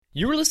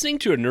You are listening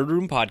to a Nerd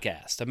Room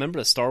podcast, a member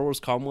of the Star Wars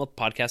Commonwealth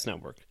Podcast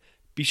Network.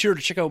 Be sure to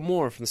check out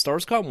more from the Star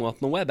Wars Commonwealth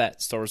on the web at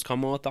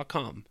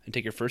starwarscommonwealth.com and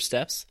take your first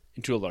steps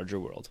into a larger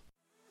world.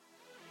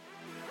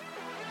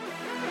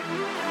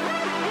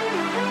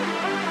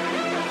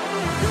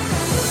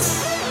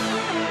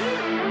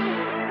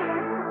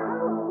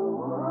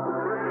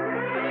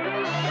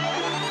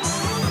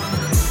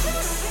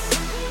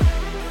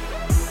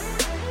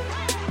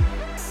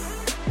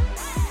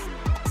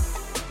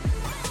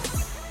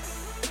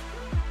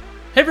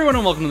 Hey everyone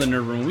and welcome to the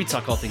Nerd Room. We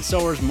talk all things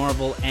Star Wars,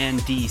 Marvel, and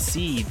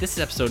DC. This is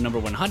episode number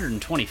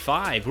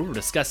 125, where we're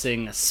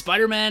discussing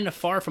Spider-Man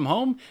Far From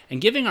Home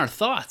and giving our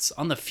thoughts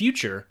on the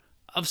future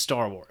of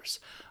Star Wars.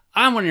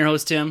 I'm one of your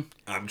hosts, Tim.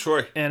 I'm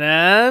Troy. And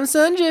I'm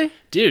Sanjay.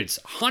 Dudes,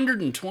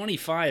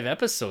 125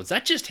 episodes.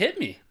 That just hit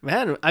me.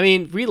 Man, I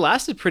mean, we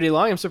lasted pretty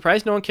long. I'm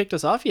surprised no one kicked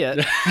us off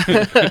yet.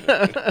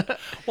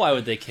 Why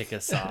would they kick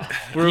us off?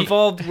 We're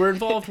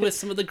involved with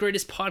some of the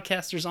greatest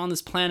podcasters on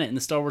this planet in the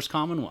Star Wars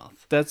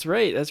Commonwealth. That's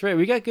right.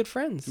 We got good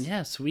friends.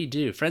 Yes, we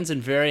do. Friends in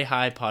very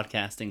high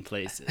podcasting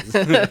places.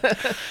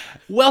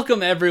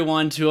 Welcome,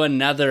 everyone, to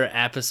another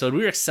episode.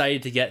 We're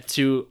excited to get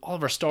to all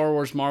of our Star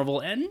Wars, Marvel,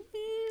 and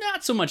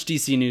not so much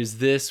DC news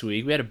this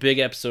week. We had a big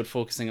episode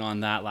focusing on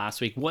that last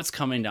week. What's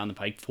coming down the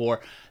pike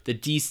for the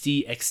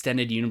DC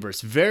Extended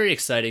Universe. Very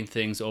exciting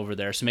things over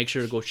there, so make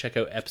sure to go check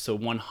out episode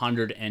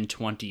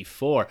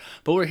 124.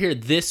 But we're here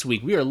this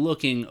week. We are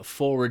looking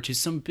forward to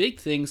some big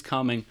things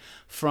coming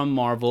from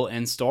Marvel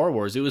and Star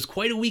Wars. It was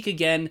quite a week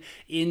again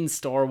in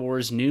Star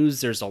Wars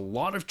news. There's a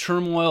lot of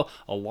turmoil,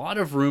 a lot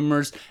of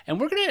rumors, and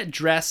we're going to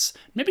address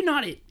maybe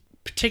not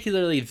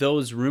particularly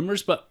those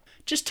rumors, but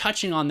just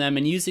touching on them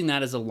and using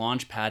that as a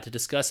launch pad to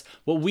discuss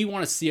what we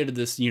want to see out of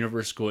this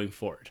universe going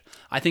forward.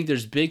 I think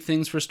there's big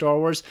things for Star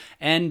Wars,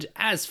 and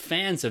as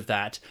fans of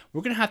that,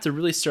 we're going to have to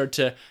really start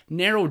to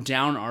narrow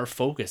down our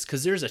focus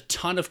because there's a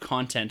ton of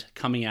content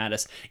coming at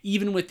us,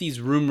 even with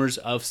these rumors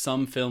of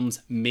some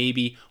films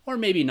maybe or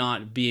maybe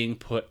not being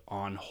put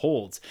on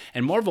hold.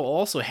 And Marvel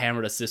also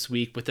hammered us this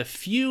week with a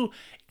few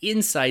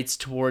insights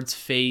towards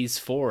Phase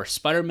 4.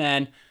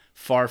 Spider-Man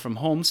Far From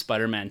Home,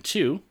 Spider-Man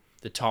 2,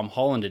 the Tom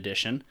Holland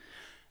edition,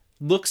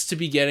 looks to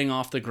be getting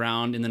off the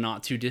ground in the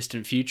not too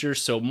distant future.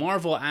 So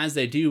Marvel, as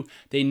they do,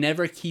 they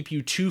never keep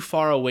you too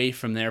far away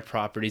from their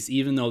properties,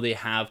 even though they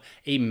have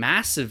a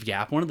massive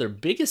gap, one of their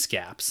biggest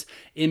gaps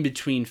in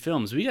between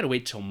films. We got to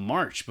wait till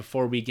March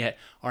before we get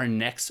our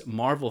next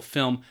Marvel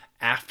film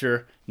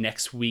after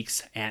next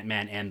week's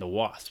Ant-Man and the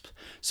Wasp.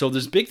 So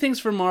there's big things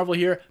for Marvel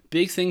here,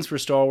 big things for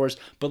Star Wars,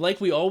 but like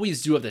we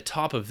always do at the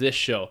top of this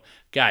show,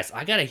 guys,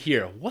 I got to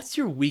hear, what's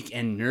your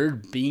weekend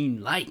nerd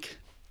being like?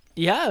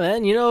 Yeah,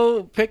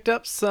 man, picked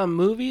up some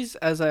movies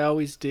as I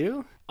always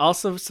do.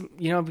 Also,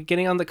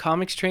 getting on the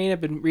comics train. I've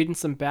been reading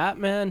some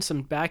Batman,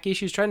 some back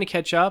issues, trying to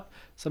catch up.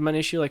 So I'm on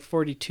issue like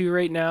 42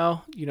 right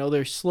now.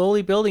 They're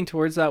slowly building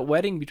towards that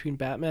wedding between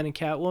Batman and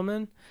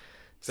Catwoman.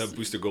 Is that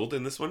Booster Gold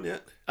in this one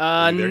yet?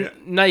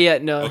 Not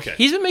yet, no. Okay.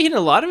 He's been making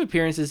a lot of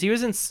appearances. He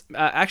was in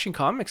Action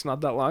Comics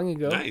not that long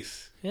ago.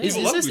 Nice. Yeah. Is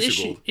People love this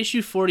Booster Gold.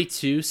 issue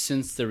 42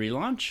 since the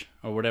relaunch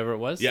or whatever it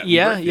was?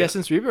 Yeah.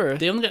 Since Rebirth.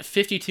 They only got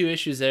 52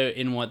 issues out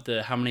in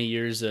how many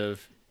years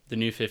of the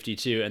new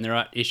 52, and they're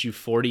at issue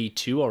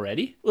 42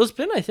 already? Well, it's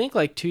been, I think,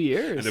 like 2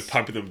 years. And they're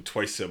pumping them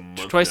twice a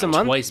month. Twice a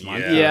month? Twice a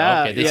month?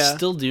 Yeah. Okay, they're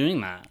still doing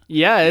that.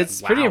 Yeah,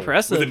 it's pretty Wow.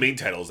 impressive. With the main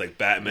titles like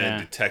Batman, Yeah.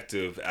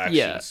 Detective, Action,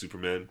 Yeah.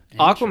 Superman.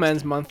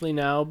 Aquaman's monthly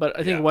now, but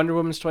I think Yeah. Wonder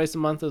Woman's twice a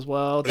month as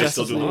well. They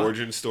still Justice do the League.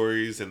 origin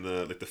stories and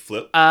the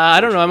flip.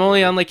 I don't know. I'm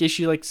only on like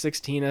issue like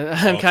 16.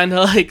 I'm kind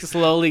of like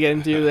slowly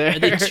getting through there. Are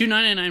they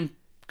 $2.99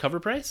 cover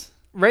price?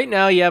 Right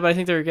now, yeah, but I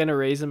think they're gonna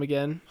raise them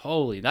again.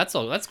 Holy, that's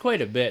quite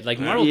a bit. Like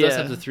Marvel does Yeah.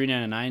 have the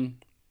 $3.99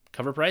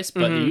 cover price,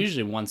 but they're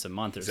usually once a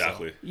month or so.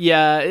 Exactly.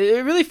 Yeah,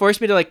 it really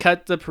forced me to like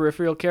cut the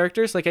peripheral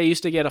characters. Like I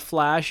used to get a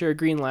Flash or a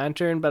Green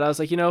Lantern, but I was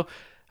like, I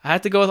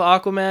had to go with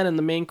Aquaman and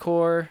the main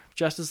core,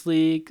 Justice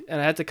League, and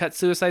I had to cut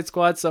Suicide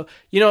Squad. So,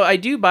 I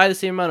do buy the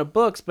same amount of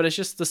books, but it's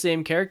just the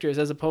same characters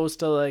as opposed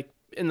to like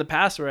in the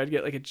past where I'd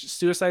get like a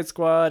Suicide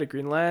Squad, a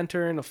Green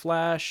Lantern, a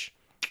Flash.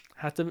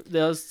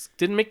 Those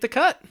didn't make the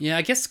cut. Yeah,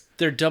 I guess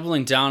they're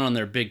doubling down on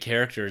their big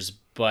characters,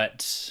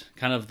 but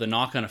kind of the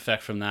knock-on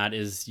effect from that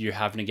is you're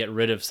having to get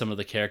rid of some of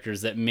the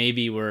characters that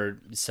maybe were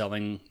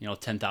selling,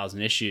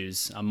 10,000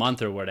 issues a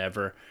month or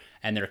whatever,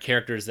 and they're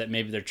characters that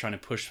maybe they're trying to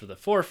push for the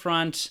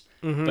forefront,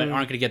 but aren't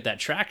going to get that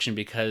traction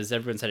because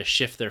everyone's had to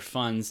shift their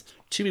funds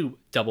to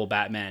double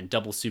Batman,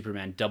 double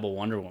Superman, double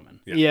Wonder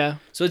Woman. Yeah.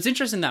 So it's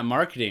interesting, that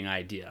marketing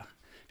idea.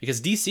 Because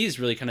DC is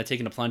really kind of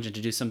taking a plunge into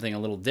do something a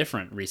little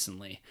different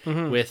recently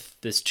with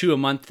this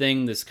 2-a-month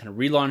thing, this kind of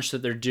relaunch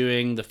that they're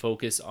doing, the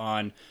focus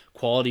on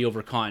quality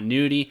over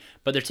continuity,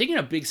 but they're taking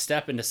a big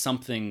step into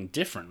something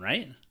different,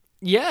 right?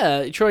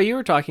 Yeah, Troy, you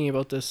were talking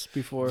about this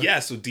before. Yeah,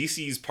 so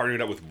DC's partnered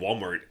up with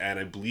Walmart, and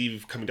I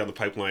believe coming down the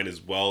pipeline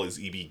as well as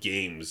EB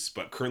Games.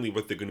 But currently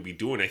what they're going to be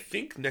doing, I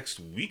think next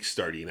week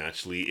starting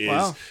actually,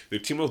 is they're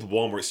teaming up with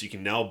Walmart so you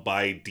can now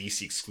buy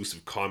DC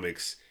exclusive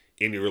comics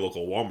in your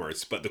local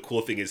Walmarts. But the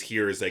cool thing is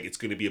here is like it's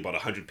going to be about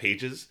 100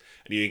 pages,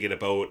 and you can get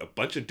about a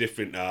bunch of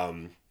different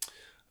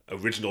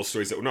original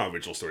stories that were not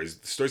original stories,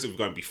 the stories that we've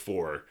gone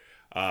before.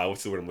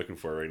 What's the word I'm looking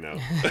for right now?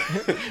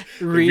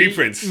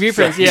 Reprints.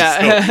 Reprints, Sorry.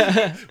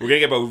 yeah. So we're gonna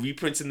get about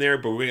reprints in there,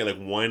 but we're gonna get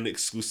like one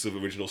exclusive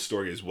original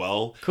story as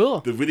well. Cool.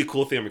 The really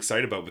cool thing I'm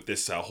excited about with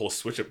this whole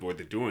switch up what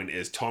they're doing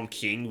is Tom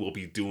King will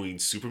be doing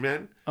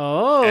Superman.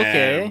 Oh,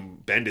 okay.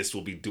 And Bendis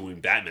will be doing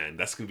Batman.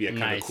 That's gonna be a kind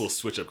Nice. of cool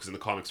switch up because in the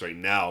comics right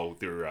now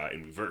they're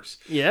in reverse.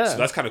 Yeah. So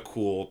that's kind of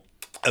cool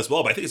as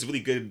well. But I think it's a really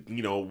good,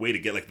 way to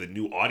get like the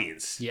new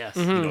audience. Yes.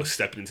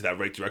 Stepping into that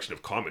right direction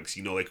of comics.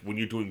 Like when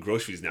you're doing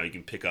groceries now, you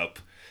can pick up,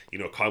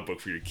 a comic book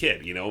for your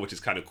kid, which is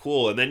kind of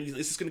cool. And then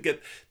this is going to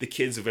get the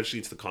kids eventually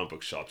into the comic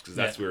book shops because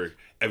that's where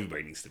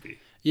everybody needs to be.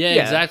 Yeah,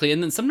 Yeah. exactly.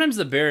 And then sometimes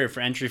the barrier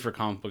for entry for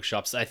comic book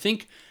shops, I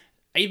think,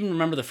 I even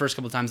remember the first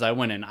couple of times I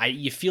went in,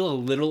 you feel a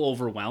little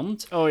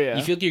overwhelmed. Oh, yeah.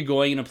 You feel like you're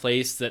going in a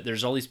place that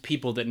there's all these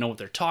people that know what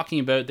they're talking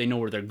about, they know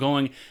where they're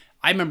going.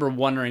 I remember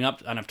wandering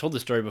up, and I've told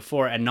this story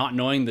before, and not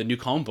knowing the new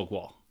comic book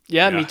wall.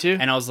 Yeah, Yeah. me too.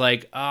 And I was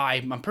like,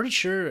 I'm pretty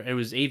sure it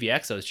was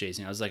AVX I was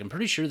chasing. I was like, I'm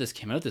pretty sure this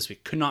came out this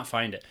week. Could not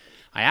find it.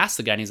 I asked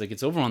the guy, and he's like,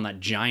 it's over on that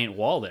giant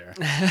wall there.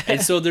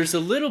 And so there's a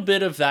little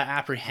bit of that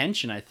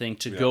apprehension, I think,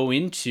 to go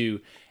into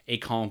a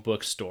comic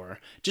book store,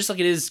 just like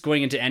it is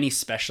going into any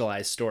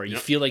specialized store. You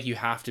feel like you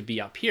have to be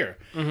up here.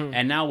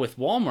 And now with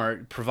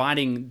Walmart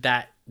providing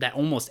that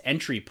almost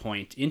entry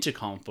point into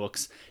comic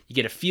books, you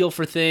get a feel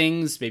for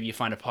things. Maybe you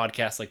find a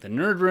podcast like the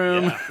Nerd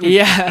Room.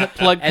 Yeah,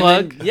 plug.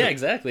 And then, yeah,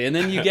 exactly. And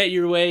then you get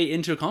your way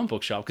into a comic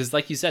book shop because,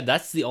 like you said,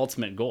 that's the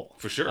ultimate goal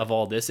For sure. of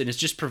all this, and it's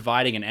just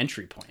providing an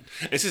entry point.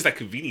 It's just that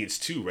convenience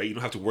too, right? You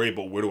don't have to worry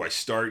about where do I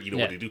start. You know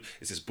Yeah. what to do.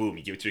 It's just boom,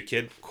 you give it to your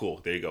kid.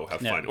 Cool, there you go,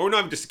 have Yeah. fun. Or not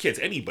even just the kids.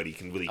 Anybody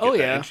can really get Oh, that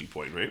yeah. entry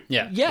point, right?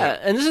 Yeah, Yeah,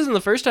 and this isn't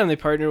the first time they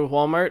partnered with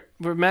Walmart.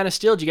 For Man of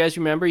Steel, do you guys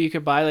remember you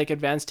could buy like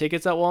advanced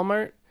tickets at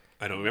Walmart?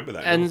 I don't remember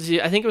that. And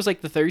no. I think it was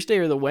like the Thursday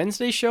or the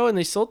Wednesday show, and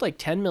they sold like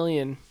 $10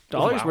 million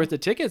wow. worth of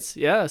tickets.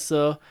 Yeah,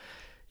 so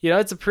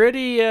it's a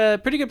pretty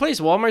good place.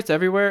 Walmart's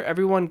everywhere.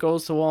 Everyone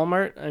goes to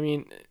Walmart. I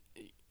mean,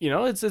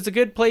 it's a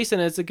good place and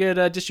it's a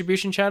good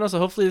distribution channel. So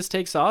hopefully this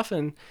takes off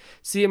and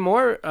see it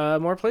more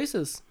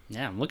places.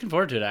 yeah. I'm looking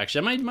forward to it.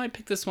 Actually, I might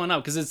pick this one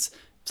up because it's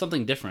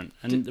something different,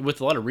 and with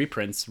a lot of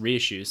reprints,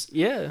 reissues,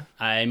 Yeah.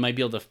 I might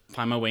be able to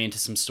find my way into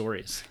some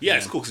stories. Yeah,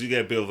 it's cool because you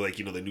get a bit of like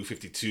the New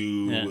 52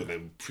 Yeah. and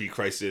then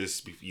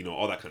pre-crisis,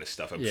 all that kind of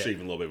stuff. I'm Yeah. sure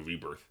even a little bit of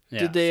Rebirth.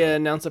 Yeah, Did they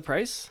announce a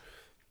price?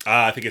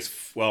 I think it's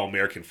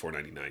American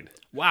 $4.99.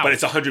 Wow. But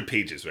it's 100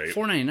 pages, right?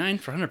 $4.99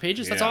 for 100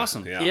 pages. That's Yeah,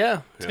 awesome.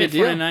 Yeah, it's a Paid good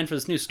deal. $4.99 for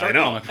this new Star I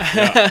know. comic.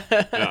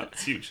 Yeah,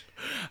 it's huge.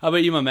 How about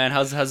you, my man?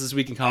 How's this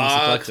week in comics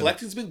and collecting?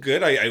 Collecting's been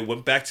good. I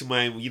went back to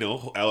my,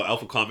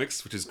 Alpha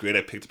Comics, which is great.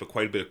 I picked up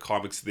quite a bit of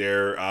comics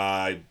there.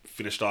 I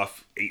finished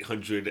off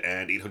 800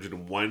 and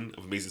 801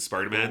 of Amazing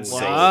Spider-Man.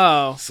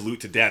 Wow. So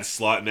salute to Dan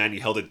Slott, man. He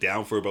held it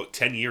down for about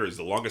 10 years,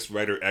 the longest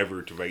writer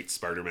ever to write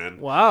Spider-Man.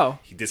 Wow.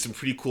 He did some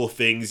pretty cool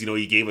things.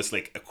 He gave us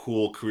like a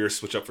cool career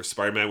switch up for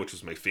Spider-Man, which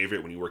was my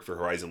favorite when he worked for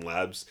Horizon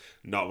Labs,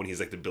 not when he's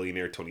like the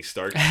billionaire Tony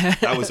Stark.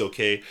 That was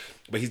okay.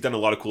 But he's done a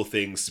lot of cool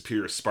things.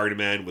 Superior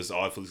Spider-Man was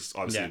obviously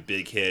Yeah. a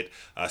big hit.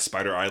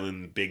 Spider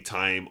Island, big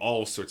time,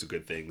 all sorts of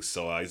good things.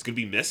 So he's going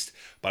to be missed,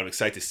 but I'm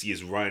excited to see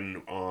his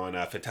run on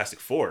Fantastic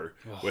Four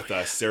with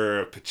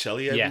Sarah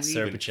Pichelli, I Yes, believe.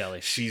 Sarah And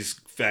Pichelli. She's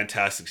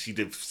fantastic. She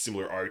did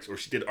similar art, or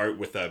she did art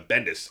with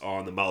Bendis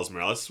on the Miles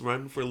Morales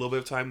run for a little bit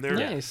of time there.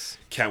 Nice.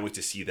 Can't wait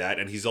to see that.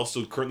 And he's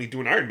also currently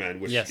doing Iron Man,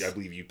 which Yes. I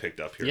believe you picked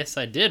up here. Yes,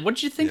 I did. What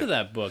did you think of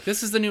that book?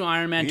 This is the new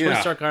Iron Man, Tony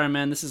Yeah. Stark Iron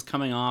Man. This is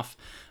coming off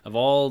of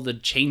all the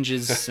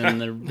changes and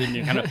the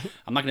kind of,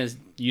 I'm not going to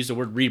use the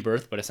word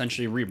rebirth, but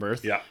essentially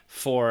rebirth Yeah.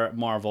 for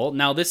Marvel.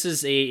 Now, this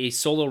is a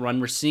solo run.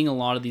 We're seeing a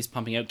lot of these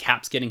pumping out.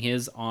 Cap's getting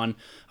his on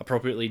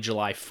appropriately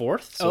July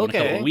 4th, so in a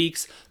couple Okay. of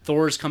weeks.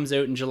 Thor's comes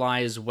out in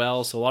July as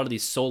well, so a lot of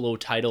these solo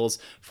titles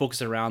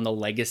focus around the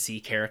legacy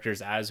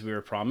characters as we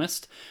were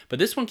promised. But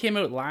this one came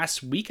out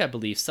last week, I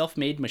believe.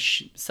 Self-Made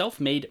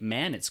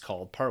Man, it's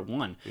called, part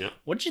 1. Yeah.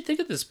 What did you think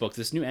of this book,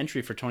 this new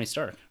entry for Tony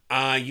Stark?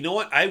 You know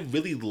what? I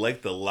really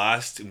liked the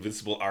last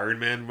Invincible Iron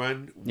Man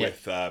run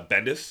with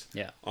Bendis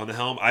on the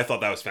helm. I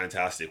thought that was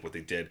fantastic what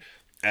they did.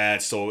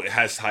 And so it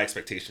has high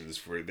expectations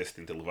for this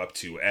thing to live up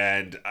to.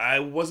 And I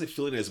wasn't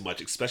feeling it as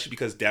much, especially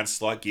because Dan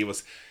Slott gave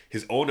us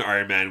his own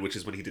Iron Man, which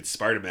is when he did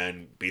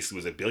Spider-Man, basically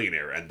was a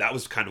billionaire. And that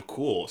was kind of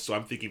cool. So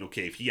I'm thinking,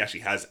 okay, if he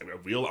actually has a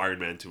real Iron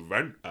Man to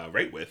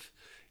write with,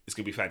 it's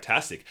going to be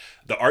fantastic.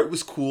 The art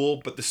was cool,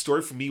 but the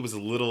story for me was a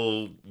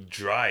little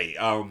dry.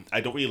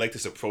 I don't really like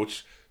this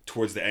approach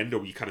towards the end. Are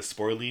we kind of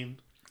spoiling?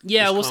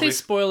 Yeah, this we'll say comic?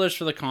 spoilers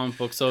for the comic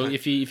book. So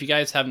if you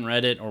guys haven't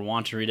read it or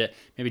want to read it,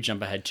 maybe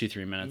jump ahead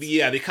 2-3 minutes.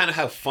 Yeah, they kind of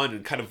have fun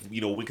and kind of,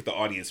 wink at the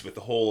audience with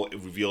the whole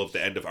reveal of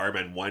the end of Iron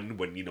Man 1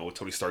 when,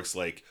 Tony Stark's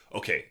like,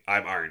 okay,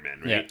 I'm Iron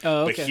Man, right? Yeah.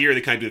 Oh, But okay. here they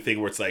kind of do the thing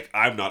where it's like,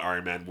 I'm not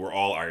Iron Man, we're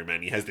all Iron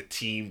Man. He has the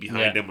team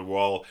behind Yeah. him and we're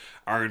all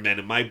Iron Man.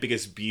 And my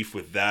biggest beef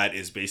with that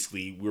is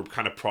basically we're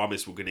kind of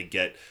promised we're going to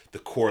get the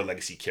core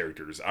legacy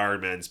characters.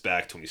 Iron Man's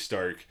back, Tony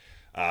Stark.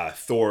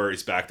 Thor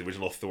is back, the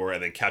original Thor,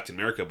 and then Captain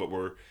America. But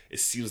it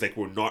seems like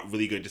we're not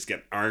really going to just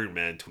get Iron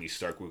Man, Tony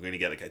Stark. We're going to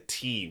get like a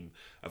team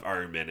of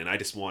Iron Man, and I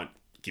just want.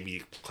 Give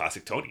me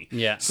classic Tony.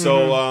 Yeah.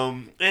 So,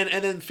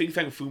 and then Fin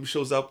Fang Foom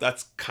shows up.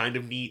 That's kind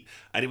of neat.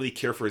 I didn't really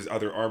care for his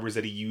other armors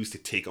that he used to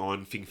take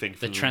on Fin Fang Foom.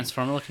 The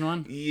Transformer looking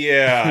one?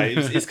 Yeah,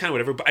 it's kind of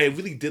whatever. But I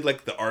really did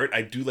like the art.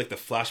 I do like the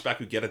flashback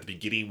we get at the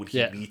beginning when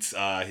he meets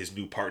his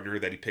new partner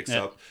that he picks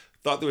up.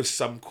 Thought there was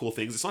some cool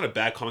things. It's not a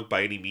bad comic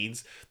by any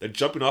means. The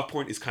jumping off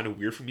point is kind of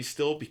weird for me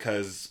still,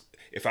 because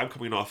if I'm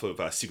coming off of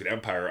Secret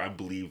Empire, I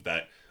believe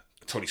that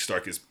Tony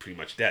Stark is pretty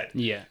much dead.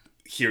 Yeah.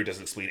 Here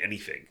doesn't explain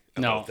anything.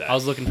 No, I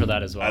was looking for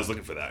that as well. I was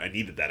looking for that. I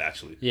needed that,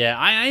 actually. Yeah,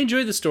 I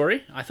enjoyed the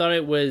story. I thought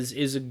it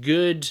is a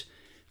good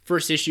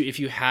first issue if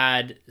you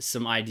had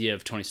some idea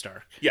of Tony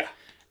Stark. Yeah.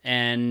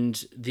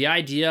 And the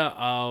idea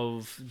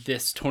of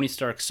this Tony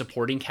Stark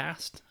supporting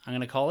cast, I'm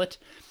going to call it,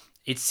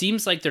 it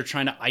seems like they're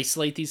trying to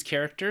isolate these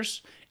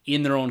characters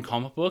in their own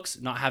comic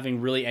books, not having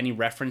really any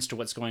reference to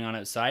what's going on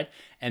outside.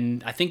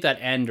 And I think that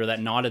end, or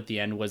that nod at the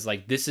end, was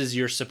like, this is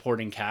your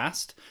supporting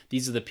cast.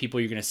 These are the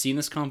people you're going to see in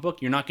this comic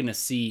book. You're not going to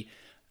see...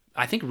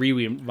 I think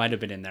Riri might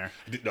have been in there.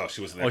 No, she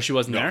wasn't there. Oh, she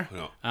wasn't there?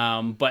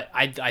 No. But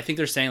I think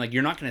they're saying, like,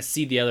 you're not going to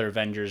see the other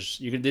Avengers.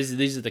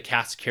 These are the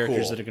cast of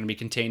characters that are going to be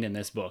contained in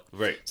this book.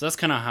 Right. So that's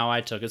kind of how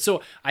I took it.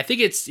 So I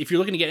think it's, if you're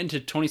looking to get into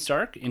Tony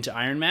Stark, into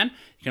Iron Man,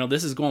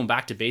 this is going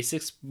back to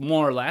basics,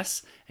 more or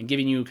less, and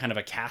giving you kind of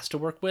a cast to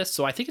work with.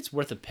 So I think it's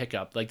worth a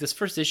pickup. Like, this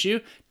first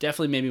issue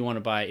definitely made me want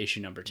to buy issue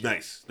number 2.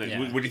 Nice. Yeah.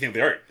 What do you think of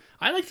the art?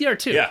 I like the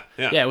art, too.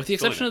 Yeah. With the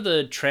exception of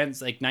the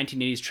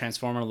 1980s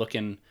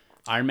Transformer-looking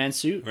Iron Man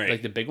suit,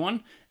 like the big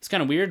one. It's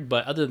kind of weird,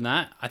 but other than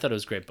that, I thought it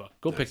was a great book.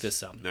 Go pick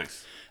this up.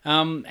 Nice.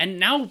 And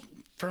now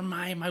for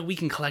my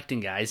week in collecting,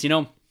 guys.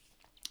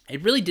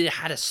 It really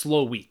had a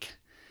slow week,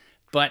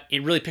 but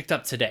it really picked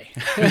up today.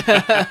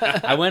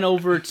 I went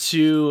over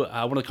to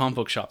one of the comic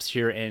book shops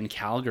here in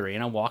Calgary,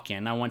 and I walk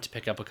in. I went to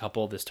pick up a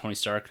couple of this Tony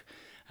Stark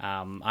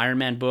Iron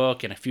Man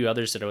book and a few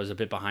others that I was a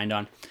bit behind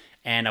on.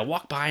 And I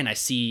walk by and I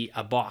see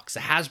a box, a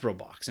Hasbro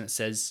box, and it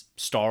says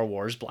Star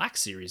Wars Black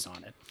Series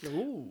on it.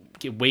 Ooh.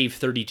 Wave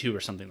 32 or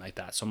something like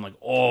that. So I'm like,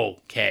 oh,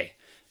 okay.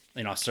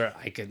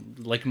 I could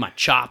lick my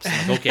chops.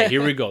 I'm like, okay,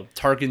 here we go.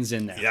 Tarkin's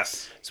in there.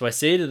 Yes. So I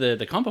say to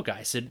the comic book guy,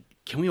 I said,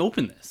 can we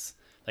open this?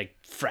 Like,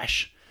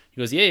 fresh.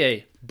 He goes, yeah.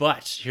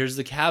 But here's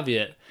the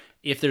caveat.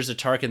 If there's a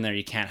Tarkin there,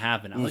 you can't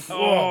have it. I'm like,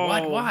 oh,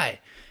 what? Why?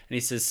 And he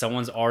says,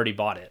 someone's already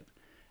bought it.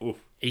 Oof.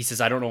 He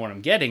says, I don't know when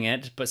I'm getting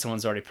it, but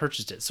someone's already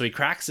purchased it. So he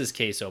cracks his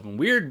case open.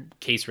 Weird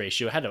case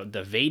ratio. It had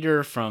the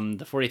Vader from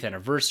the 40th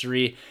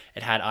anniversary.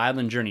 It had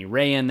Island Journey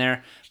Rey in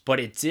there, but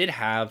it did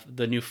have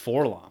the new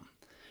 4-LOM.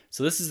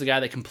 So this is the guy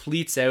that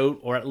completes out,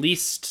 or at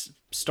least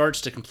starts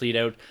to complete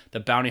out,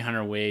 the bounty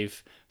hunter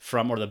wave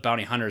or the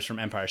bounty hunters from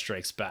Empire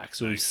Strikes Back.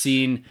 So we've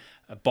seen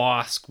a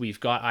Bosk, we've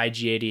got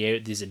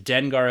IG-88, there's a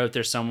Dengar out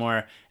there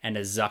somewhere, and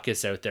a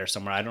Zuckuss out there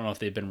somewhere. I don't know if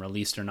they've been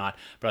released or not,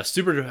 but I was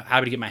super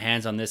happy to get my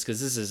hands on this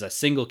because this is a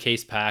single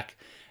case pack.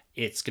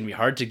 It's going to be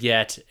hard to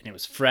get, and it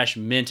was fresh,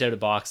 mint out of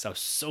box. I was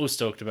so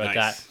stoked about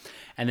that.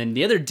 And then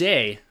the other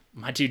day,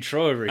 my dude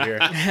Troy over here,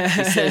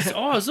 he says,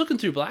 I was looking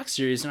through Black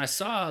Series, and I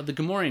saw the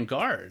Gamorrean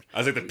Guard. I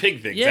was like, the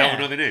pig thing. Yeah. Is that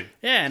another name?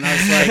 Yeah, and I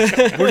was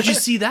like, where'd you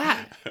see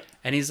that?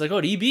 And he's like, oh,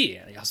 at EB.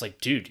 And I was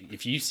like, dude,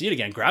 if you see it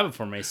again, grab it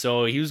for me.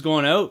 So he was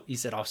going out. He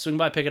said, I'll swing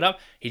by, pick it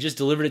up. He just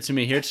delivered it to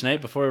me here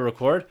tonight before we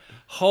record.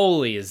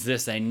 Holy, is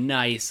this a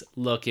nice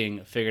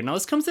looking figure. Now,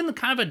 this comes in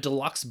kind of a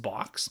deluxe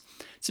box.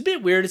 It's a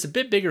bit weird. It's a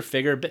bit bigger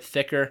figure, a bit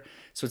thicker.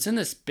 So it's in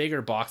this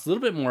bigger box, a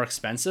little bit more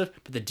expensive,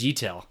 but the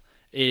detail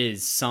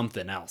is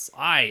something else.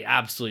 I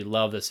absolutely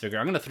love this figure.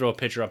 I'm going to throw a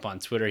picture up on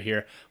Twitter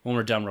here when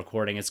we're done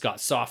recording. It's got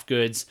soft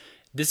goods.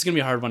 This is going to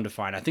be a hard one to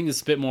find. I think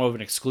it's a bit more of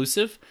an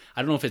exclusive.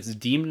 I don't know if it's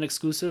deemed an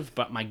exclusive,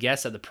 but my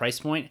guess at the price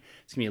point,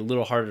 it's going to be a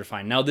little harder to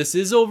find. Now, this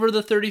is over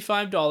the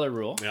 $35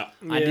 rule. Yeah.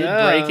 I did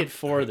break it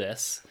for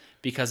this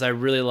because I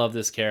really love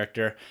this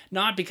character.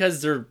 Not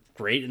because they're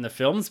great in the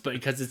films, but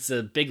because it's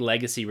a big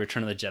legacy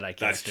Return of the Jedi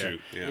character. That's true.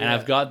 Yeah. And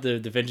I've got the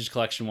Vintage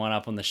Collection one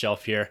up on the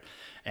shelf here.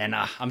 And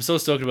I'm so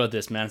stoked about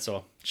this, man.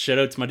 So shout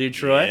out to my dude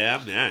Troy.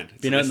 Yeah, man.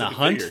 Been out in the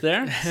hunt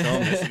there. So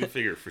That's a good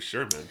figure for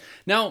sure, man.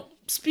 Now,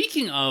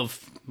 speaking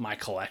of my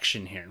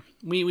collection here,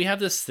 we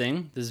have this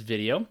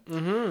video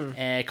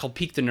called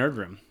Peek the Nerd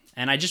Room.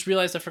 And I just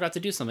realized I forgot to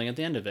do something at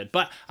the end of it.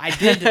 But I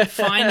did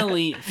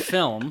finally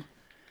film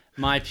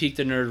my Peek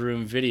the Nerd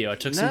Room video. I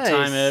took some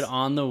time out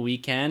on the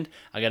weekend.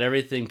 I got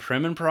everything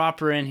prim and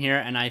proper in here,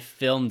 and I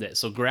filmed it.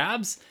 So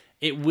grabs,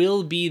 it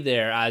will be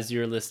there as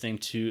you're listening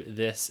to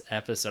this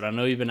episode. I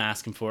know you've been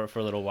asking for it for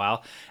a little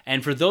while.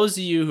 And for those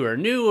of you who are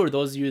new, or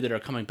those of you that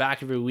are coming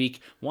back every week,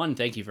 one,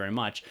 thank you very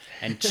much.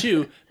 And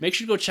two, make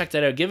sure to go check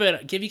that out.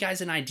 Give you guys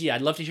an idea.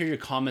 I'd love to hear your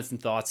comments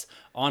and thoughts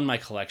on my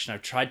collection.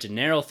 I've tried to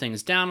narrow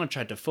things down. I've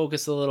tried to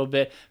focus a little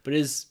bit, but it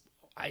is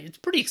it's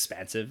pretty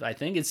expensive. I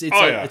think it's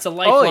a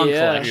lifelong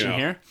collection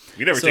here.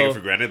 You never take it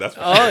for granted. That's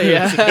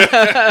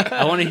yeah.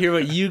 I want to hear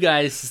what you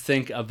guys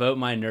think about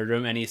my nerd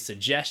room. Any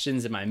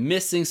suggestions? Am I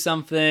missing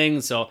something?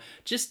 So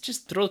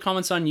just throw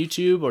comments on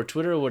YouTube or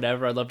Twitter or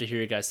whatever. I'd love to hear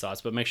your guys' thoughts.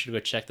 But make sure to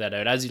go check that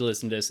out. As you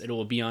listen to this, it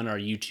will be on our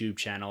YouTube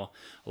channel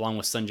along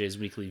with Sanjay's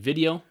weekly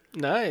video.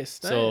 Nice.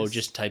 So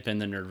just type in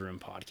the Nerd Room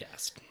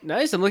Podcast.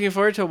 Nice. I'm looking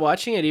forward to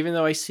watching it, even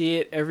though I see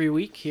it every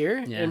week here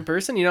in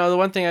person. You know, the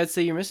one thing I'd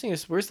say you're missing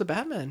is where's the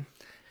Batman?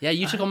 Yeah,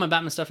 you took all my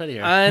Batman stuff out of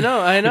here. I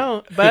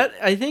know. But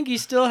I think you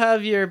still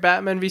have your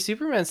Batman v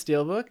Superman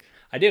steelbook.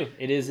 I do.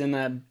 It is in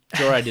that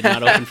drawer I did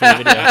not open for the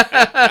video.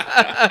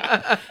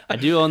 I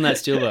do own that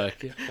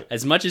steelbook.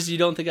 As much as you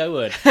don't think I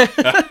would.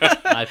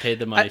 I paid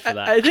the money for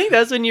that. I think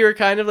that's when you were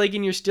kind of like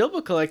in your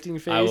steelbook collecting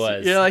phase. I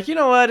was. You're like, you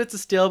know what? It's a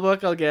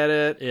steelbook. I'll get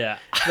it. Yeah.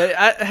 But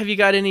have you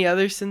got any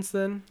others since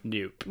then?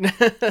 Nope. No,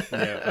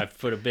 I've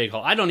put a big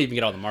hole. I don't even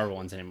get all the Marvel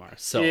ones anymore.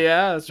 So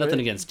yeah, that's nothing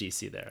against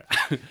DC there.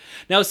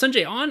 Now,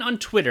 Sanjay, on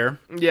Twitter,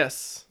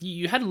 yes,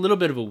 you had a little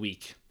bit of a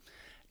week.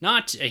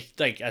 Not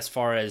like as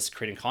far as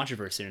creating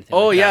controversy or anything.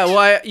 Oh like yeah,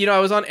 that. well I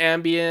was on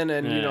Ambien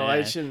and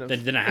I shouldn't have. That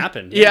didn't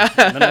happen. Yeah.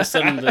 Then all of a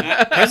sudden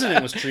the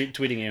president was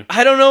tweeting you.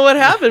 I don't know what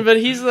happened, but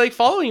he's like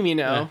following me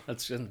now. I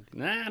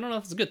don't know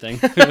if it's a good thing.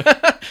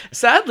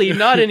 Sadly,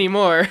 not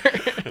anymore.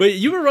 But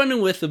you were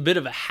running with a bit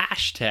of a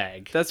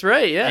hashtag. That's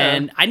right, yeah.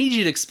 And I need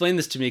you to explain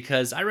this to me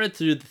because I read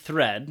through the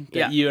thread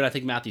that you and I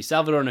think Matthew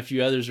Salvador and a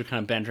few others were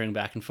kind of bantering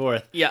back and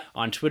forth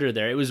on Twitter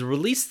there. It was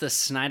Release the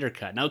Snyder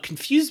Cut. Now, it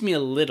confused me a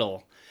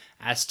little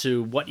as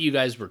to what you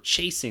guys were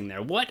chasing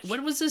there. What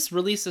was this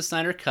Release the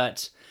Snyder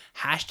Cut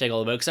hashtag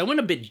all about? Because I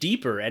went a bit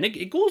deeper and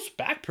it goes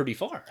back pretty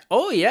far.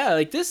 Oh yeah,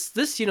 like this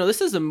this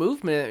is a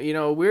movement.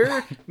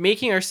 We're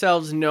making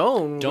ourselves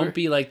known. Don't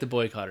be like the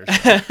boycotters.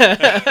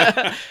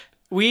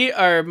 We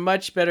are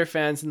much better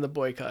fans than the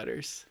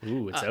boycotters.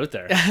 Ooh, it's out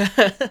there.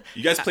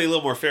 You guys play a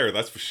little more fair,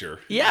 that's for sure.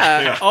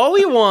 Yeah, all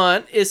we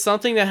want is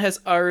something that has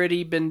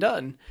already been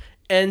done.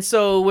 And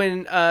so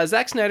when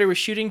Zack Snyder was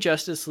shooting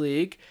Justice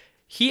League,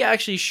 he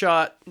actually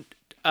shot,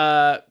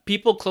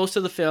 people close to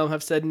the film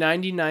have said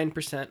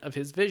 99% of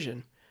his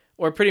vision,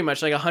 or pretty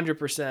much like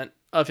 100%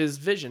 of his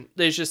vision.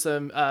 There's just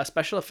some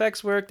special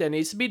effects work that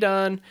needs to be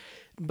done,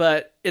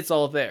 but it's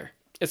all there.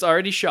 It's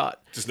already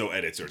shot. Just no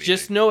edits or anything.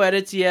 Just no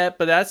edits yet,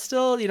 but that's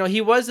still, he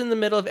was in the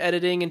middle of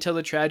editing until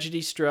the tragedy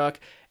struck,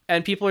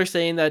 and people are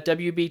saying that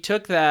WB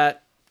took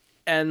that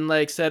and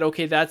said,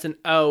 okay, that's an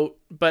out,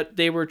 but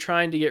they were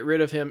trying to get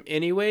rid of him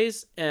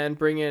anyways and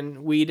bring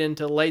in Whedon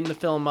to lighten the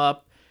film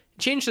up,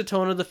 change the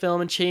tone of the film,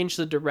 and change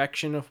the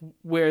direction of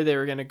where they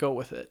were going to go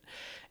with it.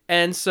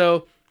 And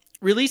so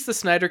Release the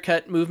Snyder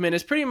Cut movement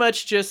is pretty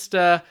much just,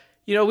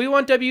 we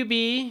want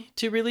WB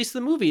to release the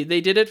movie.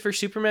 They did it for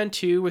Superman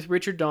 2 with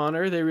Richard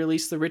Donner. They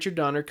released the Richard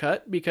Donner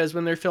cut because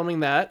when they're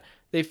filming that,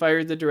 they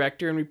fired the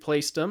director and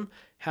replaced him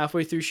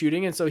halfway through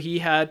shooting. And so he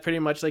had pretty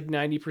much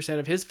 90%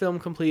 of his film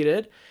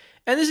completed.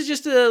 And this is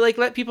just to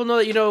let people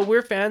know that,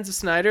 we're fans of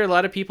Snyder. A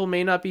lot of people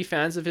may not be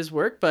fans of his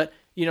work, but,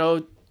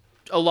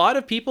 a lot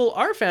of people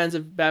are fans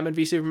of Batman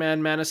v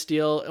Superman, Man of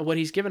Steel, and what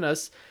he's given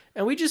us.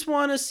 And we just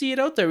want to see it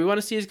out there. We want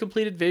to see his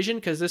completed vision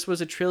because this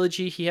was a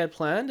trilogy he had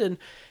planned. And,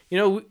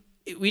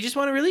 we just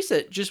want to release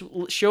it. Just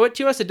show it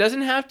to us. It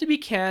doesn't have to be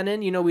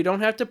canon. We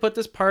don't have to put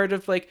this part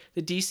of the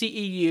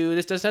DCEU.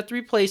 This doesn't have to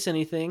replace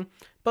anything.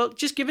 But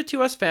just give it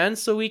to us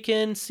fans so we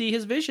can see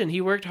his vision. He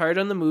worked hard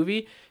on the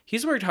movie.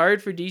 He's worked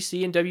hard for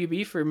DC and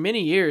WB for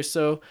many years.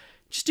 So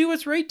just do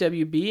what's right,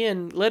 WB,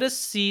 and let us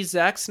see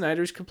Zack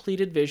Snyder's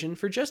completed vision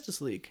for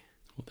Justice League.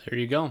 Well, there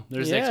you go.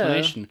 There's the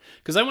explanation.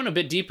 Because I went a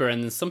bit deeper,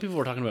 and some people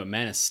were talking about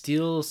Man of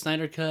Steel,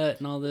 Snyder Cut,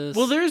 and all this.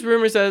 Well, there's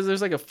rumors that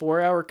there's a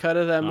 4-hour cut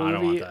of that movie. I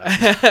don't want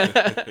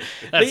that.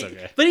 That's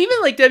okay. But even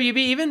WB,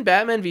 even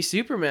Batman v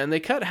Superman,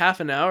 they cut half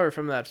an hour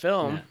from that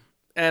film. Yeah.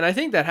 And I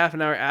think that half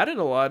an hour added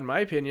a lot, in my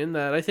opinion,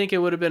 that I think it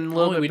would have been a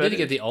little bit better. We did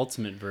get the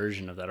ultimate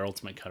version of that, or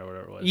ultimate cut, or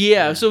whatever it was.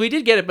 Yeah, so we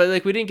did get it,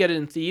 but we didn't get it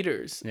in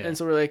theaters. Yeah. And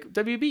so we're like,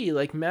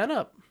 WB, man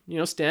up.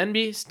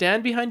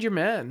 Stand behind your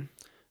man.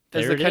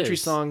 As the country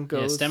song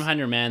goes. Yeah, stand behind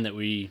your man that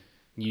we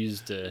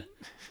used a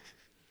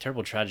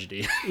terrible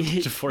tragedy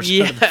to force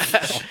out of the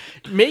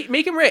film.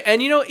 Make him right.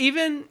 And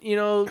even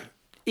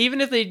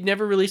if they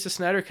never release a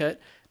Snyder Cut,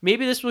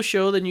 maybe this will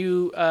show the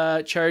new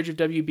charge of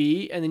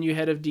WB and the new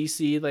head of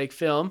DC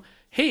film.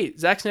 Hey,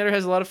 Zack Snyder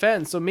has a lot of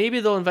fans, so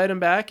maybe they'll invite him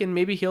back and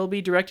maybe he'll be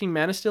directing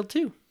Man of Steel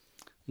 2.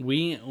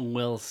 We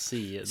will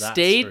see.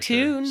 Stay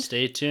tuned. Sure.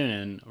 Stay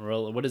tuned.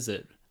 And what is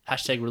it?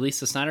 Hashtag Release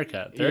the Snyder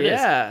Cut. There it is.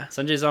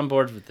 Sanjay's on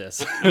board with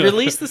this.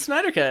 Release the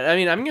Snyder Cut. I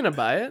mean, I'm going to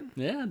buy it.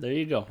 Yeah, there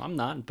you go. I'm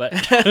not, but...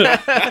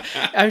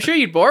 I'm sure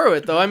you'd borrow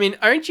it, though. I mean,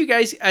 aren't you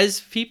guys,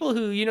 as people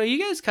who, you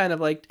guys kind of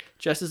liked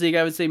Justice League,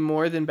 I would say,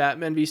 more than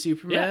Batman v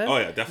Superman? Yeah. Oh,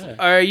 yeah, definitely.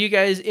 Are you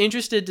guys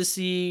interested to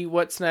see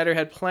what Snyder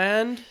had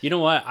planned? You know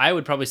what? I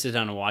would probably sit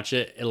down and watch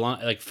it.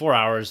 4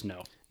 hours,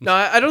 no. No,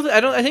 I don't.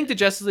 I think the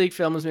Justice League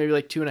film is maybe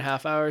like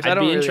 2.5 hours. I'd I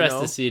don't be really interested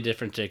know. to see a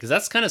different take because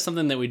that's kind of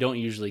something that we don't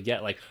usually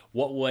get. Like,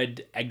 what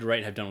would Edgar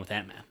Wright have done with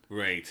Ant-Man?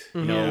 Right.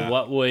 You know,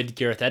 what would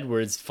Gareth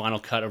Edwards' final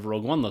cut of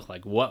Rogue One look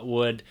like? What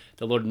would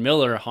the Lord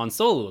Miller Han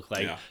Solo look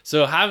like? Yeah.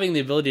 So having the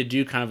ability to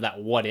do kind of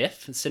that what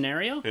if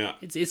scenario, Yeah.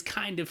 it's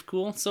kind of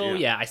cool. So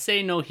Yeah. I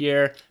say no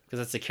here because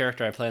that's the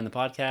character I play in the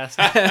podcast.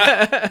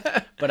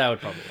 But I would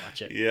probably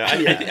watch it. Yeah,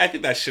 I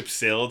think that ship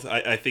sailed.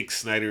 I think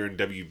Snyder and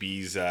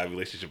WB's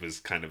relationship is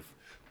kind of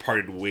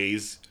parted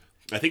ways.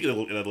 I think the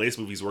latest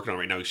movie he's working on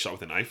right now, he's shot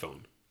with an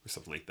iPhone or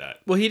something like that.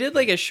 Well, he did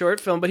like a short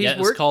film, but he's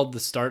It's called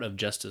The Start of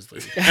Justice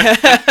League.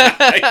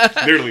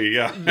 Literally,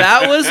 yeah.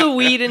 That was a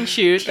weed and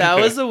shoot.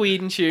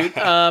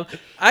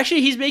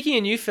 Actually, he's making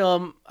a new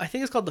film. I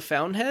think it's called The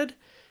Fountainhead.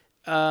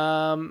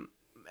 And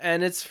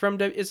it's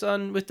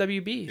on with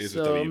WB. It's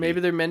So with WB.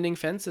 maybe they're mending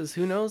fences.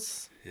 Who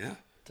knows? Yeah.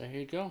 There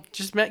you go.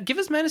 Just give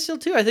us Man of Steel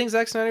 2. I think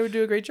Zack Snyder would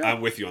do a great job.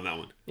 I'm with you on that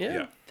one.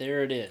 Yeah.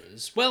 There it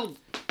is. Well,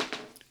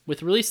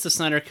 with Release the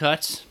Snyder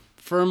Cut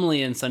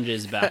firmly in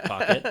Sanjay's back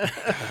pocket,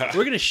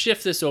 we're going to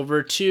shift this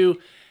over to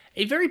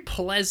a very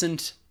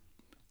pleasant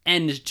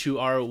end to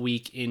our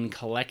week in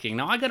collecting.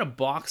 Now, I got a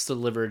box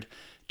delivered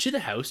to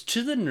the house,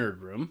 to the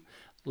Nerd Room,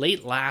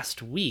 late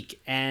last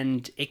week,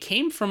 and it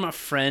came from a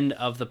friend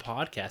of the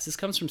podcast. This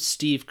comes from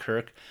Steve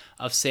Kirk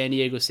of San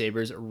Diego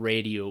Sabres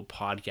radio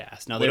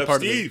podcast. Now, they're up,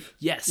 part Steve? of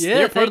the, yes, Yeah,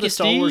 they're part thank of the you,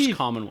 Star Wars Steve.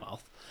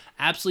 Commonwealth.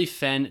 Absolutely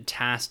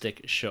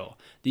fantastic show.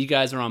 These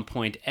guys are on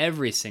point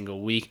every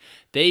single week.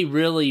 They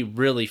really,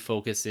 really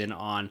focus in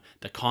on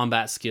the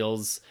combat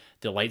skills,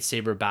 the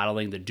lightsaber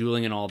battling, the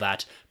dueling and all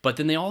that. But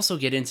then they also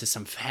get into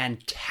some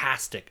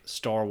fantastic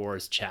Star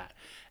Wars chat.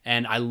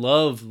 And I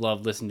love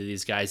listening to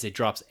these guys. It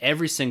drops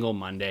every single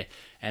Monday,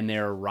 and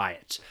they're a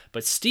riot.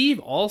 But Steve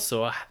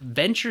also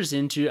ventures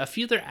into a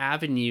few other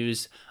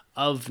avenues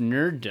of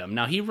nerddom.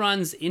 Now, he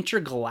runs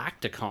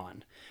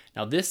Intergalacticon.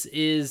 Now, this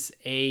is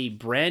a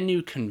brand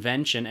new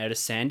convention out of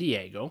San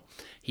Diego.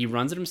 He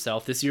runs it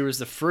himself. This year was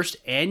the first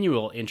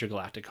annual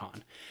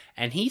Intergalacticon.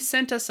 And he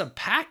sent us a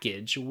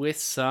package with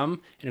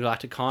some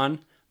Intergalacticon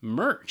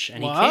merch.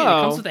 And it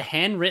comes with a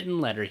handwritten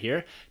letter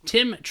here.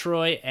 Tim,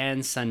 Troy,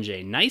 and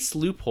Sanjay. Nice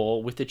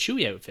loophole with the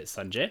Chewie outfit,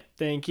 Sanjay.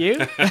 Thank you.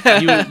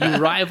 You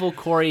rival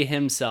Corey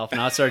himself.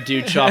 Now it's our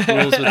dude Chop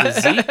Rules with a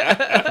Z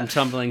from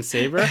Tumbling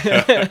Saber.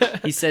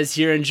 He says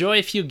here, enjoy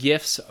a few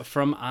gifts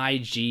from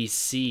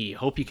IGC.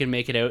 Hope you can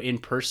make it out in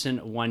person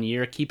one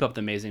year. Keep up the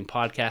amazing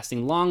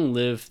podcasting. Long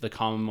live the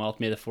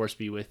Commonwealth. May the Force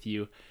be with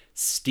you,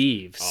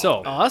 Steve.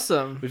 So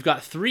Awesome. we've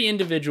got 3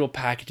 individual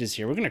packages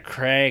here. We're going to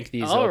crank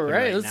these All open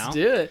right, now. let's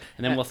do it.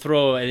 And then we'll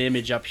throw an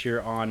image up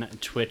here on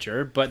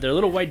Twitter. But they're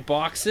little white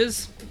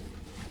boxes.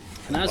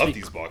 And I as love we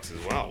these boxes.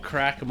 Wow.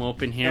 crack them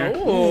open here,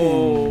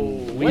 Oh,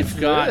 we've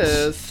got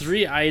this?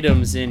 3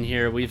 items in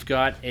here. We've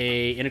got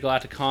a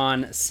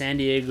Intergalacticon San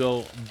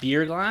Diego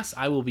beer glass.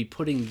 I will be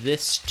putting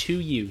this to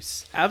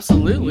use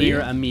Absolutely. here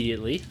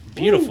immediately.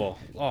 Beautiful.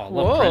 Oh, I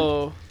love print.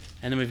 Whoa.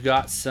 And then we've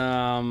got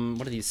some,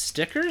 what are these,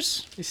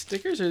 stickers? These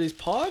stickers or these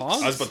pogs?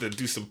 Pogs? I was about to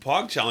do some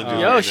pog challenges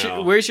Yo, right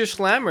now. where's your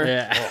slammer?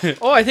 Yeah.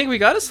 Oh, I think we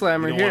got a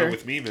slammer You don't want here. it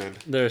with me, man.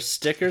 They're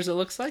stickers, it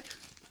looks like,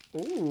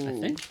 Ooh.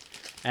 I think.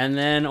 And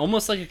then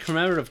almost like a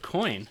commemorative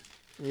coin.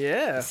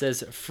 Yeah. It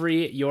says,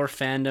 Free Your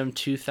Fandom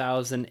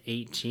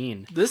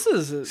 2018. This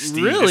is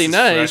Steve, really this is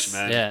nice. fresh,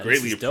 man. Yeah, this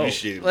Greatly is dope.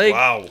 appreciated. Like-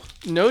 wow.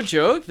 No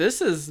joke.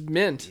 This is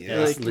mint.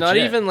 Yeah. Like It's not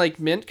legit. even like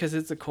mint because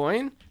it's a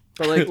coin,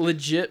 but like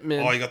legit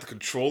mint. Oh, you got the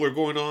controller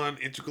going on.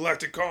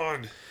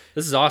 Intergalacticon.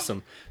 This is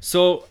awesome.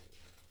 So,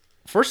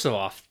 first of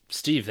all,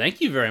 Steve,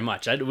 thank you very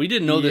much. We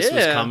didn't know this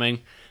was Yeah.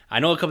 coming. I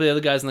know a couple of the other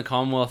guys in the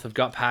Commonwealth have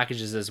got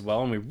packages as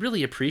well, and we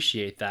really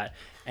appreciate that.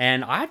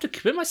 And I have to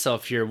commit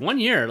myself here 1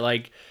 year,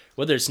 like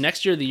whether it's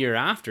next year or the year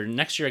after.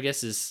 Next year, I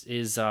guess,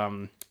 is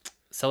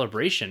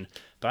Celebration.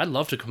 But I'd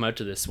love to come out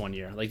to this 1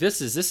 year. Like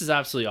this is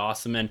absolutely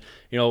awesome. And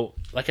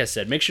like I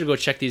said, make sure to go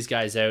check these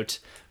guys out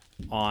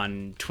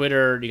on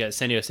Twitter. You got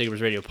San Diego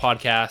Sabres Radio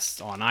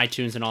podcast on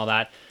iTunes and all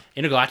that.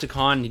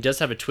 Intergalacticon, he does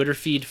have a Twitter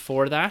feed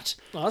for that.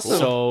 Awesome.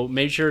 So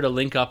make sure to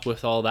link up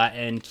with all that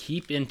and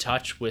keep in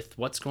touch with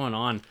what's going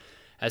on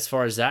as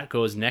far as that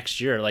goes next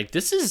year. Like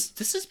this is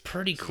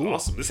pretty cool.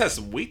 Awesome. This has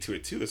some weight to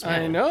it too. This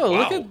I one. know.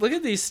 Wow. Look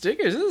at these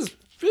stickers. This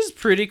is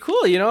pretty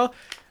cool.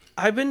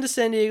 I've been to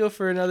San Diego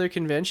for another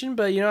convention,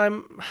 but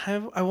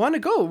I want to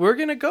go. We're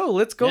gonna go.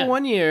 Let's go Yeah.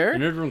 1 year.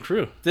 The Nerd Room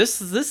crew.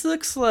 This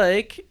looks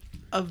like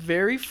a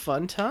very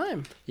fun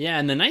time. Yeah,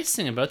 and the nice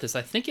thing about this,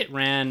 I think it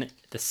ran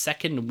the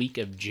second week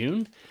of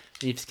June.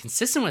 And if it's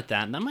consistent with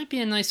that, that might be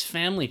a nice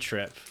family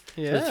trip.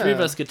 Yeah. So the 3 of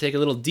us could take a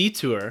little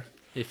detour,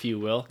 if you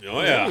will.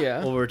 Oh yeah.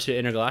 Yeah. Over to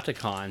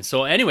Intergalacticon.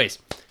 So anyways,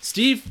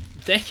 Steve,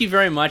 thank you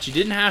very much. You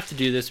didn't have to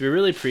do this. We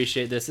really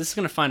appreciate this. This is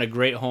going to find a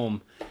great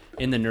home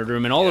in the Nerd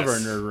Room and all of our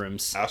Yes. Nerd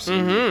Rooms.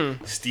 Absolutely.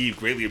 Mm-hmm. Steve,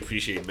 greatly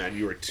appreciated, man.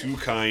 You are too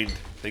kind.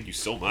 Thank you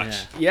so much.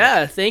 Yeah.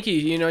 Yeah, thank you.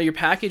 Your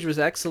package was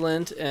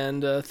excellent,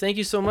 and thank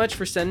you so much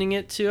for sending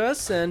it to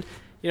us. And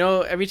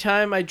every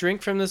time I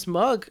drink from this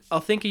mug, I'll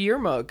think of your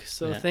mug.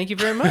 So thank you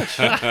very much.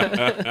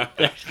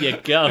 There you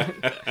go.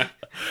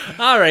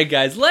 All right,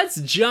 guys, let's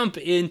jump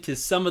into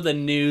some of the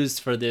news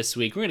for this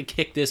week. We're going to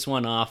kick this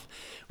one off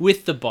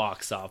with the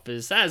box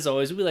office. As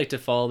always, we like to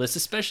follow this,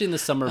 especially in the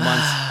summer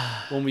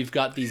months when we've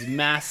got these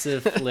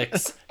massive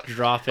flicks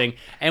dropping.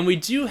 And we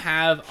do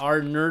have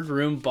our Nerd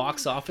Room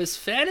box office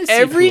fantasy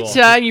Every pool.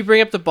 time you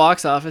bring up the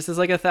box office, it's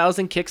like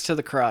 1,000 kicks to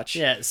the crotch.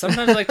 Yeah,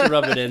 sometimes I like to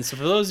rub it in. So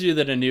for those of you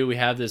that are new, we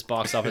have this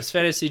box office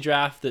fantasy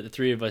draft that the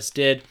three of us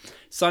did.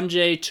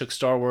 Sanjay took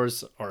Star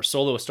Wars, or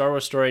Solo: A Star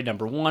Wars Story,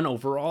 #1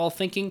 overall,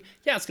 thinking,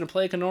 yeah, it's going to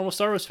play like a normal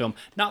Star Wars film,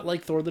 not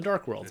like Thor: The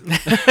Dark World,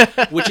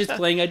 which is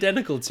playing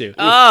identical to.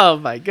 Oh,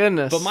 my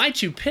goodness. But my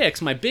two picks,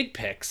 my big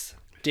picks,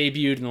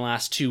 debuted in the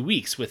last 2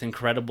 weeks with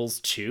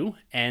Incredibles 2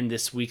 and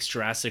this week's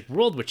Jurassic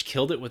World, which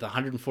killed it with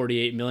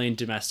 $148 million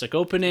domestic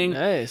opening.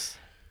 Nice.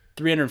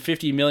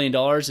 $350 million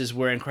is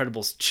where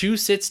Incredibles 2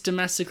 sits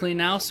domestically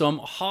now, so I'm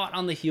hot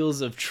on the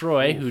heels of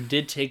Troy, who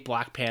did take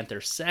Black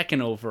Panther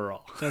second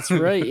overall. That's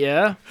right,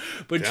 yeah.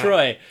 But Yeah.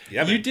 Troy,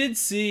 Yeah, you man. did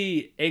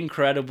see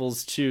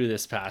Incredibles 2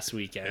 this past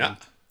weekend. Yeah.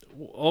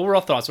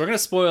 Overall thoughts. We're going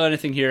to spoil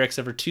anything here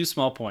except for 2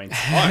 small points.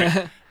 All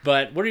right.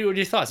 But what are your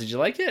thoughts? Did you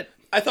like it?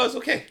 I thought it was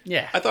okay.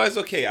 Yeah. I thought it was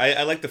okay.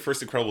 I liked the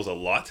first Incredibles a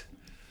lot.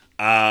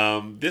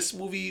 This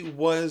movie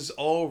was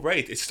all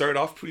right. It started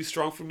off pretty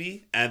strong for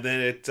me, and then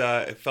it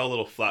fell a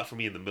little flat for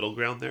me in the middle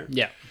ground there.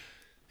 Yeah.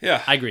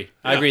 Yeah. I agree.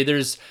 I agree.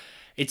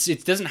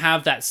 It doesn't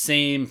have that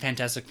same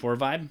Fantastic Four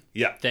vibe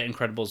Yeah. that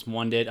Incredibles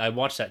 1 did. I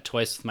watched that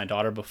twice with my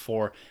daughter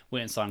before we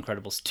went and saw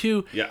Incredibles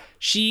 2. Yeah.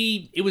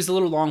 It was a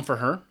little long for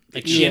her.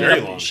 Like Yeah.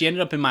 Very long. she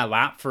ended up in my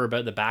lap for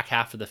about the back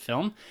half of the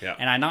film. Yeah.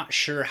 And I'm not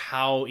sure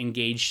how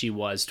engaged she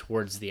was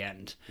towards the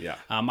end. Yeah.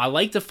 I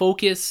like the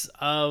focus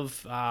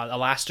of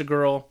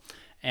Elastigirl,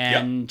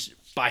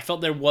 but I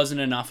felt there wasn't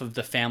enough of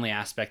the family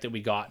aspect that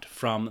we got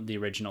from the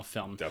original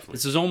film. Definitely.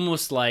 This is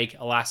almost like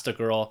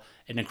Elastigirl,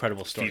 an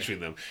incredible story. Featuring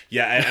them.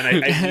 Yeah,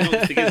 and I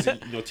the thing is,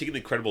 taking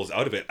the Incredibles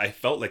out of it, I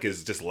felt like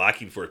it's just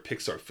lacking for a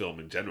Pixar film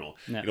in general.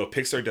 Yeah.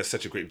 Pixar does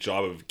such a great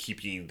job of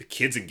keeping the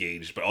kids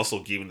engaged, but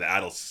also giving the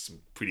adults some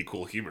pretty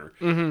cool humor.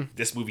 Mm-hmm.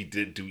 This movie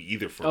didn't do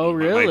either for Oh,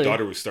 me. My really?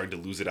 daughter was starting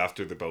to lose it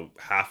after about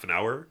half an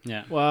hour.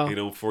 Yeah.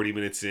 Wow. 40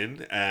 minutes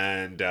in,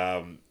 and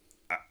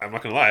I'm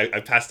not gonna lie, I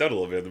passed out a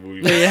little bit in the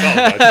movie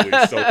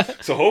myself, actually.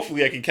 So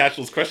hopefully I can catch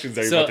those questions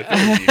that you're about to throw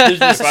at me.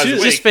 there's If I was two-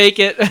 awake. Just fake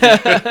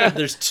it.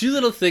 There's 2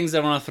 little things I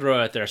want to throw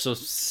out there. So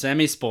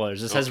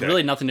semi-spoilers. This has Okay.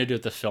 really nothing to do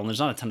with the film. There's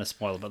not a ton of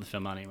spoil about the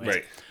film anyways.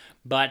 Right.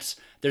 But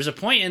there's a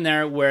point in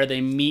there where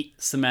they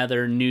meet some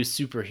other new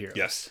superheroes.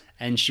 Yes.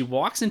 And she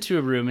walks into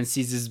a room and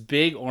sees this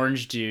big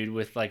orange dude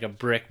with like a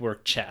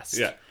brickwork chest.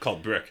 Yeah,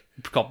 called Brick.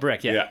 Called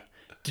Brick, yeah. Yeah.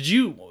 Did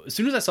you, as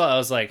soon as I saw it, I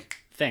was like,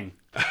 Thing.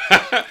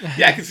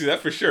 Yeah, I can see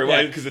that for sure.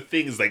 Yeah. Because the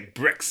thing is like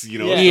bricks, Yeah.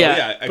 So,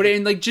 Yeah. I But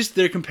in like just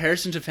their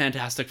comparison to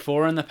Fantastic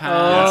Four in the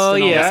past. Oh,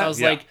 and all yeah. this, I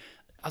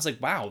was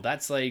like, wow,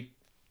 that's like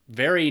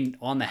very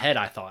on the head,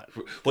 I thought.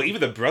 Well, even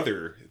the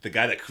brother, the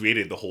guy that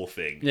created the whole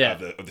thing of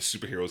the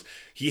superheroes,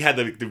 he had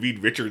the Reed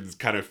Richards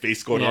kind of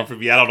face going on for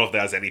me. I don't know if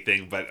that was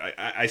anything, but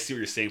I see what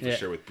you're saying for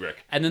sure with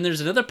Brick. And then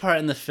there's another part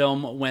in the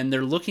film when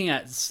they're looking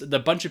at the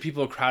bunch of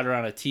people crowded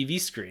around a TV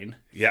screen,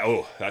 Yeah,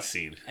 oh, that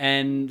scene.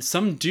 and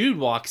some dude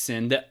walks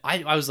in that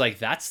I was like,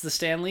 that's the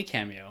Stan Lee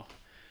cameo.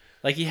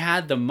 Like he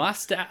had the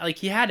mustache, like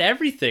he had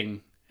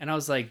everything. And I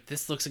was like,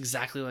 this looks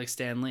exactly like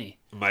Stan Lee.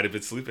 Might have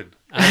been sleeping.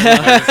 You're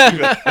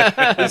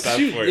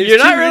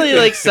not really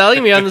like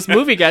selling me on this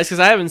movie, guys, because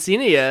I haven't seen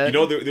it yet.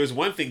 There's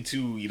one thing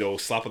too,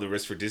 slap on the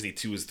wrist for Disney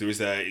too, is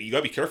you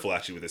gotta be careful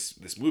actually with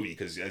this movie,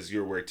 because as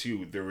you're aware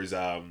too, there was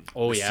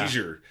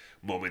seizure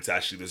moments.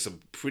 Actually, there's some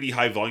pretty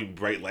high volume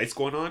bright lights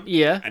going on.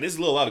 Yeah. And it's a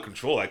little out of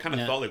control. I kind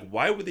of felt like,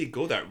 why would they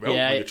go that route when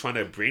they're trying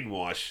to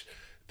brainwash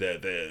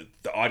the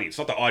audience,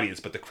 not the audience,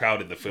 but the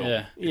crowd in the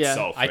film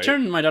itself. I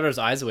turned my daughter's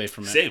eyes away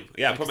from it. Same.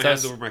 Yeah, I put my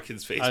hands was- over my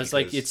kid's face. I was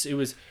like,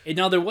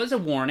 now there was a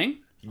warning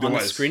on the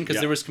screen because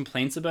there was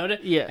complaints about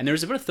it. Yeah. And there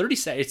was about a 30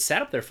 second, it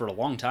sat up there for a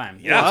long time.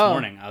 Yeah. This Wow.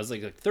 morning. I was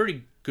like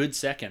 30 good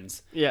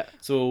seconds. Yeah.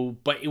 So,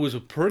 but it was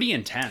pretty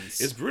intense.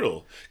 it's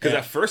brutal. Because Yeah.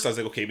 at first I was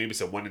like, okay, maybe it's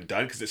a one and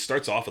done, because it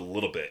starts off a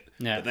little bit.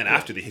 Yeah. But then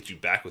after they hit you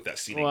back with that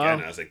scene Wow.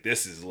 again, I was like,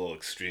 this is a little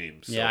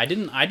extreme. So, I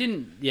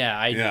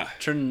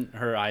turned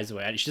her eyes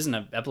away. She doesn't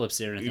have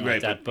epilepsy or anything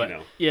like that, but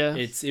Yeah.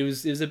 it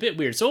was a bit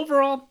weird. So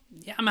overall,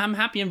 yeah, I'm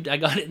happy I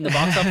got it in the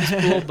box office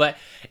pool, but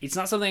it's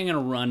not something I'm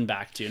gonna run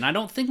back to. And I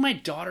don't think my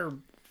daughter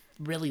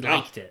really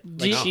liked it.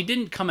 Like she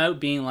didn't come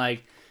out being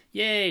like,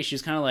 yay.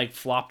 She's kind of like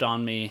flopped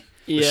on me.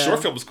 The Yeah.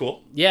 short film was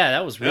cool. Yeah,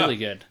 that was really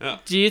good. Yeah.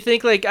 Do you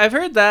think, like, I've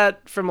heard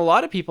that from a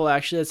lot of people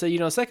actually that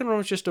say, second one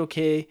was just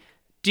okay.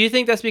 Do you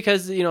think that's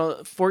because,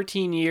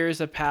 14 years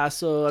have passed?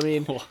 So, I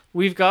mean,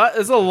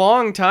 it's a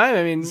long time.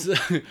 I mean, So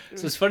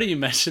it's funny you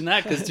mentioned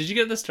that, because did you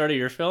get at the start of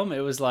your film? It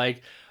was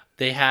like,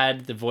 they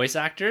had the voice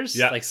actors,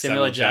 like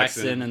Samuel L.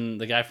 Jackson and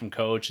the guy from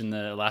Coach and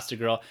the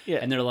Elastigirl. Yeah.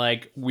 And they're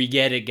like, we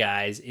get it,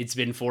 guys. It's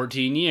been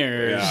 14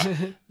 years. Yeah.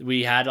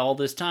 We had all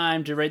this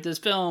time to write this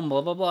film,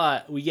 blah, blah,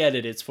 blah. We get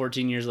it. It's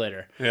 14 years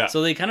later. Yeah.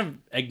 So they kind of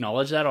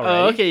acknowledge that already.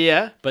 Oh, okay,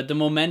 yeah. But the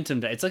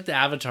momentum, it's like the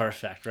Avatar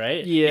effect,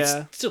 right?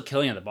 Yeah. It's still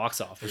killing at the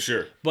box office. For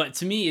sure. But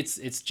to me,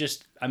 it's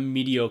just a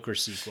mediocre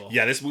sequel.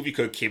 Yeah, this movie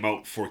could have came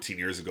out 14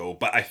 years ago,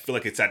 but I feel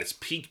like it's at its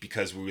peak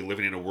because we were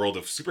living in a world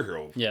of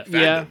superhero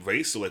fandom,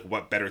 right? So like,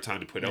 what better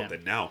time to put out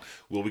than now?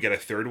 Will we get a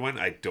third one?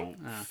 I don't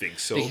think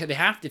so. They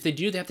have, if they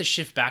do, they have to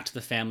shift back to the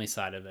family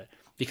side of it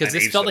because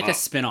this felt like a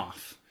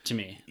spin-off to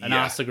me, an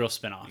Elastigirl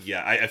spin-off.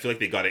 Yeah, I feel like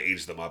they got to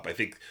age them up. I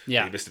think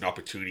they missed an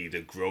opportunity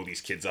to grow these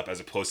kids up as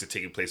opposed to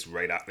taking place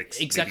right at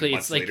exactly.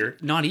 It's like later.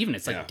 Not even.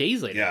 It's like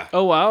days later. Yeah.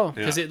 Oh wow.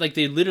 Because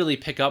they literally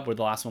pick up where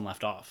the last one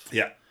left off.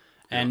 Yeah.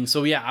 And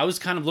so, I was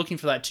kind of looking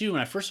for that too.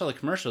 When I first saw the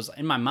commercials,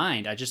 in my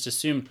mind, I just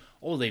assumed,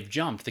 they've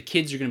jumped. The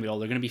kids are going to be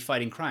old. They're going to be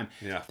fighting crime.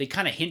 Yeah. They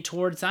kind of hint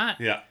towards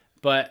that. Yeah.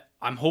 But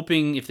I'm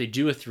hoping if they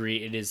do a 3,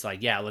 it is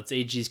like, let's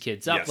age these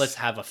kids up. Yes. Let's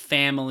have a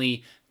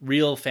family,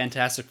 real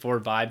Fantastic Four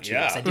vibe to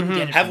this. I didn't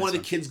get it. Have one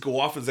of the kids go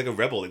off as like a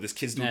rebel. Like this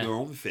kid's doing their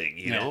own thing,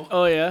 you know?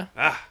 Oh, yeah.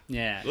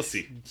 Yeah. We'll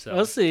see. So.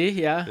 We'll see,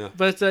 yeah.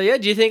 But, do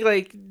you think,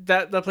 like,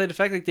 that played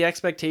effect? Like, the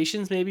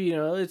expectations, maybe,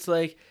 it's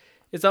like,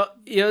 it's all,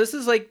 this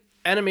is like,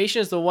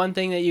 animation is the one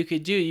thing that you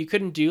could do. You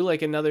couldn't do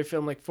like another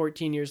film like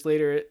 14 years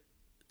later,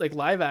 like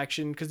live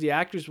action, because the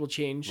actors will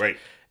change. Right.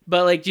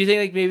 But like, do you think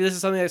like maybe this is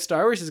something that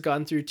Star Wars has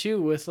gone through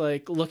too, with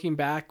like looking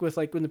back with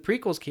like when the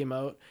prequels came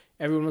out,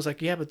 everyone was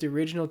like, yeah, but the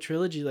original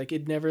trilogy, like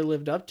it never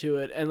lived up to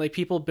it. And like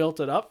people built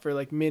it up for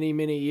like many,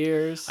 many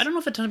years. I don't know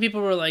if a ton of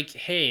people were like,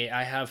 hey,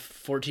 I have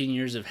 14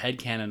 years of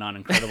headcanon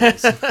on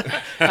Incredibles.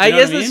 I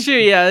guess that's true.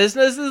 Yeah. This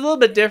is a little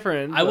bit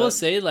different. I will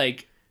say,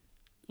 like,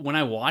 when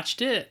I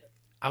watched it,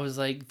 I was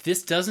like,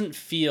 this doesn't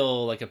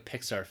feel like a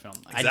Pixar film.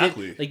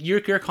 Exactly.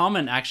 Your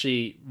comment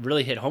actually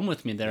really hit home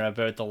with me there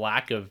about the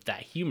lack of that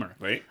humor.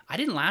 Right. I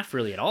didn't laugh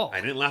really at all. I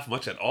didn't laugh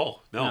much at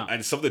all. No.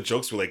 And some of the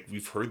jokes were like,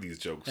 we've heard these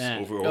jokes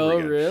over and over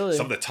again. Really?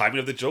 Some of the timing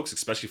of the jokes,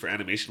 especially for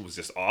animation, was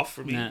just off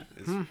for me. Yeah,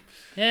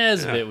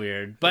 it's a bit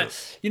weird.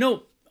 But,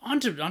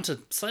 onto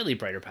slightly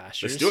brighter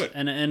pastures. Let's do it.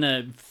 And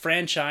a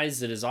franchise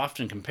that is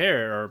often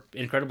compared, or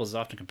Incredibles is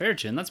often compared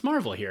to, and that's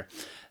Marvel here.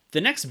 The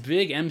next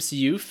big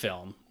MCU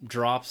film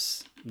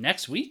drops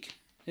next week,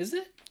 is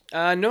it?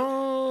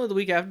 No, the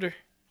week after.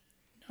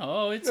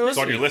 Oh, it's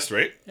on your list,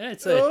 right? Yeah,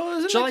 it's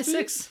July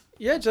 6th.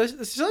 Yeah, it's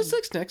July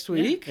 6th next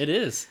week. Yeah, it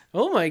is.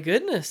 Oh my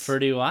goodness.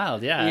 Pretty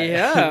wild, yeah.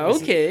 Yeah,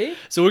 okay.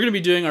 So we're going to be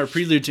doing our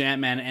prelude to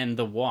Ant-Man and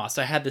the Wasp.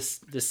 I had this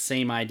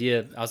same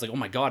idea. I was like, oh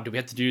my god, do we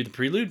have to do the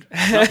prelude?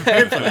 I'm not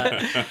prepared for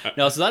that.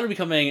 No, so that'll be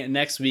coming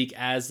next week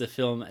as the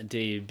film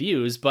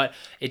debuts, but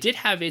it did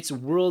have its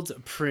world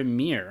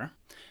premiere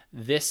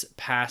this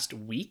past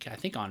week. I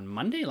think on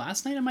Monday,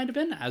 last night it might have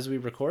been, as we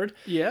record.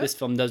 Yeah. This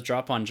film does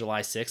drop on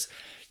July 6th.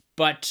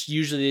 But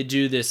usually they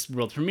do this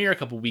world premiere a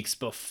couple weeks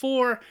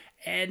before,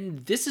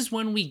 and this is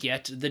when we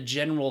get the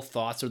general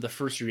thoughts or the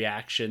first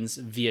reactions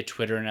via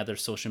Twitter and other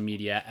social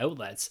media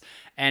outlets.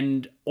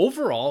 And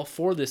overall,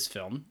 for this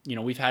film,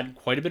 we've had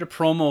quite a bit of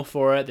promo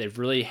for it. They've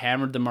really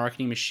hammered the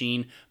marketing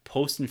machine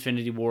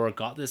post-Infinity War,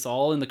 got this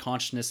all in the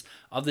consciousness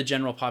of the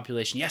general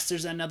population. Yes,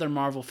 there's another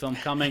Marvel film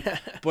coming,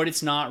 but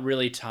it's not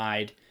really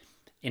tied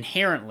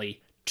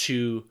inherently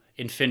to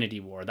Infinity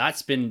War.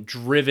 That's been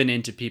driven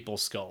into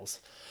people's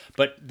skulls.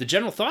 But the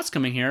general thoughts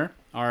coming here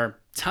are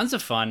tons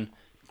of fun,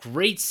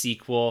 great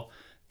sequel.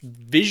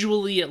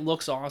 Visually, it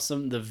looks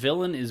awesome. The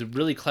villain is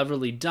really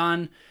cleverly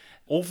done.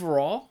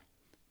 Overall,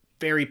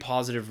 very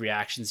positive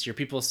reactions here.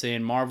 People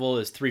saying Marvel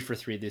is 3 for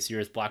 3 this year.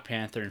 It's Black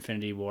Panther,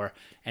 Infinity War,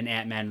 and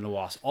Ant-Man and the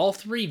Wasp. All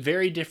three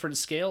very different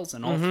scales,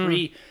 and all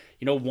three,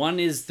 one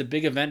is the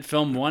big event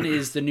film, one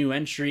is the new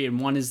entry, and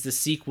one is the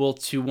sequel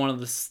to one of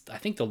the, I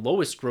think, the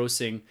lowest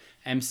grossing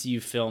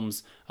MCU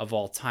films of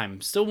all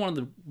time. Still one of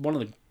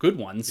the good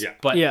ones. Yeah.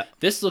 But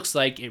this looks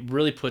like it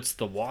really puts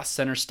the Wasp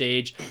center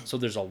stage. So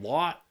there's a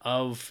lot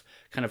of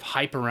kind of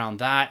hype around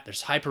that.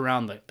 There's hype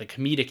around the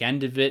comedic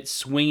end of it,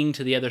 swinging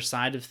to the other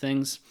side of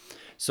things.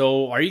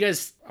 So are you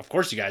guys, of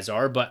course you guys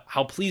are, but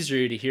how pleased are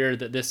you to hear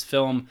that this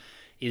film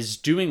is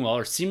doing well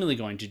or seemingly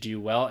going to do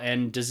well?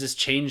 And does this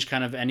change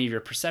kind of any of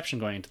your perception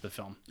going into the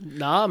film?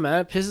 Nah,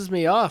 man, it pisses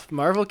me off.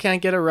 Marvel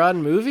can't get a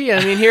rotten movie.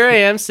 I mean, here I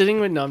am sitting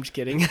with, no, I'm just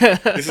kidding.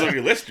 This is on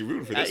your list. You're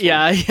rooting for this one.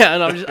 Yeah,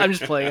 no, I'm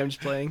just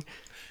playing.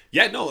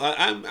 Yeah, no,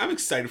 I'm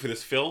excited for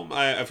this film.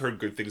 I've heard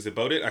good things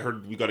about it. I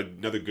heard we got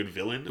another good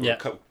villain, or a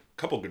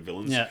couple good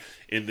villains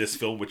in this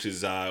film, which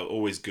is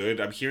always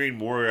good. I'm hearing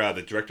more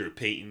the director,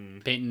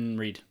 Peyton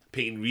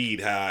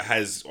Reed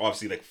has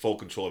obviously like full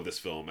control of this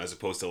film, as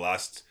opposed to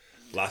last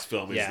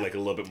film is like a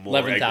little bit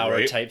more 11th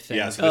hour type thing.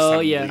 Yeah, so this time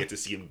we really get to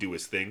see him do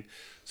his thing.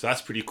 So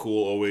that's pretty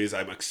cool always.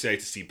 I'm excited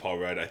to see Paul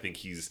Rudd. I think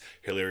he's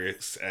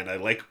hilarious. And I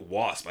like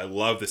Wasp. I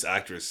love this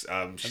actress.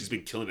 She's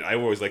been killing it. I've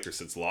always liked her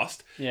since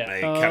Lost. Yeah. And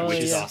I can't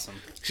wait. She's awesome.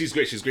 She's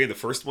great. She's great in the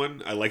first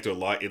one. I liked her a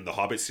lot in the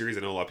Hobbit series.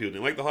 I know a lot of people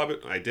didn't like the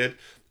Hobbit. I did.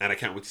 And I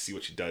can't wait to see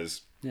what she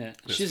does. Yeah.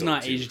 She's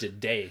not aged a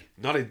day.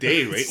 Not a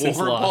day, right? Well,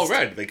 her and Paul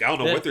Rudd. Like, I don't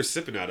know what they're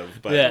sipping out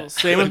of. But well,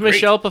 same with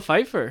Michelle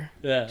Pfeiffer.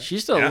 Yeah. She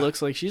still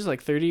looks like she's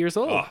like 30 years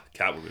old. Oh,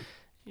 Catwoman.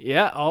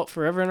 Yeah, all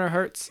forever in our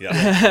hearts. Yeah,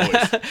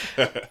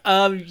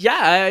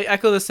 I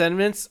echo the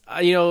sentiments.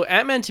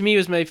 Ant-Man to me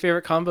was my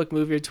favorite comic book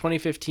movie of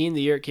 2015,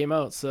 the year it came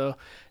out. So,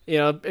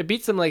 it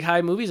beats some like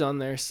high movies on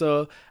there.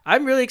 So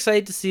I'm really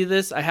excited to see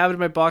this. I have it in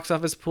my box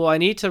office pool. I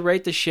need to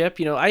right the ship.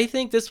 I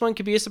think this one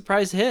could be a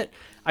surprise hit.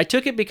 I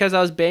took it because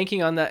I was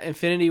banking on that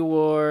Infinity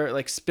War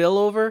like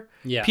spillover.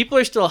 Yeah. People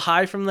are still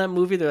high from that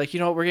movie. They're like,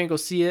 we're gonna go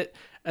see it.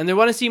 And they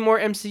want to see more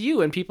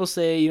MCU, and people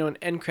say, an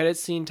end credits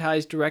scene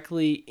ties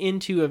directly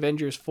into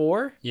Avengers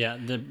 4. Yeah,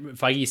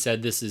 Feige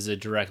said this is a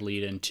direct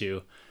lead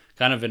into,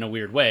 kind of in a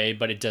weird way,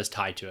 but it does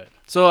tie to it.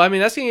 So,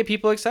 that's going to get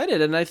people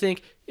excited. And I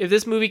think if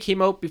this movie came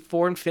out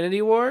before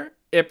Infinity War,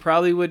 it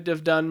probably would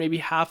have done maybe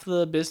half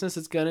the business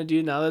it's going to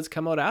do now that it's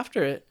come out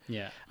after it.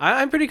 Yeah.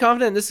 I'm pretty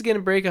confident this is going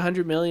to break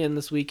 100 million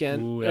this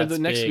weekend, or the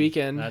next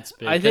weekend. That's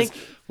big. I think...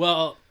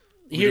 Well,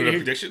 here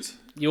predictions?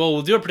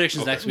 We'll do our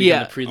predictions next week in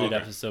the Prelude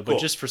episode. But cool.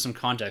 Just for some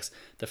context,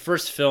 the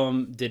first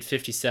film did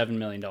 $57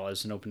 million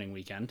in opening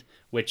weekend,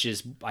 which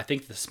is, I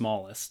think, the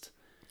smallest.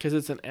 Because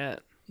it's an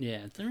ant. Yeah,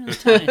 they're really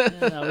tiny.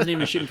 I wasn't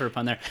even shooting for a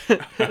pun there.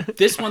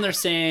 This one they're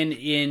saying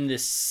in the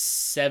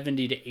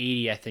 70 to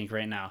 80, I think,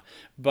 right now.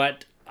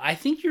 But I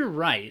think you're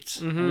right.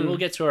 Mm-hmm. We'll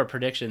get to our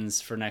predictions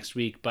for next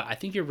week, but I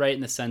think you're right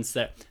in the sense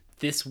that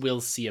this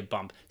will see a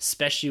bump,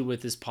 especially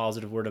with this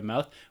positive word of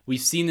mouth. We've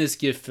seen this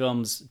give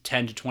films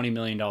 $10 to $20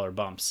 million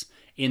bumps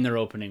in their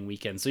opening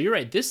weekend. So you're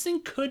right. This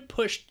thing could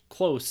push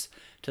close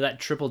to that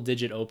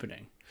triple-digit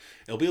opening.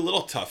 It'll be a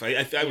little tough.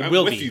 I'm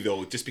with you,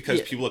 though, just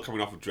because people are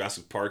coming off of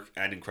Jurassic Park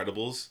and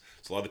Incredibles.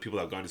 So a lot of the people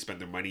that have gone to spend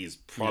their money is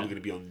probably going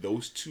to be on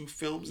those two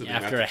films. And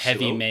after a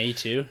heavy May,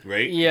 too.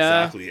 Right?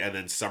 Yeah. Exactly. And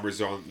then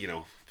summer's on,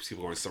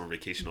 people go on summer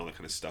vacation, all that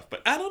kind of stuff.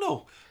 But I don't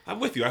know. I'm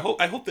with you. I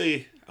hope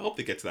they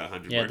get to that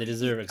 100 mark. They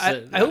deserve it.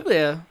 I hope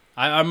they...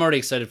 I'm already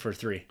excited for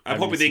 3. I'm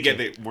hoping they get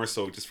it more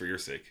so just for your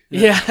sake.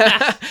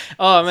 Yeah.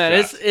 Oh man,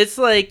 it's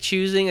like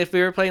choosing if we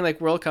were playing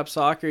like World Cup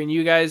soccer and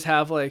you guys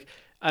have like,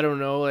 I don't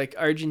know, like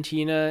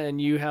Argentina and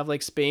you have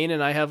like Spain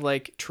and I have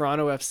like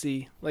Toronto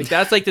FC. Like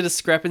that's like the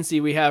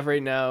discrepancy we have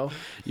right now.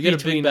 You get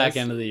a big back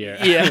end of the year.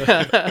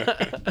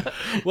 Yeah.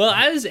 Well,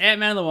 as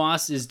Ant-Man and the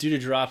Wasp is due to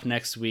drop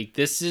next week,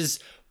 this is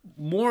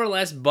more or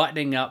less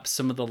buttoning up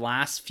some of the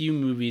last few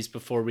movies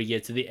before we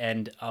get to the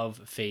end of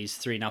Phase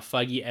 3. Now,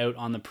 Feige out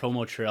on the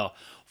promo trail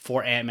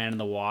for Ant-Man and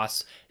the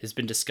Wasp has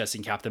been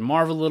discussing Captain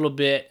Marvel a little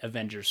bit,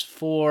 Avengers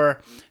 4,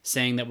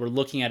 saying that we're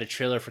looking at a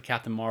trailer for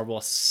Captain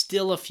Marvel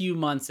still a few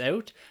months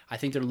out. I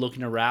think they're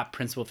looking to wrap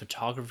principal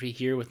photography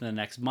here within the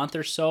next month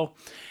or so.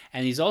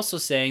 And he's also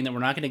saying that we're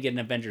not going to get an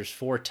Avengers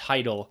 4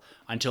 title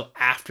until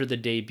after the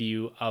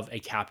debut of a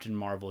Captain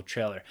Marvel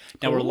trailer.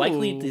 Now, we're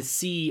likely to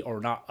see, or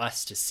not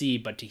us to see,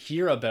 but to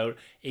hear about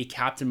a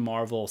Captain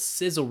Marvel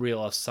sizzle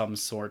reel of some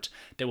sort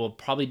that will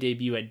probably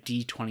debut at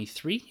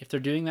D23, if they're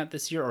doing that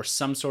this year, or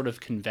some sort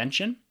of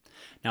convention.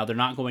 Now, they're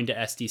not going to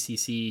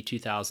SDCC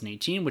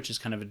 2018, which is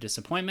kind of a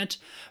disappointment,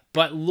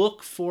 but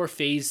look for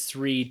Phase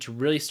 3 to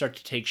really start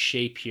to take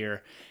shape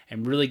here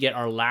and really get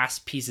our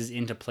last pieces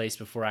into place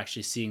before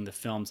actually seeing the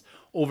films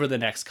over the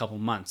next couple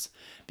months.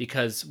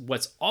 Because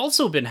what's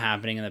also been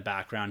happening in the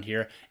background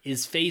here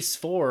is Phase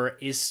 4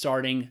 is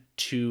starting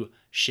to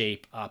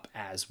shape up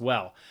as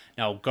well.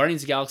 Now,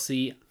 Guardians of the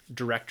Galaxy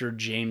director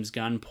James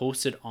Gunn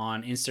posted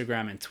on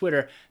Instagram and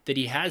Twitter that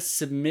he has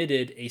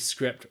submitted a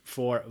script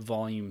for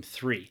Volume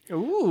 3,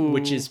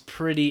 which is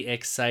pretty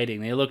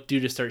exciting. They look due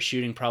to start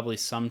shooting probably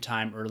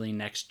sometime early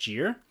next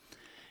year.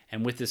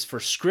 And with this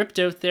first script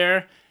out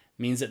there,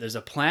 means that there's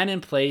a plan in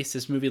place.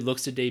 This movie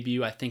looks to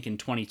debut, I think, in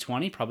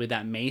 2020, probably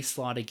that May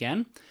slot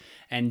again.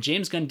 And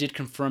James Gunn did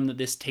confirm that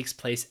this takes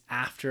place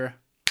after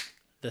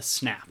the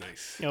snap.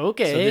 Nice.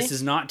 Okay. So this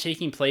is not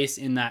taking place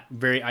in that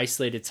very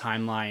isolated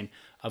timeline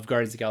of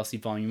Guardians of the Galaxy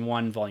Volume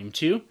 1, Volume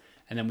 2,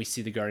 and then we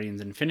see the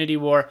Guardians Infinity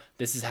War.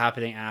 This is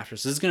happening after.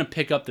 So this is going to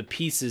pick up the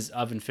pieces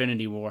of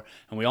Infinity War,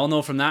 and we all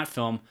know from that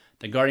film,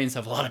 the Guardians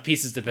have a lot of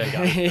pieces to pick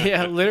up.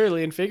 Yeah,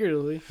 literally and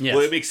figuratively. Yes.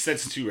 Well, it makes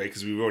sense too, right?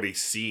 Because we've already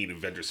seen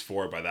Avengers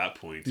 4 by that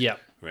point. Yeah.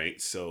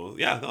 Right? So,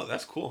 yeah, no,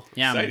 that's cool.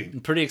 Yeah, Exciting.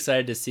 I'm pretty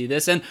excited to see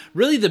this. And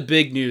really the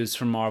big news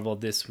from Marvel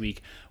this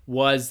week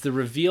was the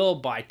reveal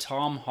by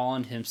Tom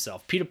Holland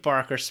himself, Peter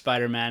Parker,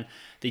 Spider-Man,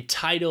 the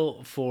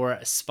title for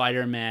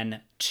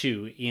Spider-Man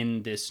 2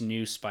 in this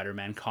new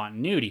Spider-Man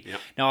continuity. Yep.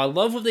 Now, I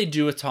love what they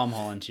do with Tom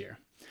Holland here.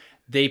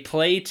 They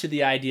play to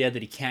the idea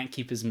that he can't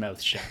keep his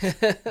mouth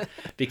shut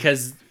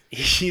because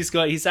he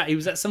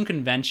was at some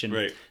convention.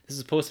 Right. This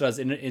is posted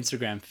on his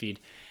Instagram feed.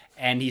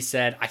 And he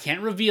said, I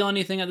can't reveal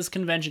anything at this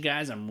convention,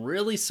 guys. I'm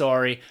really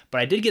sorry.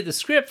 But I did get the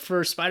script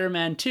for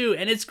Spider-Man 2,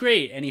 and it's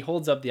great. And he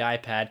holds up the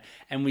iPad,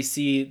 and we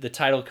see the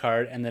title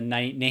card and the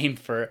name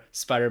for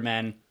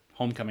Spider-Man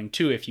Homecoming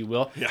 2, if you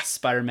will. Yeah.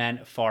 Spider-Man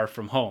Far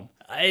From Home.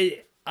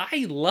 I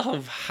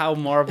love how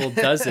Marvel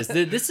does this.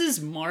 This is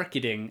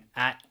marketing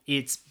at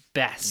its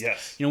best.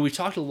 Yes. You know, we've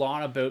talked a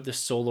lot about the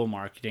solo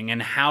marketing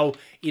and how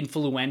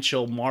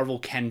influential Marvel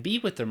can be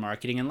with their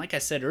marketing. And like I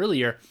said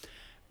earlier,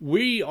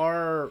 we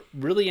are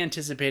really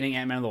anticipating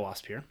Ant-Man and the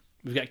Wasp here.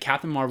 We've got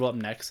Captain Marvel up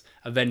next,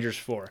 Avengers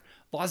 4.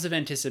 Lots of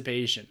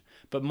anticipation.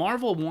 But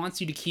Marvel wants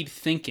you to keep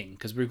thinking,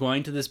 because we're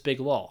going to this big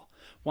lull.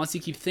 Wants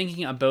you to keep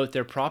thinking about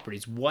their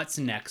properties. What's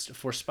next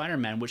for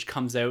Spider-Man, which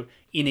comes out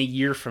in a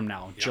year from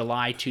now,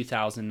 July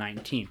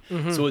 2019.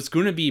 So it's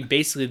going to be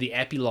basically the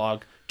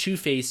epilogue to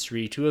Phase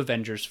 3, to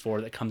Avengers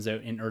 4 that comes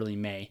out in early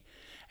May.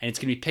 And it's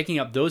going to be picking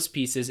up those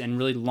pieces and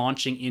really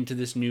launching into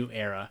this new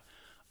era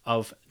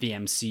of the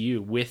MCU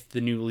with the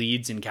new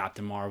leads in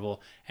Captain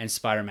Marvel and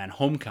Spider-Man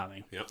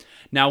Homecoming. Yep.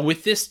 Now,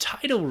 with this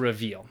title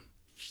reveal,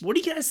 what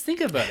do you guys think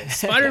about it?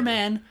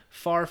 Spider-Man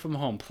Far From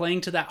Home,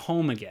 playing to that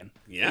home again.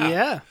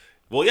 Yeah.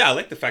 Well, yeah, I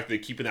like the fact that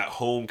they're keeping that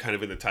home kind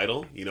of in the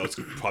title. You know, it's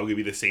probably going to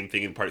be the same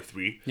thing in part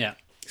 3. Yeah.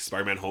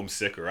 Spider-Man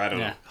homesick, or I don't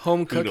know. Home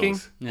Who cooking.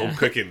 knows? Yeah. Home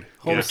cooking.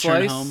 Home yeah.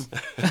 slice. Home.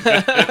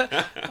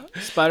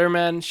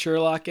 Spider-Man,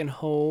 Sherlock, and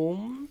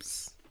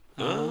Holmes.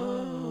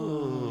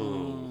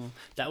 Oh.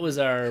 That was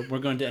we're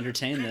going to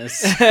entertain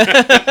this. And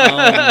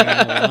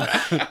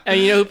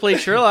you know who played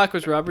Sherlock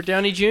was Robert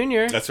Downey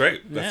Jr. That's right.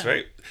 That's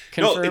right.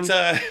 Confirmed.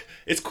 No,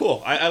 it's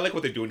cool. I like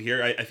what they're doing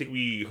here. I think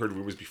we heard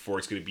rumors before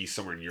it's going to be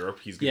somewhere in Europe.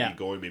 He's going to be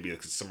going, maybe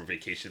like a summer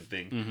vacation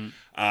thing.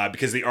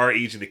 Because they are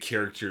aging the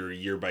character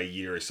year by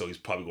year, so he's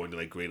probably going to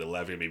like grade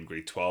 11, maybe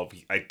grade 12.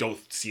 I don't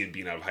see him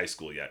being out of high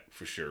school yet,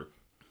 for sure.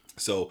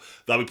 So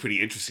that'll be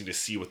pretty interesting to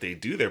see what they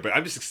do there. But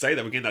I'm just excited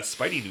that we're getting that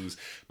Spidey news.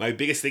 My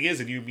biggest thing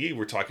is, and you and me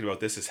were talking about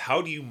this, is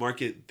how do you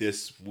market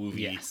this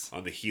movie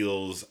on the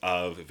heels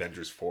of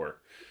Avengers 4?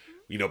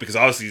 You know, because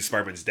obviously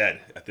Spider-Man's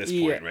dead at this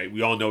point, right?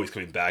 We all know he's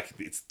coming back.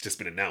 It's just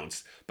been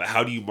announced. But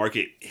how do you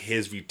market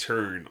his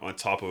return on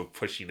top of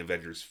pushing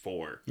Avengers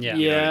 4? Yeah.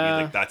 You know what I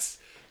mean? Like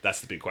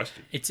that's the big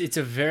question. It's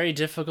a very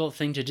difficult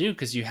thing to do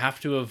because you have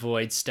to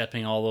avoid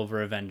stepping all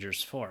over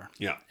Avengers 4.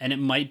 Yeah. And it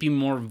might be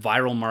more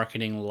viral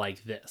marketing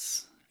like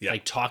this. Yeah.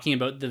 Like talking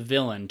about the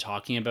villain,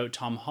 talking about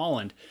Tom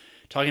Holland,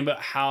 talking about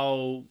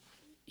how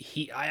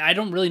I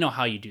don't really know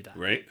how you do that.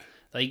 Right.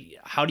 Like,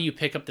 how do you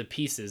pick up the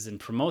pieces and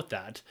promote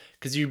that?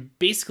 Because you're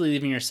basically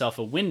leaving yourself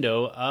a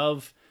window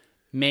of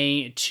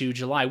May to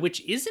July, which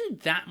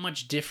isn't that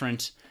much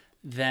different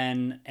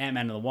than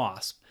Ant-Man and the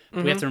Wasp.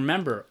 But we have to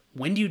remember,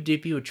 when do you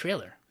debut a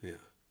trailer?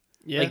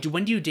 Yeah. Like,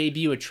 when do you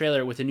debut a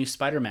trailer with a new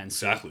Spider-Man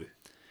suit? Exactly.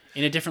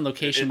 In a different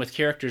location with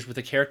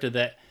a character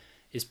that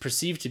is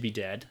perceived to be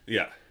dead.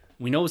 Yeah.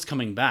 We know it's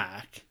coming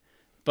back,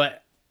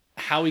 but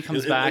how he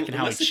comes back and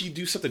how if you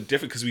do something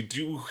different, because we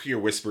do hear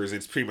whispers, and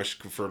it's pretty much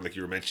confirmed, like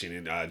you were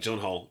mentioning.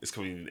 Gyllenhaal is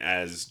coming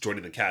as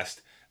joining the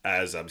cast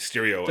as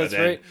Mysterio. That's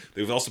and then right.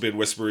 There's also been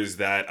whispers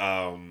that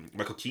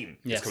Michael Keaton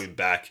is coming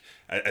back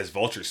as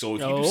Vulture. So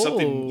if you do Oh.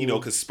 something, you know,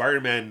 because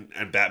Spider-Man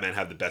and Batman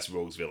have the best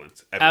rogues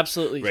villains ever,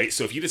 Absolutely. right?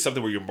 So if you did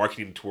something where you're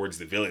marketing towards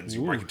the villains,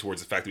 you're marketing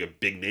towards the fact that we have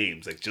big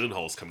names like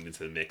Gyllenhaal's coming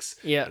into the mix,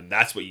 and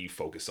that's what you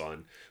focus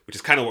on, which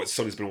is kind of what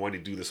Sony's been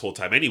wanting to do this whole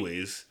time,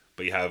 anyways.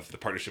 But you have the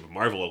partnership with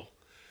Marvel.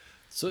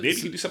 So Maybe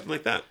you can do something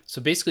like that.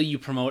 So basically, you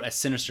promote a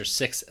Sinister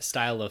Six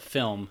style of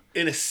film.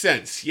 In a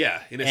sense,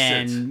 yeah. In a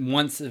sense. And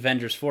once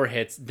Avengers 4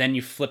 hits, then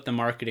you flip the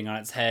marketing on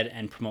its head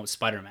and promote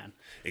Spider-Man.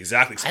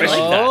 Exactly. I like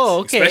that.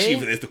 Okay.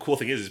 Especially if the cool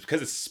thing is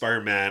because it's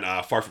Spider-Man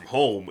Far From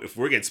Home, if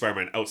we're getting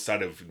Spider-Man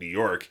outside of New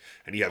York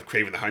and you have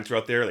Kraven the Hunter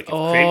out there, like if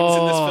Kraven's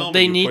in this film,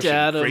 they and need you're to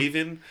add him.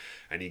 Kraven,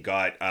 and you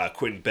got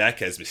Quentin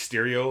Beck as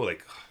Mysterio,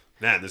 like,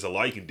 man, there's a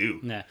lot you can do.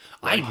 Yeah,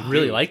 I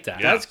really like that.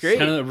 Yeah. That's great.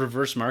 Kind of the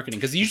reverse marketing,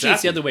 because usually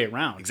it's the other way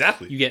around.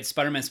 Exactly. You get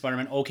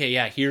Spider-Man. Okay,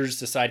 yeah,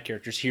 here's the side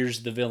characters,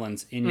 here's the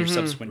villains in your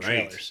subsequent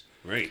trailers.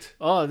 Right.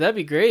 Oh, that'd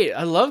be great.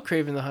 I love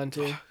Kraven the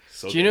Hunter.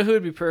 So Do you know who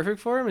would be perfect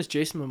for him? Is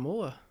Jason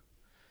Momoa.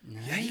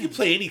 Yeah, you can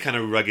play any kind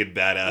of rugged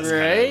badass.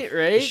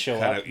 Right? Show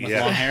Kinda, up with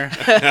yeah. long hair.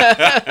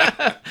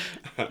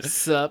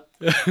 Sup?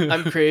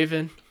 I'm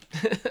Kraven.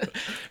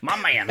 My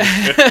man.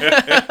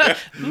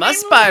 My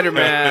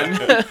Spider-Man.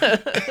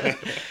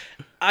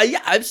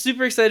 Yeah, I'm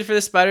super excited for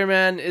this.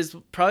 Spider-Man is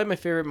probably my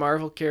favorite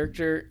Marvel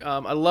character.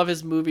 I love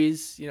his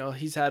movies. You know,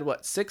 he's had,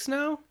 6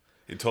 now?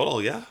 In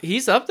total, yeah.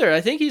 He's up there.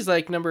 I think he's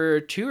like number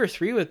 2 or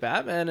 3 with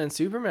Batman and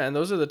Superman.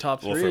 Those are the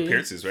top 3. Well, for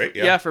appearances, right?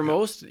 Yeah, for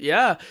most.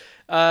 Yeah.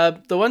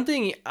 The one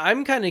thing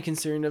I'm kind of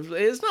concerned of,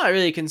 it's not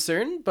really a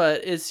concern,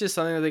 but it's just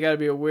something that they got to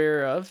be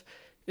aware of,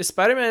 is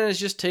Spider-Man has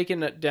just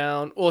taken it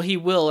down. Well, he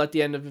will at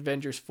the end of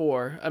Avengers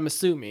 4. I'm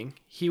assuming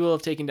he will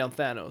have taken down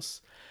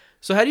Thanos.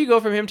 So how do you go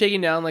from him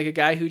taking down like a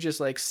guy who just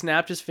like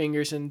snapped his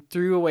fingers and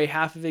threw away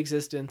half of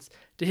existence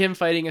to him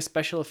fighting a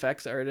special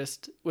effects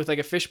artist with like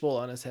a fishbowl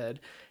on his head?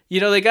 You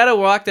know, they got to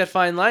walk that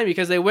fine line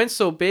because they went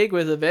so big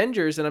with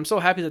Avengers, and I'm so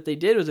happy that they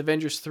did with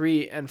Avengers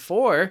 3 and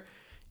 4.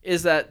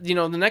 is that, the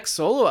next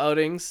solo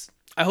outings,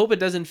 I hope it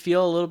doesn't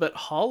feel a little bit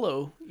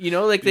hollow.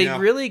 Like they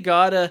really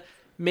gotta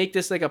make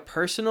this like a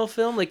personal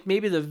film. Like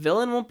maybe the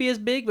villain won't be as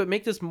big, but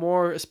make this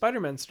more a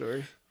Spider-Man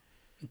story.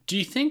 Do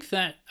you think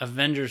that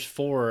Avengers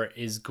 4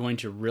 is going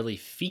to really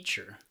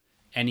feature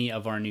any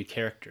of our new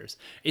characters?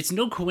 It's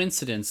no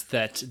coincidence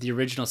that the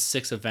original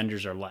 6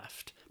 Avengers are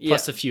left,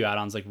 plus a few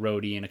add-ons like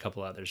Rhodey and a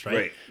couple others,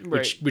 right?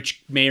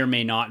 Which may or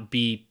may not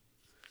be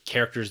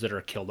characters that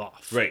are killed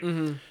off. Right.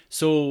 Mm-hmm.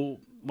 So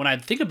when I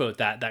think about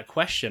that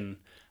question,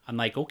 I'm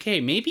like,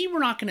 okay, maybe we're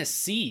not going to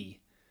see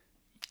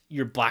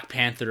your Black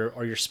Panther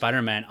or your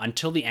Spider-Man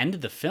until the end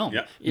of the film.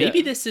 Yeah.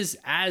 Maybe this is,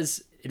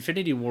 as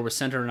Infinity War was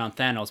centered around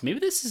Thanos, maybe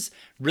this is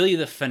really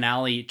the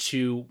finale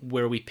to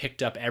where we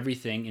picked up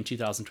everything in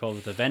 2012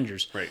 with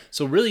Avengers. Right.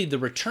 So really the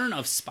return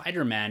of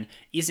Spider-Man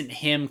isn't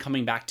him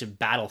coming back to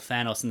battle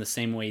Thanos in the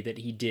same way that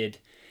he did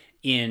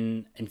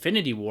in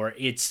Infinity War.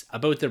 It's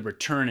about the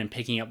return and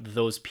picking up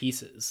those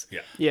pieces.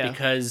 Yeah.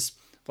 Because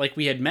like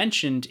we had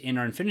mentioned in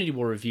our Infinity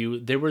War review,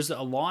 there was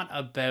a lot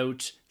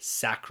about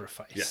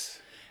sacrifice.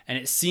 Yes. And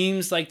it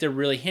seems like they're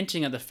really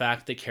hinting at the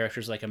fact that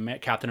characters like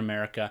Captain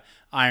America,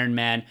 Iron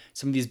Man,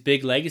 some of these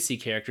big legacy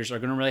characters are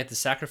going to really have to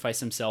sacrifice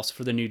themselves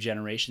for the new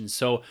generation.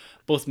 So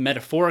both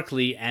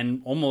metaphorically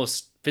and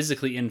almost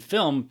physically in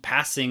film,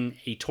 passing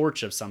a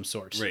torch of some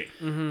sort. Right.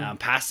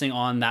 Passing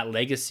on that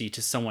legacy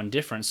to someone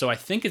different. So I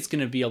think it's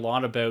going to be a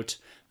lot about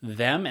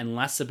them and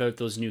less about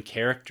those new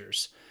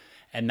characters.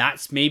 And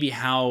that's maybe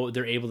how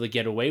they're able to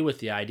get away with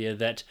the idea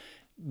that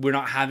we're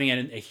not having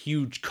a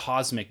huge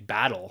cosmic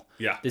battle.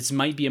 Yeah. This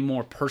might be a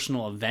more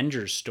personal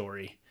Avengers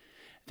story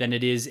than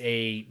it is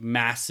a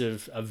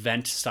massive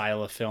event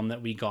style of film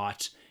that we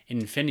got in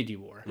Infinity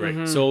War. Right.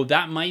 Mm-hmm. So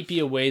that might be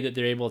a way that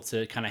they're able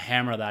to kind of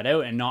hammer that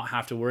out and not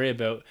have to worry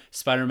about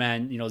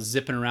Spider-Man,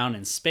 zipping around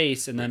in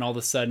space and then all of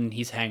a sudden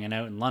he's hanging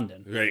out in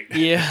London. Right.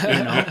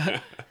 Yeah.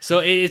 So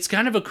it's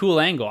kind of a cool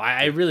angle.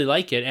 I really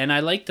like it. And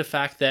I like the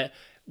fact that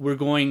we're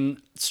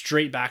going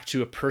straight back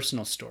to a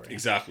personal story.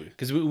 Exactly.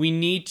 Because we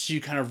need to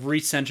kind of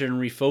recenter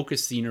and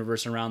refocus the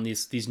universe around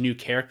these new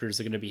characters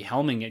that are going to be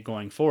helming it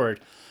going forward.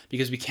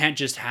 Because we can't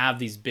just have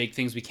these big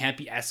things. We can't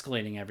be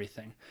escalating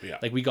everything. Yeah.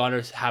 Like we got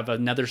to have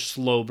another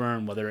slow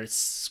burn, whether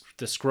it's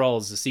the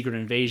Skrulls, the Secret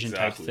Invasion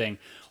type thing,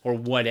 or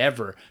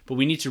whatever. But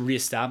we need to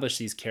reestablish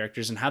these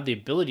characters and have the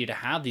ability to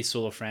have these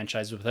solo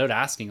franchises without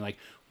asking, like,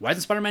 why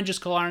doesn't Spider-Man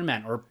just call Iron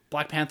Man or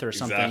Black Panther or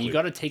something? Exactly. You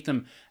got to take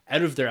them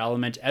out of their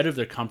element, out of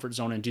their comfort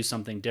zone, and do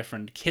something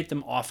different. Hit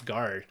them off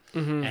guard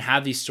and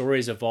have these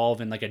stories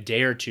evolve in like a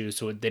day or two,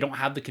 so they don't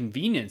have the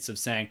convenience of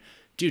saying,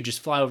 dude,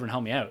 just fly over and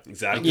help me out.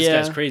 Exactly. Like,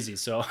 this guy's crazy.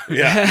 So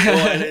yeah,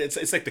 well, and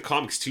it's like the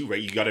comics too,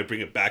 right? You got to bring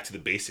it back to the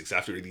basics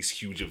after these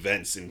huge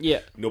events, and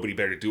nobody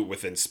better to do it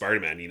with than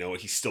Spider-Man.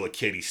 He's still a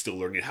kid; he's still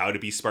learning how to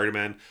be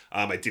Spider-Man.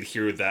 I did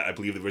hear that I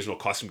believe the original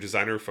costume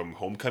designer from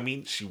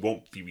Homecoming, she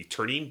won't be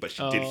returning, but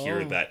she did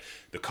hear that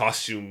the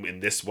costume in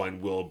this one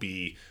will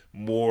be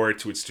more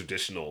to its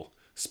traditional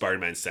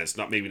Spider-Man sense,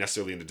 not maybe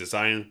necessarily in the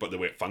design, but the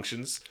way it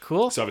functions.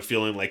 Cool. So I have a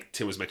feeling, like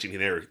Tim was mentioning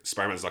there,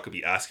 Spider-Man's not going to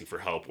be asking for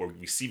help or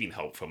receiving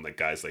help from like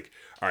guys like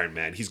Iron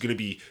Man. He's going to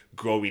be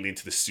growing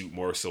into the suit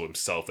more so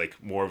himself,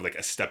 like more of like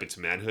a step into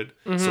manhood.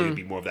 So he'll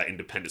be more of that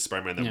independent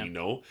Spider-Man that we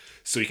know.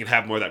 So you can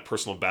have more of that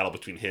personal battle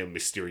between him,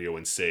 Mysterio,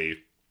 and say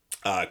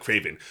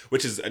Kraven,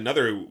 which is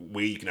another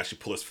way you can actually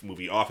pull this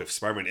movie off if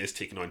Spider-Man is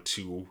taking on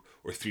 2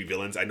 or 3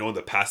 villains. I know in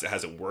the past it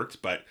hasn't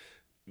worked, but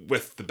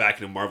with the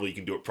backing of Marvel, you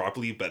can do it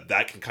properly, but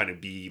that can kind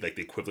of be like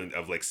the equivalent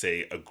of, like,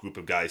 say, a group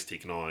of guys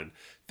taking on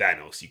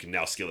Thanos. You can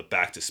now scale it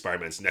back to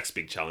Spider-Man's next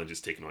big challenge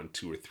is taking on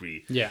 2 or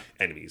 3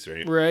 enemies,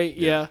 right? Right,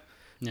 yeah.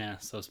 Yeah,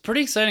 so it's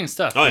pretty exciting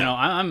stuff. Oh, yeah.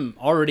 I'm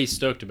already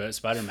stoked about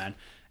Spider-Man.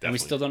 And we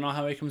still don't know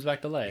how he comes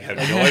back to life. I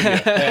have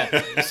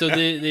no idea. So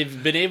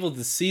they've been able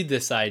to seed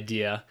this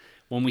idea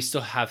when we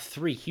still have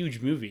 3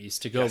 huge movies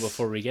to go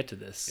before we get to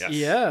this. Yes.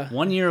 Yeah.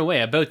 1 year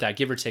away, about that,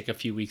 give or take a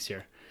few weeks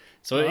here.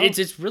 So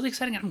it's really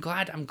exciting. I'm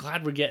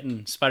glad we're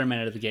getting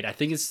Spider-Man out of the gate. I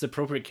think it's the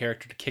appropriate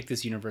character to kick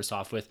this universe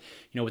off with.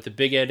 With the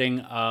big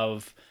ending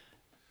of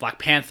Black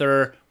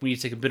Panther, we need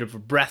to take a bit of a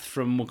breath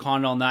from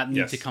Wakanda on that. We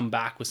need to come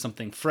back with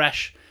something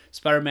fresh.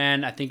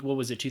 Spider-Man, I think, what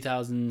was it,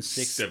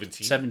 2006?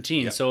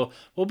 17. Yep. So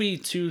we'll be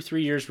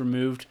 2-3 years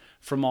removed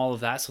from all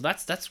of that. So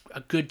that's a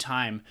good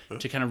time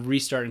to kind of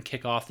restart and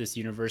kick off this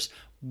universe.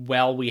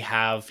 Well, we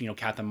have,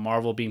 Captain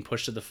Marvel being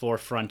pushed to the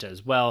forefront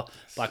as well.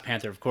 Black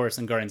Panther, of course,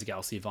 and Guardians of the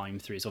Galaxy Volume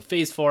 3. So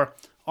Phase 4,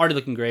 already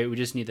looking great. We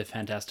just need the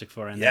Fantastic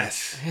Four in there.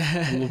 Yes.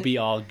 We'll be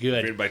all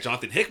good. Written by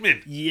Jonathan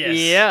Hickman. Yes.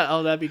 Yeah,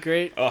 oh, that'd be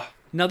great. Oh.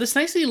 Now, this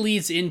nicely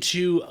leads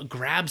into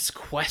Grab's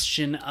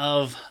question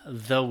of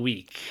the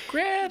week.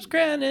 Grabs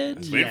granite. I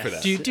was waiting for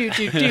that.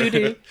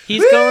 Do.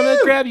 He's gonna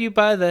grab you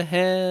by the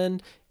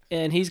hand,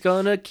 and he's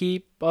gonna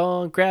keep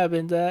on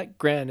grabbing that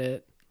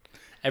granite.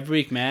 Every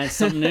week, man.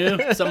 Something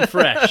new, something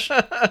fresh.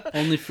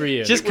 Only for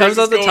you. Just comes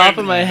off the top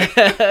of my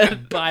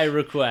head. By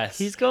request.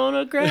 He's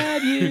gonna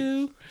grab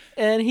you.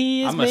 And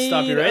he is I'm gonna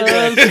stop you made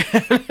right of-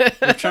 there.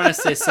 We're trying to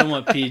stay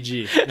somewhat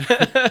PG.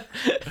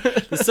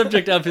 The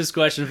subject of his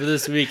question for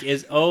this week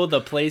is,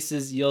 the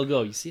places you'll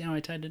go. You see how I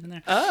tied it in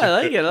there? Oh, I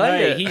like it. I like All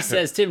right, it. he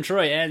says, Tim,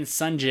 Troy, and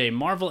Sanjay,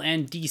 Marvel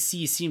and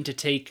DC seem to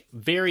take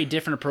very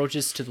different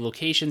approaches to the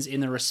locations in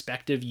their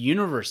respective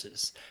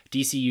universes.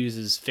 DC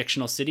uses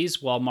fictional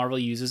cities, while Marvel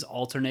uses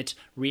alternate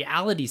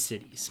reality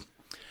cities.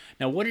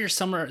 Now, what are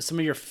some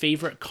of your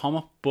favorite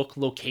comic book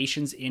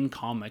locations in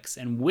comics,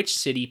 and which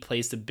city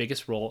plays the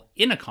biggest role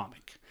in a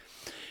comic?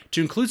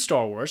 To include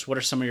Star Wars, what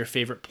are some of your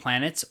favorite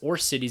planets or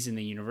cities in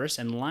the universe?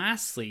 And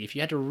lastly, if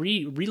you had to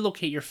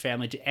relocate your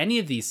family to any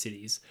of these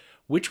cities,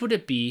 which would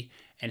it be,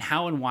 and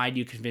how and why do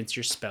you convince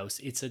your spouse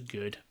it's a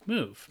good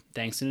move?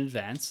 Thanks in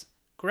advance,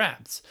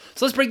 Grabs.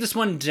 So let's break this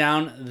one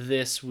down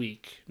this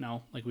week.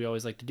 No, like we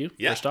always like to do.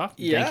 Yeah. First off,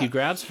 Yeah. thank you,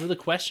 Grabs, for the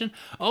question.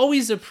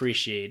 Always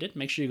appreciate it.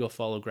 Make sure you go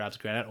follow Grabs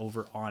Granite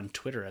over on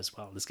Twitter as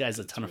well. This guy's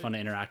a ton of fun to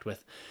interact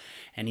with,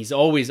 and he's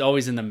always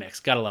in the mix.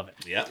 Gotta love it.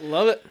 Yeah.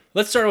 Love it.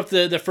 Let's start with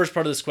the first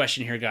part of this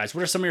question here, guys.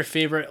 What are some of your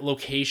favorite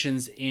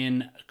locations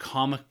in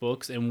comic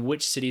books, and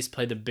which cities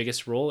play the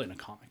biggest role in a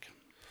comic?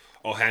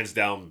 Oh, hands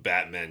down,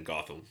 Batman,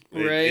 Gotham.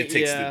 Right,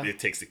 yeah. It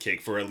takes the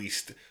cake for at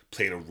least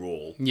playing a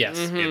role. Yes.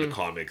 In the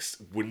comics.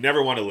 Would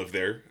never want to live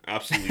there.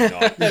 Absolutely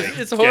not. Like,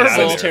 It's get horrible. out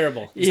of It's there.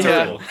 terrible. It's Yeah.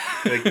 terrible.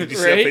 Like, did you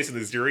see Right? that face in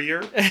the 0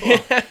 year?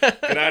 Oh,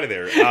 get out of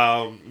there.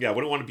 Yeah,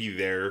 wouldn't want to be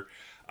there.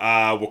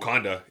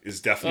 Wakanda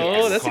is definitely.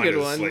 Oh, that's a good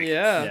Wakanda's, one. like,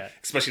 Yeah.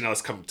 Especially now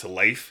it's come to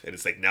life, and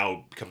it's like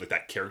now become like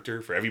that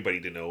character for everybody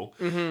to know.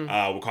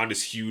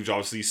 Wakanda's huge.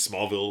 Obviously,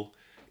 Smallville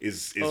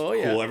is Oh, cool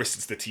yeah. ever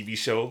since the TV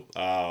show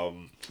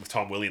with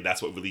Tom Williams.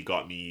 That's what really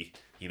got me,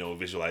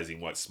 visualizing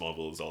what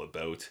Smallville is all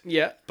about.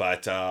 Yeah.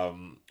 But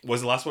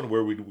was the last one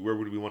where would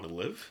we want to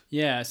live?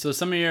 Yeah. So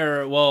some of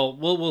your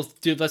we'll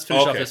do. Let's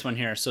finish off Okay. this one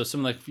here. So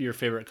some of your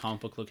favorite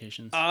comic book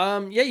locations. Yeah,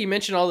 you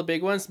mentioned all the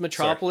big ones.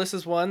 Metropolis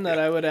is one that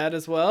I would add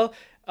as well.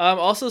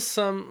 Also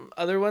some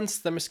other ones,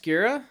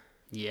 Themyscira.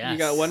 Yes. You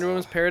got Wonder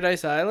Woman's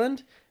Paradise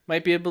Island.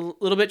 Might be a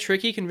little bit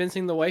tricky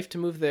convincing the wife to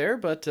move there,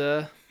 but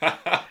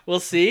we'll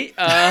see.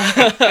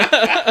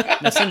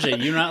 Now,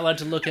 Sanjay, you're not allowed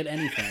to look at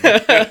anything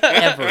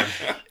ever.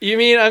 You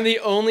mean I'm the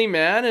only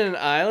man in an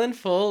island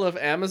full of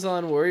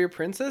Amazon warrior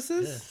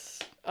princesses? Yes.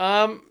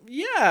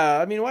 Yeah.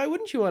 I mean, why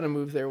wouldn't you want to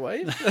move there,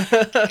 wife?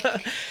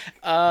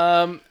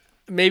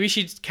 Maybe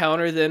she'd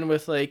counter then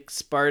with like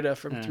Sparta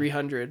from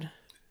 300.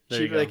 There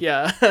She'd you be go. like,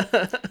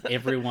 yeah.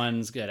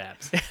 Everyone's good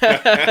apps.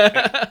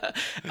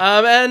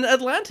 And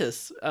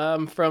Atlantis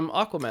from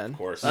Aquaman. Of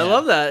course. I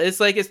love that. It's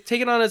like it's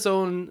taken on its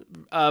own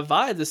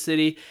vibe, the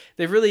city.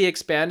 They've really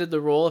expanded the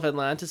role of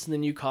Atlantis in the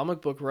new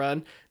comic book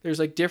run. There's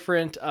like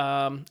different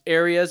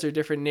areas or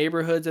different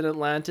neighborhoods in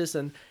Atlantis,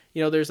 and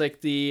there's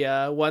like the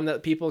one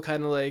that people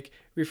kind of like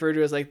refer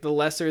to as like the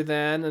lesser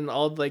than, and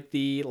all like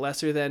the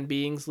lesser than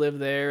beings live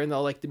there, and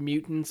all like the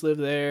mutants live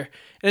there,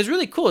 and it's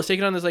really cool. It's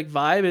taking on this like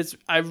vibe.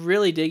 I'm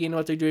really digging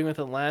what they're doing with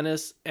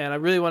Atlantis, and I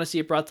really want to see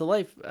it brought to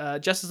life.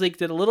 Justice League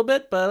did a little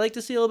bit, but I like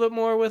to see a little bit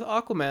more with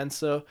Aquaman.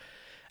 So,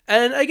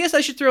 and I guess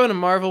I should throw in a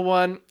Marvel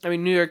one. I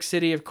mean, New York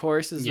City, of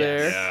course, is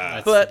there. Yeah.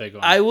 That's But the big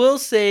one. I will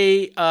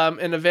say,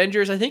 in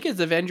Avengers, I think it's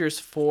Avengers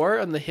 4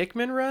 on the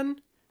Hickman run,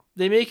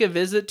 they make a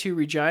visit to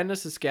Regina,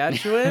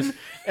 Saskatchewan,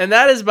 and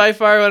that is by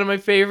far one of my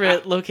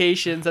favorite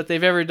locations that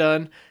they've ever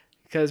done,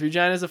 because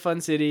Regina is a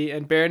fun city,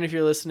 and Baron, if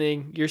you're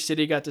listening, your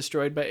city got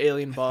destroyed by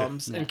alien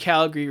bombs, and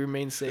Calgary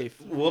remains safe.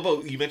 What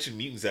about, you mentioned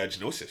mutants,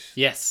 Genosis?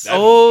 Yes. That'd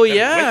be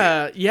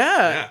wicked.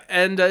 Yeah.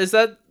 And is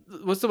that,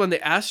 what's the one,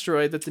 the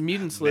asteroid that the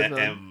mutants live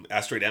on?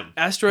 Asteroid M.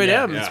 Asteroid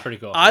Yeah, M. that's pretty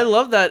cool. I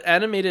love that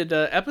animated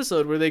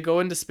episode where they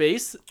go into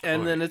space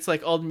and then it's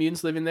like all the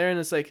mutants living there and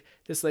it's like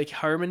this like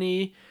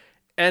harmony.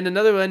 And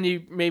another one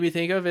you made me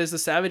think of is the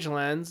Savage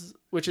Lands,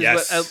 which is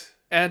Yes.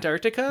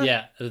 Antarctica.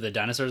 Yeah, the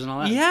dinosaurs and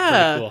all that.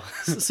 Yeah,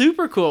 Pretty cool.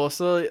 Super cool.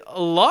 So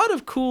a lot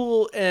of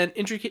cool and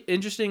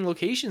interesting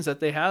locations that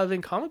they have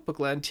in comic book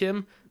land.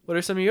 Tim, what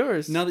are some of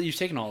yours? Now that you've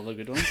taken all the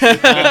good ones. No,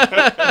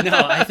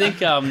 I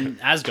think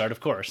Asgard,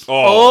 of course.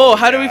 Oh,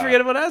 how do we yeah. forget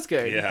about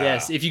Asgard? Yeah.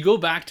 Yes, if you go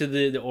back to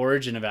the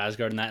origin of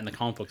Asgard and that in the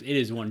comic books, it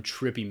is one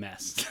trippy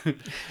mess.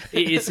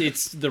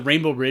 it's the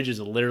Rainbow Bridge is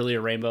literally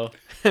a rainbow,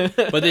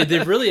 but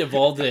they've really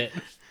evolved it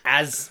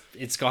as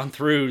it's gone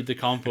through the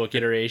comic book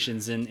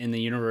iterations in the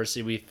universe.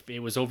 It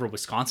was over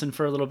Wisconsin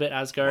for a little bit,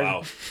 Asgard.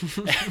 Wow.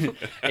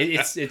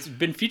 It's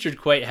been featured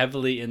quite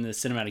heavily in the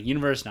cinematic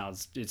universe. Now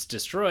it's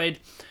destroyed.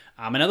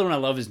 Another one I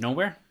love is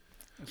Nowhere.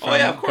 Oh,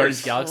 yeah, of Guardians of course.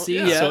 the Galaxy.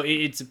 Yeah. So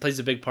it plays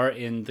a big part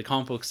in the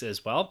comic books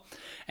as well.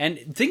 And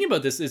thinking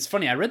about this, it's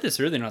funny. I read this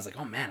earlier and I was like,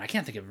 oh man, I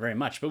can't think of very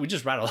much. But we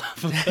just rattled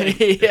off like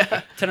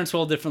Yeah. 10 or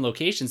 12 different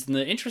locations. And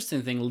the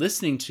interesting thing,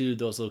 listening to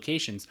those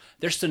locations,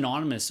 they're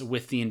synonymous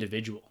with the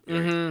individual,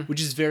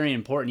 which is very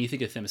important. You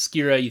think of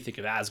Themyscira, you think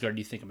of Asgard,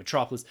 you think of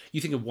Metropolis,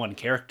 you think of one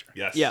character.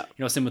 Yes. Yeah.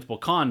 Same with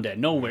Wakanda,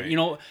 Nowhere.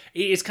 Right.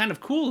 It's kind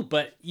of cool,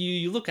 but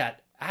you look at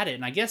it,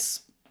 and I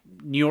guess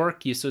New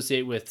York you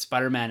associate with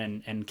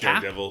Spider-Man and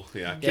Cap. Daredevil.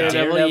 Yeah.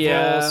 Daredevil,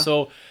 yeah.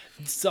 So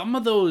some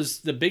of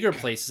the bigger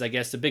places, I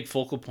guess, the big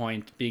focal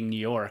point being New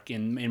York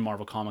in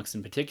Marvel Comics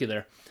in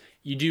particular,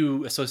 you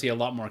do associate a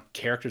lot more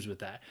characters with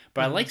that.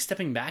 But I like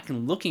stepping back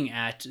and looking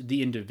at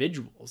the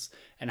individuals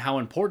and how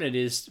important it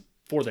is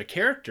for the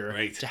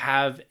character to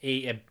have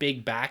a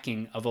big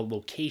backing of a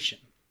location.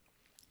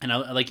 And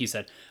like you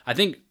said, I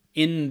think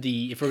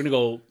if we're going to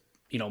go,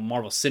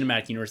 Marvel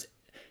Cinematic Universe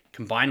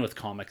combined with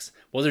comics,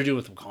 what they're doing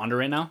with Wakanda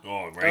right now.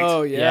 Oh, right.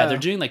 Oh, yeah. Yeah, they're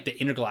doing like the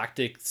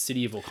intergalactic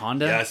city of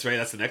Wakanda. Yeah, that's right.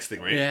 That's the next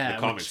thing, right? Yeah, the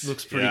comics. which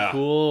looks pretty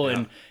cool.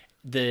 And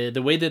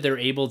the way that they're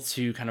able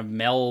to kind of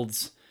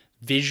meld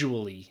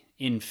visually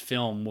in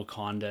film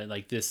Wakanda,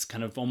 like this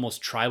kind of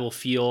almost tribal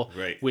feel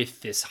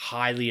with this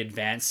highly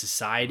advanced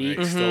society.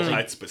 Right. Still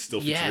huts, but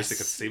still futuristic at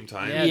the same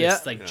time. Yeah,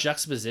 this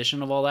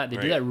juxtaposition of all that. They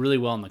do that really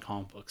well in the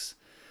comic books.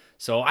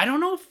 So I don't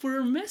know if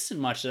we're missing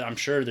much. I'm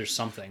sure there's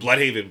something.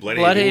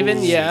 Bloodhaven,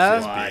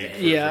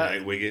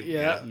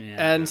 yeah.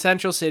 And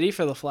Central City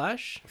for the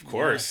Flash. Of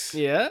course.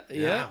 Yeah.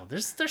 Wow,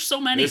 there's so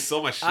many. There's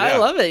so much. I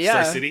love it,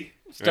 yeah. Star City.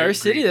 Star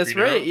City, that's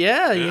right.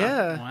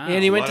 Yeah. Wow.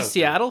 And he went to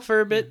Seattle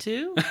for a bit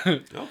too.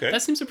 Okay.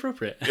 That seems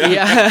appropriate.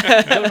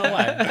 Yeah. I don't know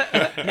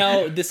why.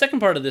 Now, the second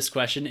part of this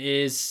question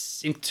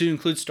is to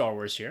include Star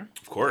Wars here.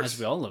 Of course. As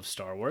we all love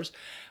Star Wars.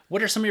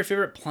 What are some of your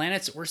favorite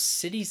planets or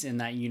cities in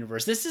that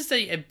universe? This is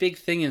a big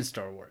thing in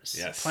Star Wars.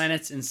 Yes.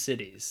 Planets and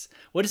cities.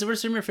 What are some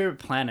of your favorite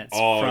planets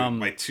from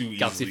my two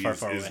Galaxy easily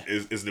far away?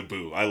 Is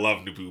Naboo. I love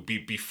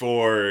Naboo.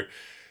 Before...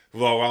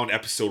 Well, around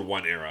episode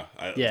 1 era,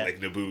 like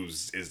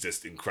Naboo's is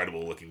just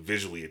incredible looking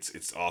visually.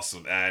 It's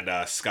awesome, and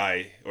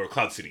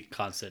Cloud City.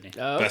 Cloud City.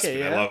 Oh,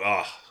 okay,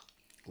 I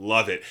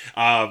love it.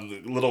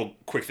 Little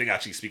quick thing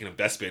actually. Speaking of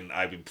Bespin,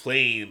 I've been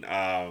playing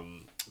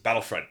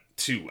Battlefront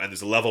 2, and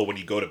there's a level when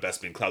you go to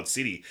Bespin Cloud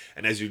City,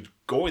 and as you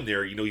go in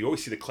there, you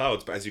always see the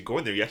clouds, but as you go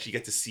in there, you actually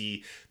get to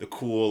see the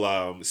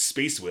cool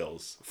space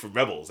whales from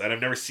Rebels, and I've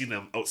never seen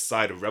them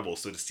outside of Rebels.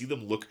 So to see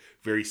them look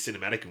very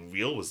cinematic and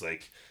real was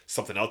like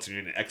something else. You're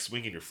in an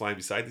X-wing and you're flying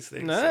beside these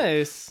things.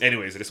 Nice. So,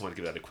 anyways, I just want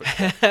to give that a quick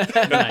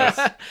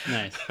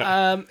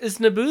Nice. Is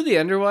Naboo the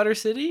underwater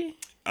city?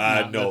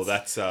 No,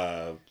 that's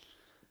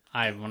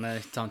I want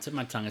to don't tip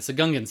my tongue. It's a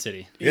Gungan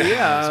city.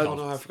 Yeah. Oh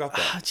no, I forgot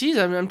that.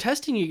 Jeez, I'm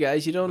testing you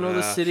guys. You don't know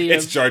the city.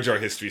 It's Jar Jar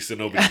history, so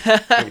nobody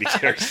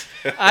cares.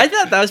 I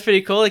thought that was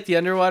pretty cool, like the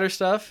underwater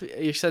stuff.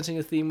 You're sensing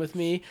a theme with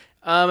me.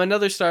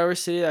 Another Star Wars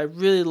city I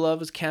really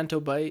love is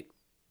Canto Bight.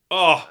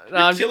 Oh,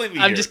 you're killing me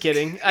I'm here. just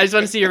kidding. I just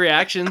want to see your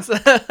reactions.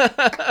 I'll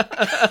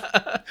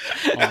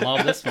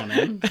love this one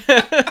in.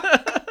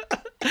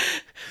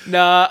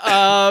 Nah,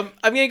 I'm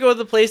gonna go with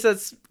the place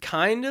that's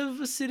kind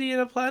of a city and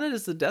a planet.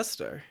 Is the Death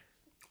Star.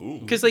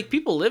 Because like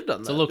people lived on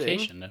that. It's a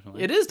location,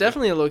 definitely. It is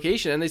definitely a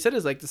location, and they said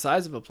it's like the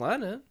size of a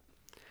planet.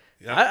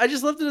 Yeah. I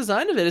just love the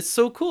design of it. It's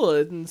so cool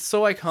and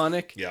so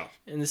iconic. Yeah.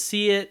 And to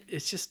see it,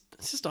 it's just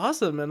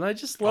awesome, and I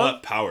just love all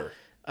that power.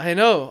 I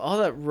know all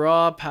that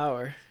raw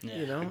power,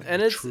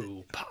 and it's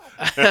true power.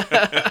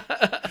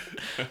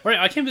 Right,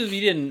 I can't believe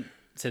you didn't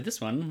say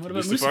this one. What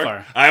about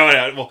Mustafar?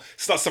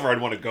 It's not somewhere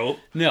I'd want to go.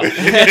 No,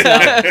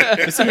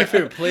 it's some of your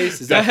favorite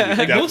places.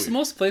 Definitely.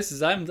 Most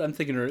places I'm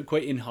thinking are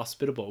quite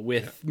inhospitable.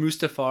 With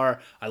Mustafar,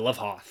 I love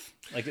Hoth.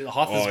 Like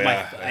Hoth is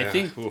I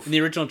think in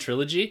the original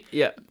trilogy,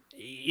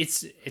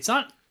 it's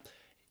not.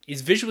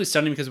 It's visually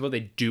stunning because of what they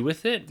do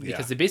with it.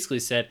 Because they basically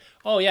said,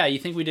 "Oh yeah, you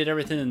think we did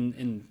everything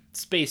in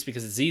space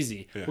because it's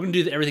easy? We're gonna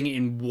do everything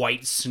in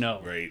white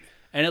snow." Right.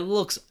 And it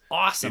looks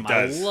awesome.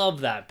 I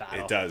love that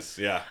battle. It does,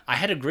 yeah. I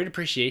had a great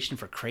appreciation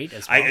for Krayt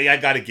as well. I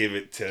got to give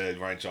it to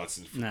Rian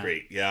Johnson for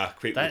Krayt. Yeah,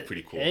 Krayt was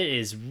pretty cool. It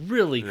is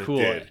really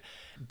cool.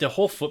 The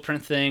whole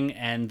footprint thing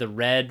and the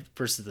red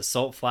versus the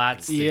salt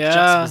flats, the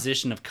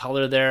juxtaposition of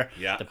color there,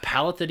 the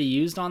palette that he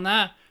used on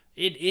that,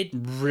 it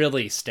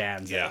really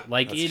stands out.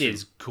 Like, it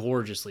is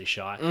gorgeously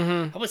shot.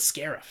 How about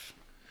Scarif?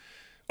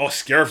 Oh,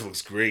 Scarif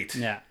looks great.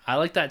 Yeah, I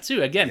like that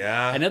too. Again,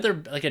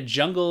 another like a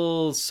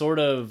jungle sort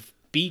of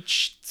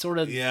beach sort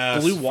of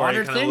blue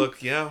water thing.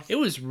 It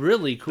was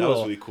really cool. That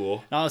was really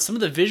cool. Now, some of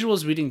the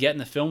visuals we didn't get in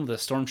the film, the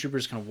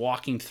stormtroopers kind of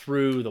walking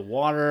through the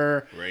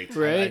water.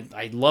 Right.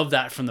 I love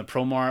that from the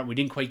promo art. We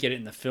didn't quite get it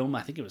in the film.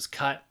 I think it was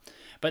cut.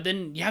 But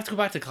then you have to go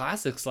back to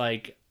classics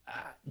like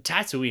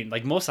Tatooine,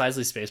 like Mos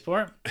Eisley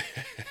Spaceport.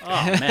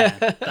 Oh man,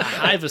 the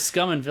hive of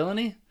scum and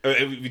villainy.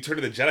 Return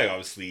of the Jedi,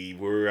 obviously.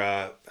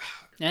 We're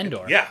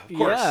Endor. Yeah, of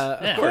course.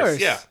 Yeah, of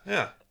course.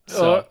 Yeah.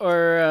 So,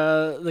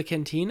 or the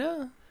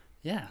Cantina.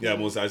 Yeah. Yeah,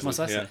 Mos Eisley. Mos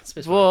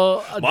Eisley.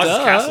 Well, Mos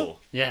Castle.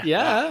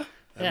 Yeah.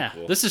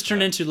 Cool. This has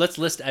turned into let's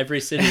list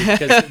every city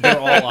because they're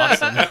all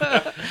awesome.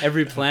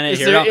 Every planet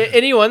here. Is there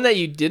any one that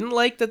you didn't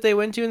like that they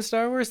went to in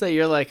Star Wars that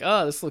you're like,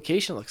 oh, this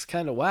location looks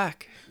kind of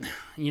whack?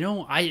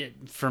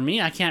 For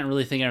me, I can't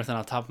really think of anything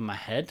off the top of my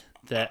head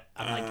that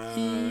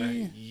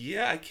I'm like,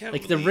 yeah, I can't.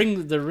 Like the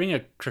ring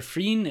of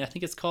Krafreen, I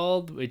think it's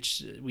called,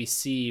 which we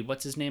see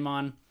what's his name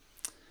on.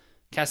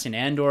 Cassian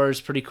Andor is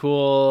pretty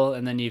cool,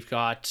 and then you've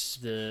got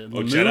the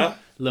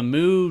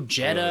Lemieux,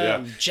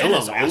 Jedha.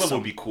 Jedha's awesome. Ilum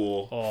would be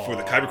cool for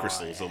the kyber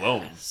crystals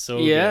alone. So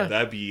good.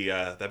 That'd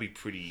be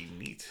pretty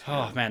neat.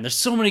 Oh man, there's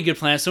so many good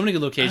planets, so many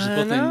good locations,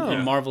 both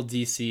in Marvel,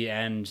 DC,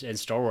 and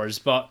Star Wars.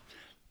 But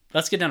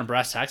let's get down to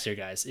brass tacks here,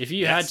 guys. If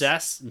you had to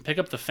ask and pick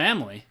up the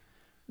family,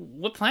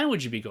 what planet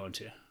would you be going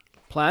to?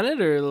 Planet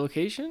or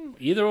location?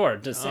 Either or.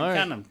 Just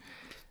kind of.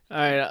 All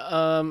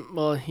right.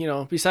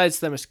 Well, besides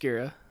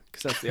Themyscira,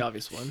 because that's the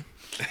obvious one.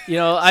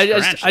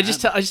 I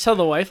just tell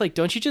the wife, like,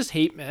 don't you just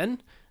hate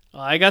men?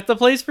 Well, I got the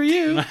place for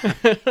you.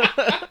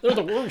 They're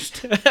the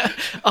worst.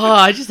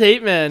 I just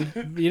hate men.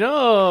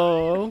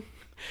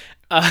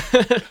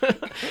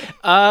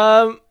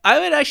 I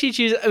would actually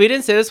choose. We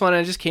didn't say this one.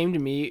 It just came to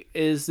me.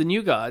 Is the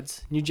New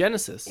Gods, New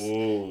Genesis? Oh,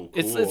 cool.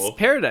 It's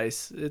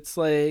paradise. It's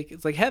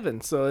like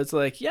heaven. So it's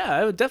like, yeah,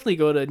 I would definitely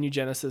go to New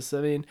Genesis.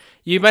 I mean,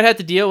 you might have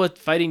to deal with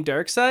fighting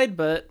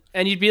Darkseid,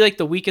 and you'd be like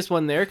the weakest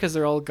one there because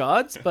they're all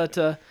gods. But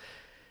I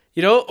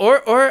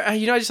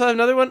just have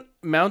another one,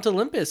 Mount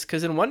Olympus,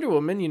 because in Wonder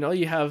Woman,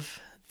 you have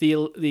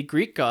the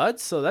Greek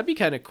gods, so that'd be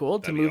kind of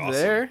cool to move awesome.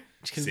 There.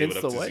 To convince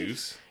the wife.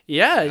 Zeus.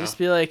 Yeah, just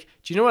be like,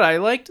 do you know what I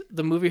liked?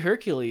 The movie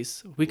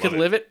Hercules. We could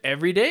live it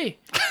every day.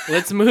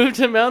 Let's move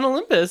to Mount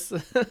Olympus. All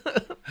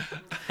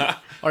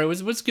right,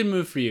 what's a good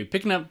move for you?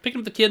 Picking up the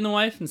kid and the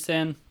wife and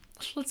saying,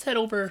 let's head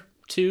over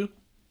to.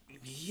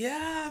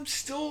 Yeah, I'm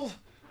still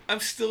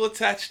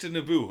attached to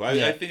Naboo.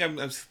 I think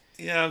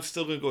I'm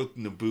still gonna go with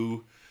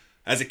Naboo.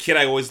 As a kid,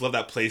 I always loved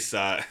that place.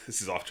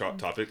 This is off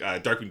topic.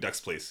 Darkwing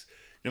Duck's place.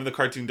 Remember the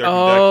cartoon Darkwing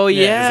Duck? Oh,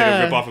 yeah. It's like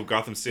a rip-off of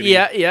Gotham City.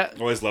 Yeah.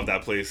 Always loved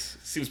that place.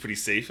 Seems pretty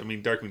safe. I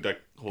mean, Darkwing Duck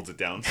holds it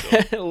down.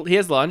 So. He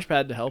has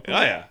Launchpad to help him.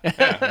 Oh, yeah.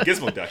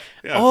 Gizmo Duck.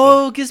 Yeah,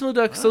 Gizmo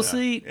Duck. So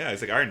sweet. Yeah,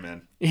 he's like Iron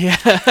Man. Yeah.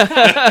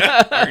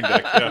 Iron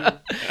Duck, yeah.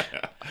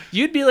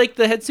 You'd be like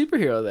the head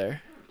superhero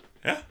there.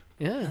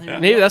 Yeah.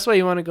 Maybe that's why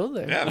you want to go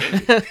there. Yeah,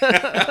 maybe.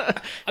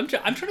 I'm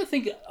trying to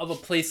think of a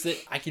place that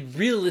I could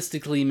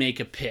realistically make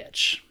a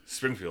pitch.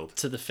 Springfield.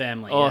 To the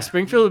family. Oh, yeah.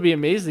 Springfield would be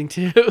amazing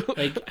too.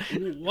 Like,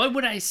 what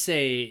would I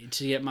say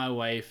to get my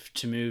wife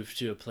to move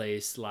to a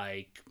place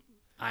like,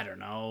 I don't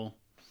know,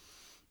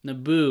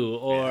 Naboo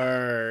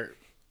or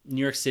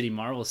New York City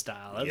Marvel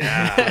style?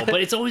 Yeah. But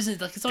it's always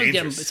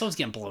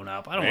getting blown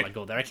up. I don't want to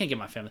go there. I can't get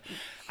my family.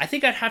 I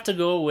think I'd have to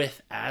go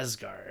with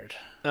Asgard.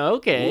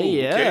 Okay,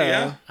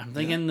 yeah. I'm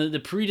thinking the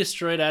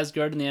pre-destroyed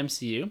Asgard in the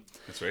MCU.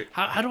 That's right.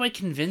 How do I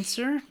convince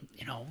her?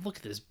 Look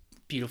at this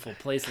beautiful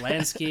place,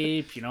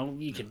 landscape.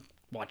 You can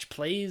watch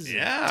plays.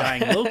 Yeah.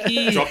 Dying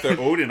Loki. Drop their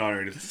Odin on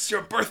her. This is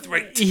your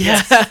birthright.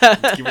 Yeah.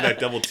 Give her that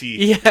double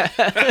T.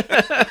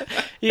 Yeah.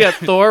 You got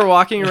Thor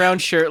walking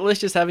around shirtless,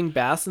 just having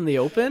baths in the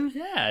open.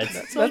 Yeah,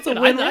 that's a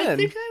win-win. I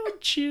think I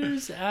would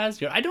choose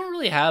Asgard. I don't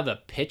really have a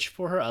pitch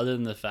for her other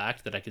than the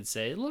fact that I could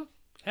say, look,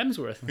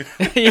 Hemsworth.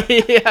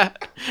 Yeah.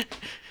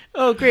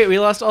 Oh, great. We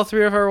lost all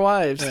three of our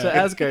wives to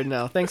Asgard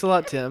now. Thanks a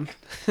lot, Tim.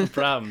 No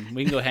problem.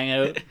 We can go hang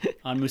out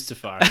on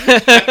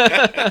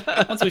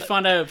Mustafar. Once we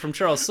found out from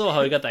Charles Soule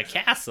how he got that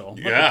castle.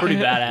 A pretty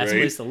badass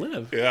place to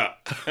live. Yeah.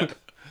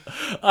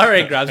 All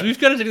right, Grabs, we've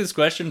got to take this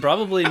question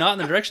probably not in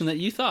the direction that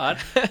you thought,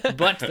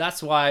 but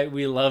that's why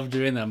we love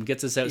doing them.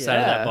 Gets us outside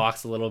of that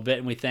box a little bit,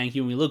 and we thank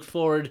you, and we look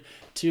forward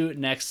to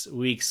next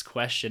week's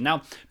question.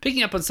 Now,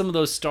 picking up on some of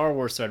those Star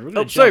Wars threads, we're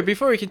going to sorry,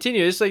 before we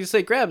continue, just like to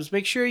say, Grabs,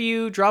 make sure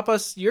you drop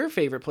us your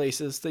favorite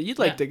places that you'd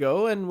like to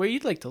go and where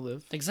you'd like to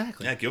live.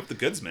 Exactly. Yeah, give up the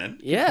goods, man.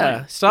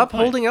 Yeah, stop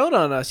holding out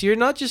on us. You're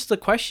not just the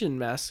question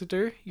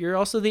master, you're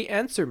also the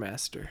answer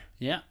master.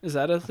 Yeah. Is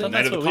that a thing?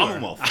 Knight of the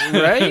Commonwealth.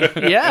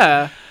 Right?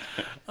 Yeah.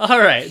 All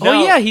right.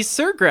 Now, yeah, he's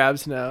Sir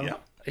Grabs now. Yeah.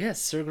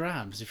 Yes, Sir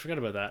Grabs. You forgot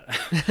about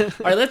that.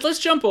 All right, let's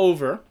jump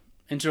over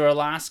into our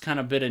last kind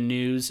of bit of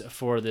news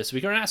for this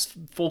week, our last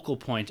focal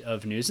point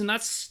of news, and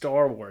that's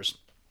Star Wars.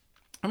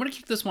 I'm going to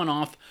kick this one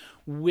off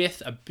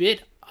with a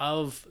bit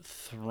of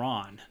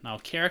Thrawn. Now, a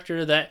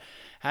character that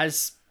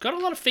has got a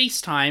lot of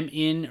face time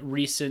in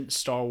recent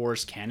Star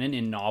Wars canon,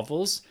 in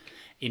novels,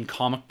 in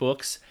comic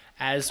books,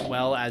 as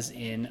well as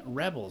in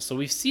Rebels. So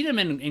we've seen him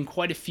in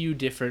quite a few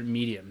different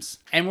mediums.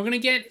 And we're going to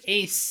get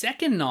a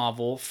second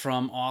novel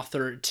from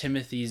author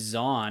Timothy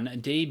Zahn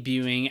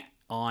debuting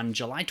on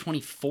July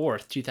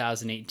 24th,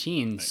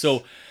 2018. Nice.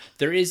 So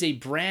there is a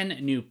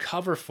brand new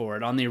cover for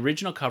it. On the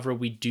original cover,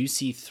 we do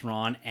see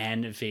Thrawn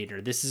and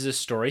Vader. This is a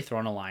story,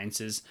 Thrawn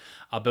Alliances,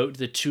 about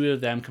the two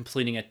of them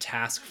completing a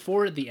task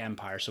for the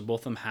Empire. So both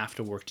of them have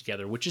to work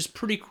together, which is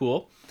pretty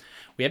cool.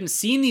 We haven't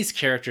seen these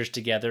characters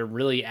together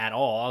really at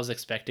all. I was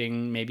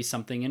expecting maybe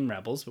something in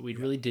Rebels, but we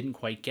really didn't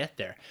quite get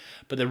there.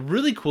 But the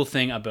really cool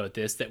thing about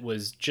this that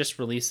was just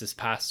released this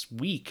past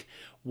week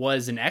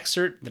was an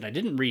excerpt that I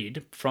didn't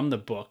read from the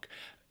book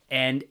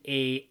and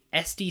a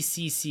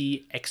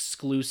SDCC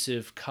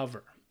exclusive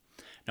cover.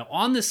 Now,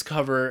 on this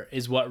cover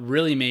is what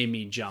really made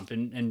me jump.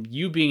 And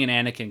you being an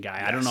Anakin guy,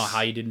 yes. I don't know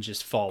how you didn't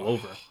just fall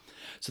over.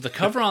 So the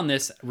cover on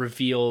this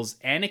reveals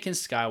Anakin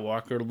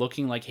Skywalker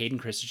looking like Hayden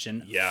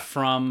Christensen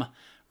from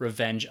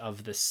Revenge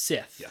of the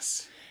Sith.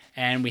 Yes.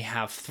 And we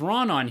have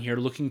Thrawn on here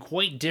looking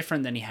quite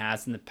different than he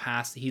has in the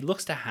past. He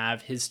looks to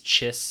have his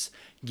Chiss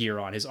gear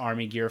on, his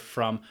army gear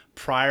from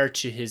prior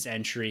to his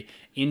entry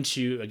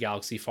into a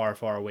galaxy far,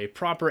 far away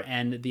proper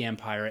and the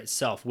Empire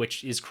itself,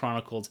 which is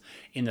chronicled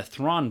in the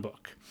Thrawn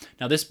book.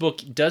 Now, this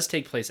book does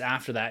take place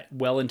after that,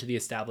 well into the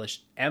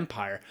established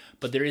Empire,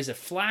 but there is a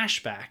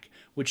flashback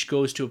which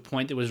goes to a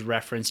point that was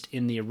referenced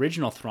in the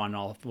original Thrawn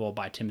novel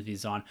by Timothy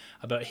Zahn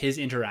about his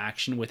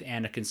interaction with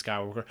Anakin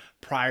Skywalker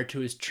prior to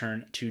his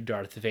turn to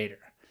Darth Vader.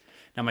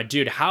 Now, my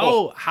dude,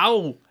 how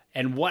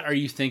and what are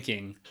you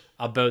thinking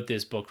about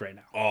this book right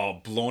now?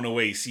 Oh, blown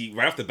away. See,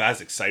 right off the bat, I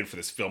was excited for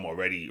this film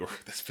already, or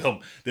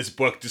this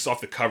book, just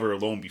off the cover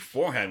alone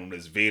beforehand when it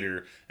was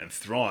Vader and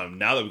Thrawn.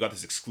 Now that we got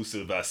this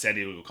exclusive San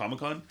Diego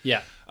Comic-Con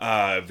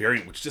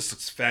variant, which just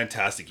looks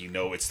fantastic. You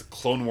know, it's the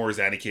Clone Wars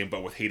Anakin,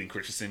 but with Hayden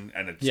Christensen,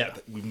 and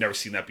we've never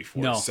seen that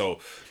before. No. So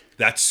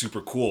that's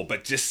super cool.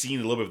 But just seeing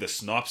a little bit of the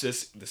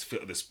synopsis,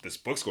 this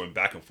book's going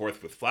back and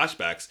forth with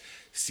flashbacks,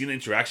 seeing the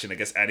interaction. I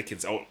guess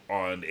Anakin's out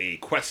on a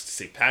quest to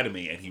save Padme,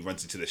 and he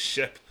runs into the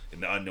ship in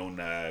the unknown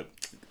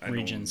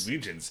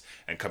regions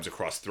and comes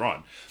across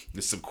Thrawn.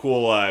 There's some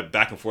cool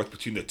back and forth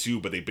between the two,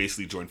 but they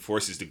basically join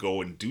forces to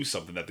go and do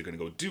something that they're going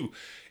to go do.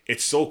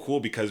 It's so cool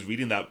because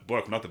reading that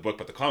book, not the book,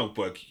 but the comic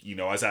book, you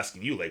know, I was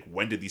asking you, like,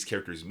 when did these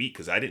characters meet?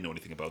 Because I didn't know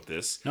anything about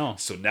this. No.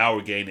 So now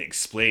we're getting it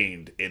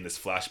explained in this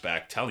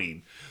flashback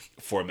telling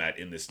format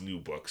in this new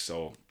book.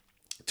 So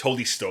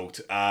totally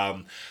stoked.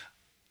 I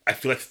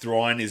feel like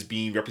Thrawn is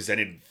being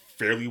represented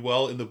fairly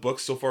well in the book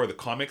so far, the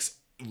comics.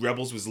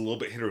 Rebels was a little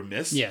bit hit or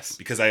miss. Yes.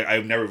 Because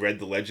I've never read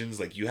the Legends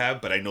like you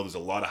have, but I know there's a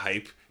lot of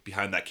hype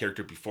behind that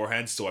character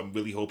beforehand, so I'm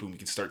really hoping we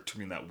can start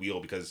turning that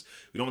wheel because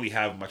we don't really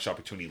have much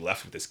opportunity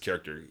left with this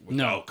character with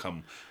the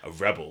outcome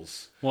of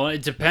Rebels. Well,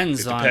 it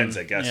depends, I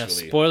guess,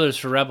 really. Spoilers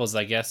for Rebels,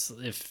 I guess,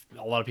 if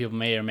a lot of people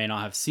may or may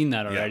not have seen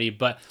that already,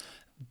 but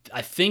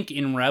I think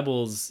in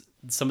Rebels,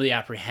 some of the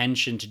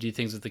apprehension to do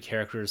things with the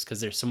characters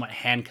because they're somewhat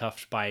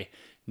handcuffed by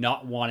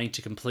not wanting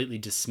to completely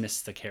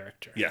dismiss the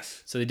character.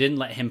 Yes. So they didn't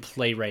let him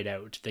play right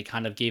out. They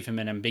kind of gave him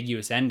an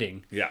ambiguous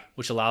ending. Yeah.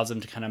 Which allows them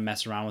to kind of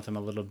mess around with him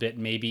a little bit,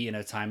 maybe in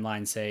a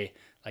timeline, say,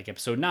 like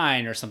episode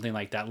 9 or something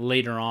like that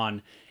later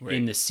on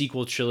in the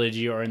sequel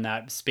trilogy or in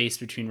that space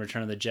between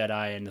Return of the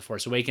Jedi and The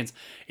Force Awakens.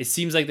 It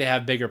seems like they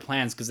have bigger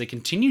plans because they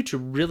continue to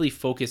really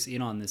focus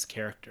in on this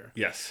character.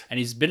 Yes. And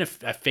he's been a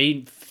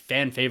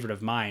fan favorite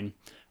of mine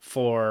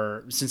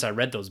since I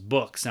read those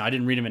books. Now, I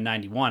didn't read them in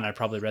 91. I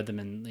probably read them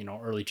in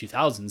early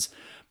 2000s,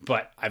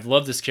 but I've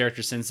loved this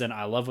character since then.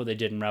 I love what they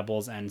did in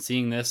Rebels, and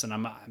seeing this,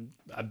 and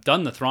I've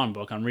done the Thrawn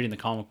book. I'm reading the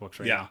comic books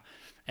right now,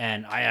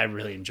 and I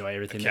really enjoy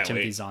everything that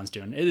Timothy Zahn's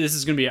doing. This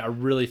is going to be a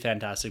really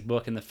fantastic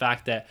book, and the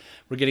fact that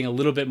we're getting a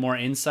little bit more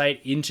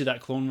insight into that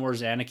Clone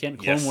Wars era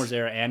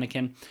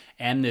Anakin,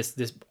 and this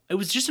it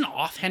was just an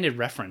offhanded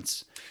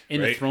reference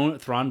in the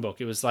Thrawn book.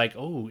 It was like,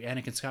 oh,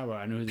 Anakin Skywalker.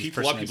 I know who this person is.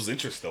 A lot of people's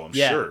interest, though. I'm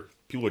sure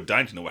people are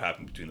dying to know what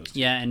happened between those two.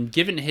 Yeah, and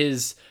given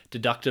his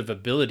deductive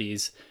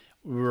abilities,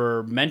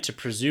 we're meant to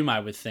presume,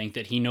 I would think,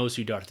 that he knows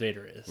who Darth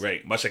Vader is.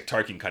 Right, much like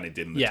Tarkin kind of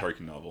did in the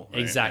Tarkin novel.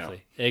 Right?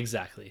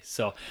 Exactly.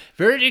 So,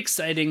 very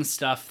exciting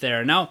stuff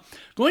there. Now,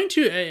 going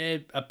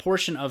to a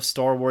portion of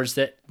Star Wars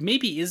that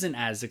maybe isn't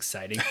as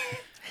exciting.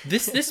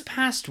 This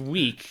past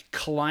week,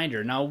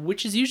 Collider, now,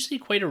 which is usually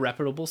quite a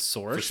reputable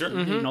source. For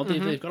sure.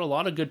 They've got a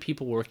lot of good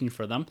people working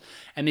for them,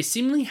 and they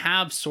seemingly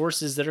have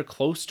sources that are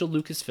close to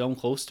Lucasfilm,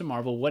 close to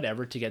Marvel,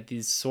 whatever, to get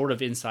these sort of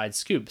inside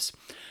scoops.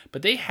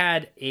 But they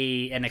had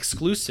an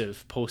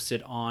exclusive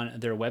posted on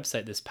their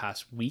website this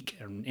past week,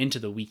 or into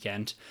the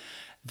weekend,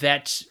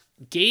 that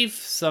gave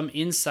some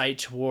insight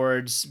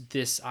towards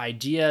this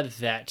idea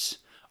that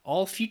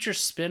all future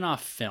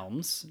spin-off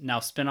films, now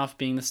spin-off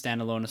being the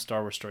standalone of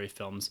Star Wars story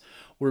films,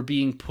 were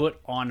being put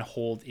on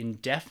hold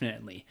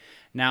indefinitely.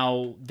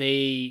 Now,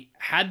 they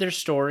had their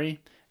story.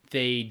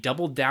 They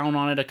doubled down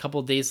on it a couple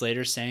of days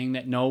later, saying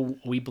that, no,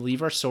 we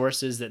believe our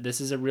sources, that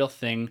this is a real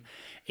thing.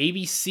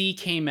 ABC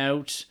came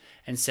out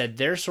and said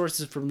their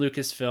sources from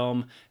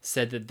Lucasfilm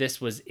said that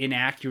this was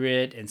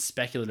inaccurate and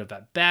speculative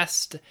at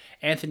best.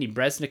 Anthony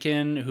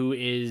Breznican, who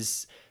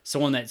is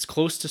someone that's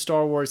close to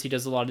Star Wars, he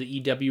does a lot of the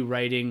EW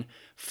writing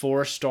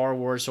for Star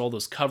Wars, so all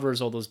those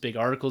covers, all those big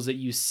articles that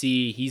you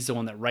see, he's the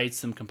one that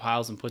writes them,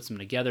 compiles them, puts them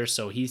together,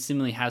 so he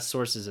seemingly has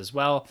sources as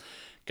well.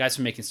 Guys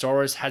from Making Star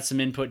Wars had some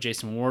input,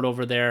 Jason Ward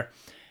over there.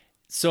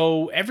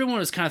 So everyone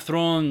was kind of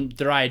throwing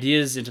their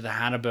ideas into the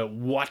hat about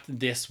what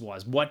this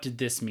was. What did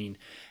this mean?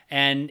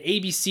 And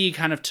ABC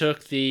kind of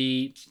took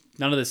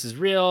none of this is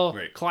real.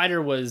 Right.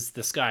 Collider was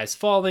the sky is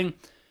falling.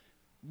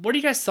 What are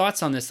you guys'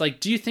 thoughts on this? Like,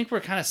 do you think we're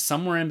kind of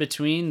somewhere in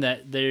between,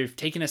 that they've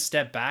taken a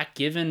step back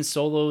given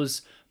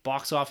Solo's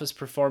box office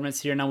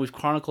performance here? Now, we've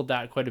chronicled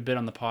that quite a bit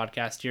on the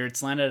podcast here.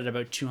 It's landed at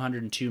about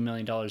 $202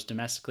 million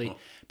domestically.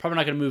 Probably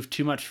not going to move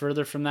too much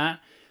further from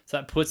that. So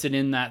that puts it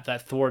in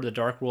that Thor the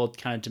Dark World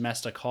kind of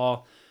domestic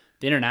haul.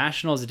 The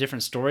international is a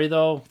different story,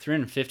 though.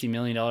 $350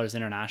 million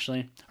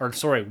internationally. Or,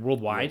 sorry,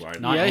 worldwide.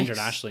 Not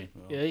internationally.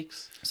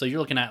 Yikes. So you're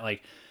looking at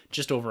like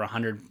just over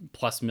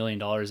 $100+ million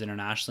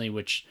internationally,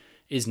 which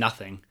is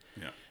nothing.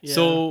 Yeah.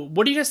 So,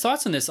 what are you guys'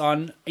 thoughts on this,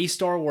 on a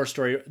Star Wars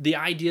story? The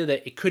idea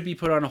that it could be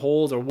put on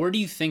hold, or where do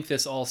you think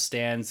this all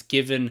stands,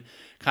 given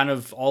kind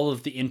of all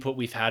of the input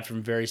we've had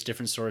from various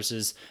different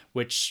sources,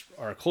 which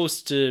are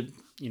close to,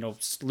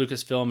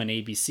 Lucasfilm and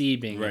ABC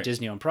being a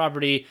Disney-owned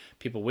property,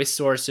 people with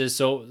sources.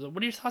 So,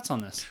 what are your thoughts on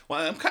this?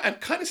 Well, I'm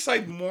kind of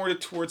side more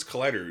towards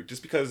Collider,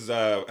 just because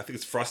I think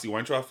it's Frosty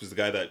Weintraub is the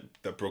guy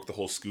that broke the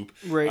whole scoop.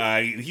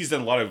 Right. He's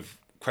done a lot of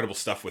incredible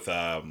stuff with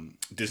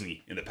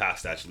Disney in the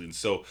past, actually. And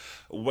so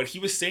what he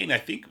was saying, I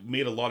think,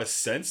 made a lot of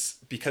sense,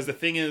 because the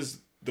thing is,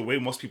 the way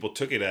most people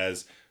took it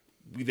as,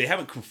 they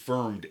haven't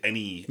confirmed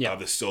any of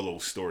the solo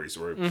stories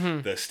or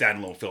the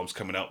standalone films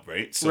coming out,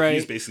 right? So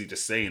he's basically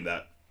just saying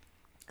that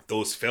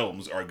those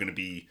films are going to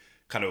be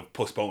kind of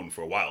postponed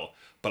for a while.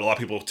 But a lot of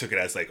people took it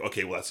as like,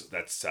 okay, well,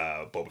 that's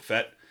Boba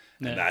Fett.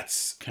 And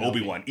that's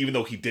Obi-Wan, even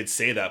though he did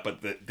say that, but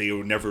they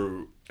were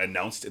never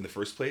announced in the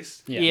first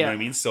place. Yeah. You know what I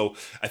mean? So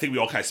I think we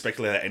all kind of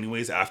speculate that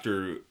anyways,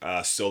 after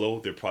Solo,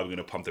 they're probably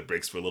going to pump the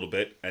brakes for a little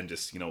bit and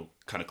just,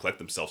 kind of collect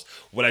themselves.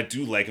 What I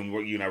do like, and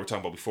what you and I were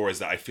talking about before, is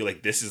that I feel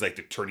like this is like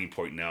the turning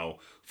point now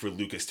for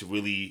Lucas to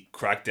really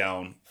crack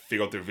down,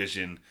 figure out their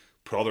vision,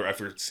 put all their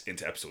efforts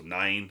into episode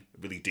 9,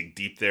 really dig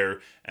deep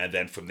there, and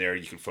then from there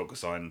you can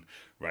focus on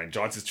Rian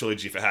Johnson's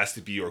trilogy if it has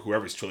to be, or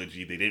whoever's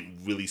trilogy. They didn't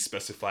really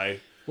specify.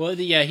 Well,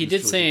 yeah, he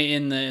did say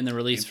in the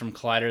release from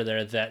Collider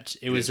there that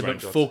it was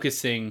about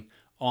focusing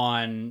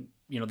on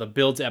the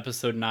build to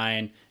episode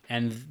 9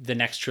 and the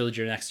next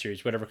trilogy or next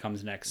series, whatever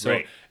comes next. So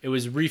it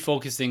was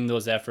refocusing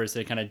those efforts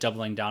and kind of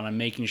doubling down on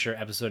making sure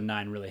episode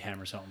 9 really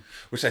hammers home.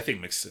 Which I think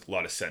makes a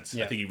lot of sense.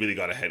 Yeah. I think you really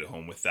got to head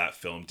home with that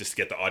film just to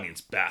get the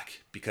audience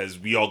back, because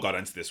we all got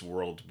into this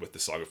world with the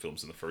saga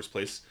films in the first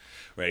place,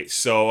 right?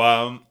 So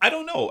I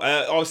don't know.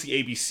 Obviously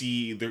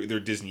ABC, they're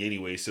Disney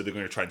anyway, so they're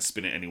going to try and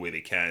spin it any way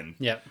they can.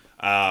 Yeah.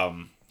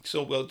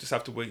 So we'll just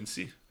have to wait and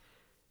see.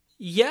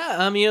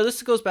 Yeah,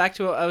 this goes back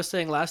to what I was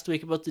saying last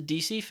week about the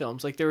DC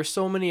films. Like, there were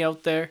so many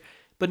out there,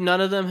 but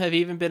none of them have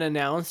even been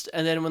announced.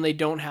 And then when they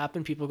don't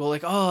happen, people go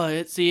like, "Oh,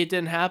 it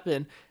didn't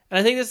happen." And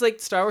I think it's like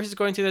Star Wars is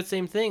going through that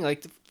same thing.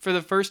 Like, for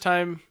the first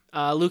time,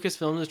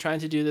 Lucasfilm is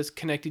trying to do this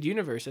connected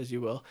universe, as you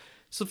will.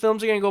 So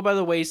films are going to go by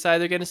the wayside.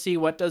 They're going to see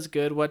what does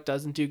good, what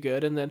doesn't do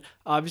good, and then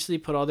obviously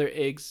put all their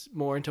eggs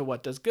more into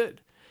what does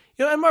good.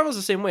 And Marvel's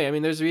the same way. I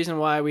mean, there's a reason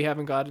why we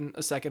haven't gotten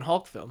a second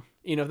Hulk film.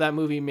 If that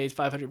movie made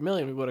 $500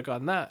 million, we would have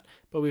gotten that.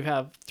 But we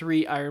have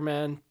 3 Iron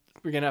Man.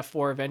 We're going to have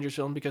 4 Avengers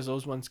films because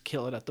those ones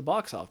kill it at the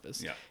box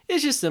office. Yeah.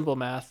 It's just simple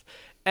math.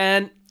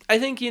 And I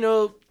think,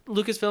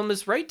 Lucasfilm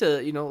is right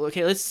to,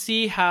 okay, let's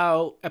see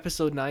how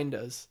episode 9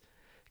 does.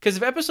 Because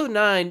if episode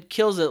 9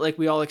 kills it like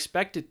we all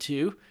expect it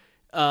to,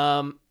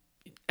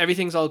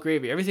 everything's all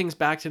gravy. Everything's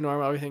back to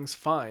normal. Everything's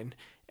fine.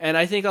 And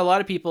I think a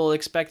lot of people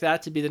expect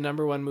that to be the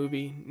number 1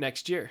 movie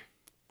next year.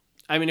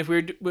 I mean,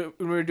 when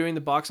we're doing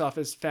the box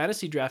office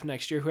fantasy draft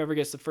next year, whoever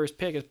gets the first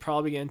pick is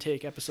probably going to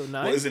take episode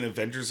 9. Well, isn't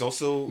Avengers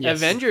also? Yes.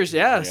 Avengers,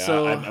 yeah.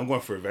 So I'm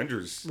going for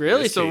Avengers.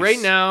 Really? So case. Right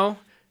now,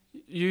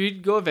 you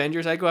go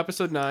Avengers, I go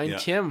episode 9. Yeah.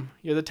 Tim,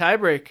 you're the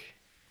tiebreak.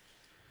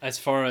 As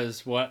far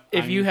as what?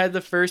 If you had the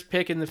first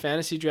pick in the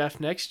fantasy draft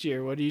next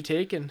year, what are you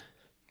taking?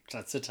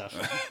 That's a tough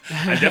one.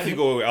 I definitely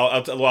go.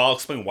 I'll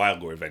explain why I'll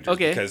go Avengers.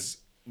 Okay. Because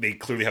they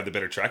clearly have the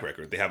better track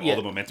record. They have all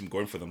the momentum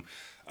going for them.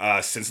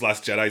 Since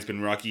Last Jedi's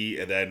been rocky,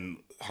 and then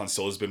Han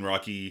Solo's been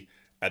rocky,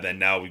 and then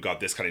now we've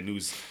got this kind of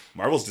news.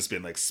 Marvel's just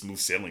been like smooth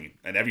sailing,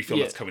 and every film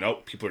that's coming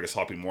out, people are just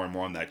hopping more and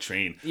more on that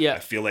train. Yeah. I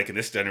feel like in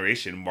this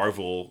generation,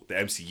 Marvel, the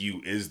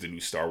MCU, is the new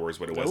Star Wars,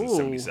 what it was in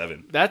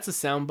 77. That's a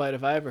soundbite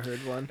if I ever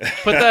heard one.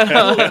 Put that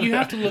on. You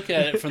have to look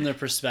at it from the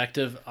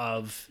perspective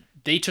of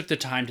they took the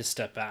time to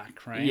step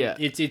back, right? Yeah.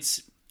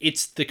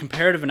 It's the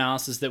comparative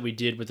analysis that we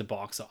did with the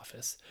box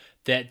office,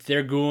 that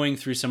they're going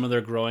through some of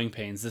their growing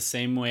pains the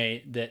same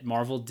way that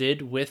Marvel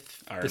did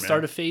with the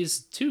start of Phase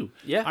 2.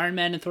 Yeah. Iron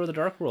Man and Thor the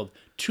Dark World.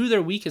 2 of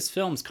their weakest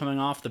films coming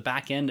off the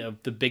back end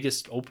of the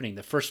biggest opening.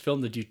 The first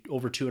film to do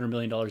over $200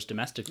 million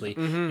domestically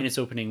in its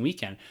opening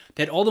weekend.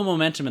 They had all the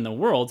momentum in the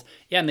world.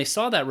 Yeah, and they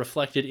saw that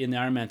reflected in the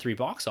Iron Man 3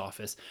 box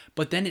office.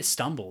 But then it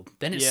stumbled.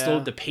 Then it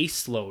slowed. The pace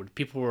slowed.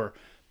 People were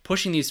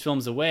pushing these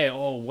films away.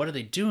 Oh, what are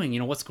they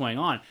doing? What's going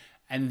on?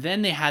 And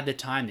then they had the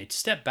time. They'd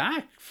step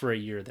back for a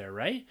year there,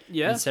 right?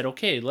 Yeah. And said,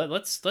 okay,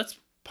 let's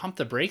pump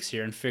the brakes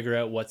here and figure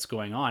out what's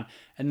going on.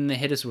 And then they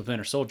hit us with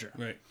Winter Soldier.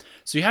 Right.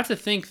 So you have to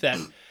think that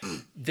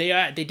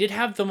they did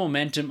have the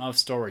momentum of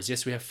Star Wars.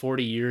 Yes, we have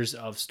 40 years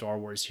of Star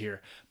Wars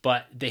here.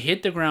 But they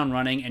hit the ground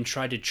running and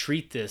tried to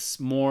treat this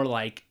more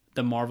like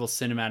the Marvel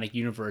Cinematic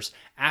Universe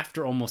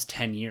after almost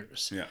 10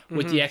 years. Yeah.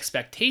 With the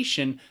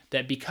expectation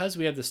that because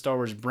we have the Star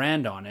Wars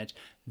brand on it,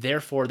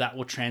 therefore that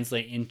will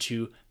translate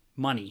into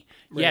money.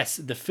 Right. Yes,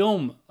 the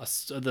film,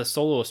 the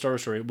Solo A Star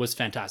Wars Story was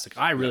fantastic.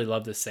 I really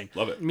love this thing.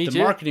 Love it. Me too. The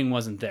marketing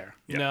wasn't there.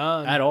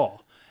 No. At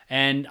all.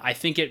 And I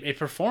think it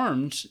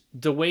performed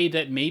the way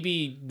that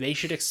maybe they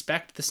should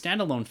expect the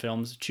standalone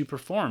films to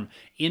perform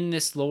in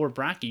this lower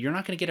bracket. You're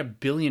not going to get $1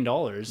 billion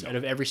out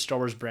of every Star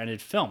Wars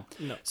branded film.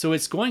 No. So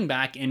it's going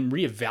back and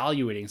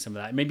reevaluating some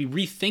of that, maybe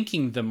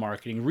rethinking the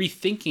marketing,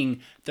 rethinking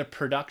the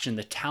production,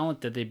 the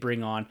talent that they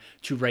bring on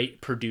to write,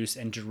 produce,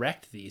 and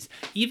direct these.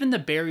 Even the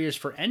barriers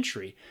for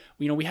entry.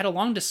 You know, we had a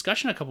long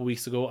discussion a couple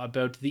weeks ago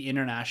about the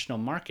international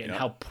market and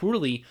how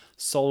poorly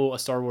Solo, a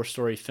Star Wars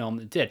story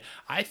film, did.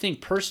 I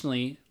think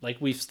personally,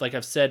 like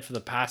I've said for the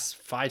past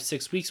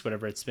 5-6 weeks,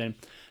 whatever it's been,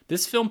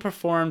 this film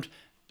performed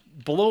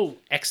below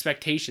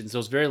expectations,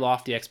 those very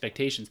lofty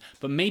expectations,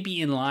 but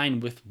maybe in line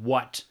with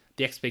what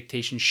the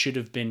expectations should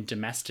have been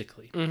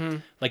domestically,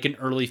 like an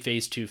early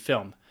phase 2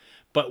 film.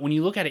 But when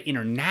you look at it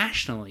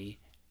internationally,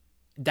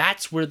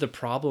 that's where the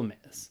problem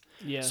is.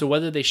 Yeah. So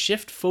whether they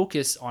shift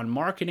focus on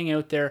marketing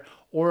out there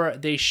or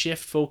they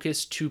shift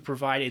focus to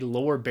provide a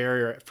lower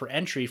barrier for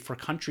entry for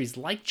countries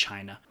like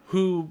China,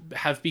 who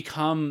have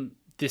become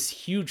this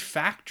huge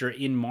factor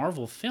in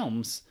Marvel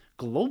films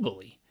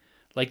globally,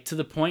 like to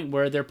the point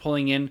where they're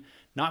pulling in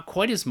not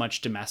quite as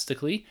much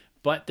domestically,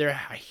 but they're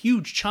a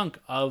huge chunk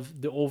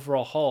of the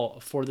overall haul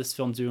for this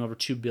film, doing over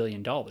 $2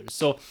 billion.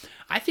 So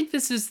I think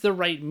this is the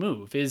right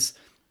move, is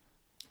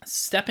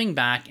stepping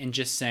back and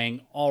just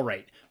saying, all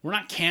right, we're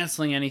not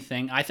canceling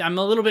anything. I'm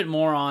a little bit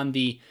more on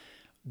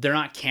they're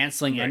not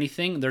canceling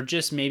anything. They're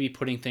just maybe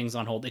putting things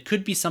on hold. It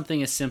could be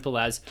something as simple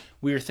as,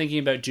 we were thinking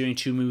about doing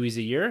 2 movies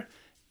a year.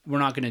 We're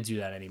not going to do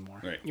that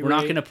anymore. Right. We're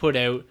not going to put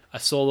out a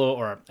Solo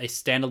or a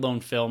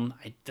standalone film.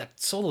 That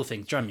Solo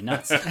thing's driving me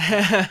nuts.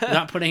 We're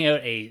not putting out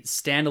a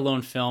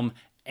standalone film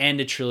and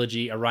a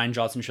trilogy, a Rian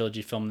Johnson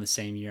trilogy film in the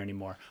same year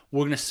anymore.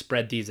 We're going to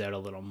spread these out a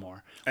little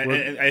more.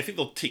 And I think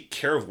they'll take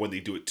care of when they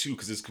do it too,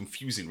 because it's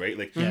confusing, right?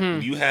 Like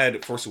you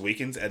had Force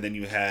Awakens and then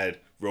you had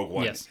Rogue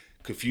One. Yes.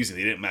 Confusing.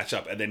 They didn't match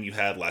up. And then you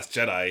had Last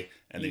Jedi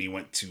and then you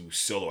went to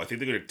Solo. I think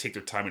they're going to take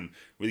their time and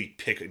really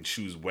pick and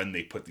choose when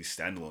they put these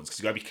standalones, because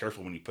you got to be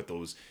careful when you put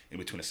those in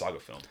between a saga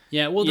film.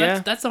 Yeah, well,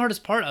 that's the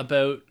hardest part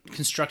about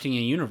constructing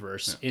a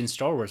universe in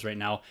Star Wars right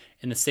now,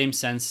 in the same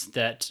sense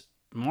that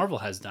Marvel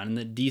has done and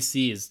that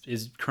DC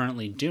is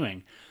currently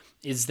doing,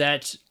 is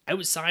that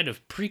outside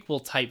of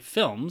prequel type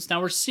films,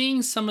 now we're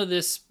seeing some of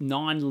this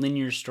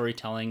non-linear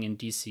storytelling in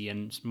DC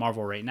and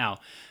Marvel right now,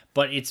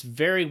 but it's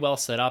very well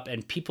set up,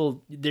 and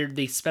people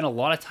they spend a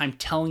lot of time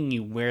telling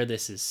you where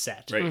this is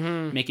set, right?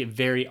 Make it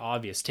very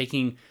obvious,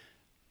 taking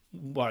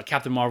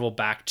Captain Marvel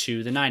back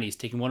to the 90s,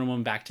 taking Wonder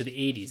Woman back to the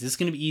 80s. It's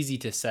going to be easy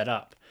to set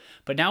up.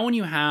 But now when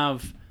you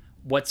have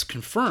what's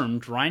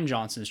confirmed, Rian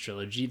Johnson's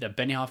trilogy, the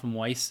Benioff and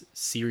Weiss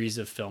series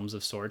of films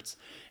of sorts,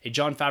 a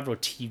Jon Favreau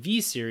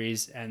TV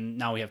series, and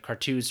now we have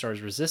cartoons, Star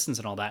Wars Resistance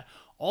and all that,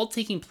 all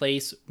taking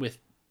place with,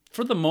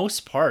 for the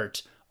most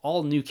part,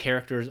 all new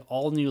characters,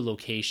 all new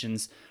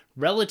locations,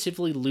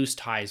 relatively loose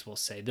ties, we'll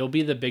say. There'll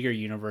be the bigger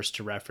universe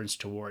to reference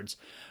towards.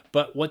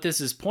 But what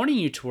this is pointing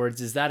you towards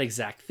is that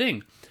exact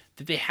thing,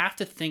 that they have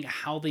to think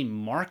how they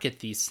market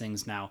these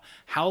things now,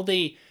 how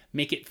they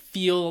make it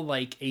feel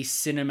like a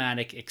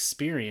cinematic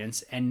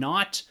experience and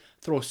not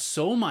throw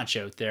so much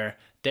out there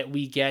that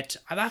we get,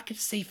 I'm not going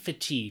to say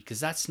fatigue, because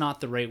that's not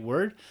the right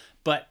word,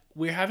 but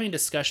we're having a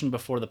discussion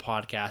before the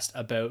podcast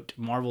about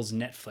Marvel's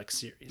Netflix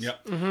series.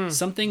 Yep.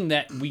 Something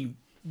that we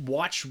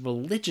watched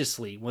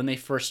religiously when they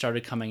first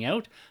started coming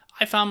out.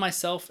 I found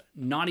myself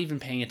not even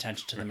paying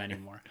attention to them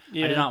anymore.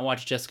 I did not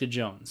watch Jessica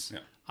Jones.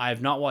 Yeah. I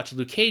have not watched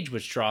Luke Cage,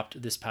 which dropped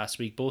this past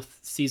week, both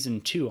season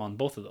 2 on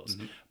both of those.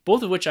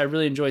 Both of which I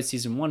really enjoyed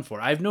season 1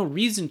 for. I have no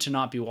reason to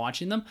not be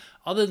watching them,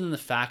 other than the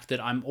fact that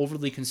I'm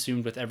overly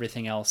consumed with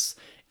everything else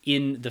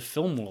in the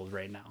film world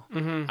right now.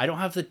 I don't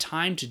have the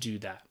time to do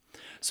that.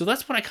 So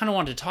that's what I kind of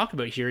want to talk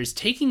about here, is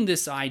taking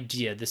this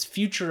idea, this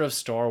future of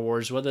Star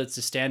Wars, whether it's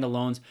the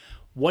standalones,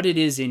 what it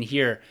is in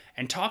here,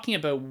 and talking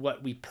about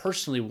what we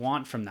personally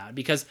want from that.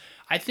 Because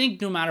I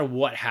think no matter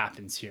what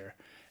happens here,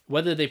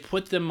 whether they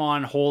put them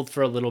on hold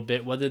for a little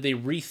bit, whether they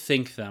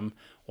rethink them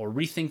or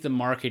rethink the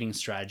marketing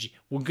strategy,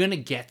 we're going to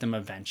get them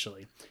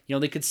eventually. You know,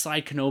 they could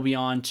slide Kenobi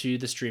on to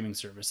the streaming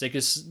service. They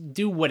could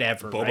do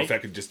whatever, Boba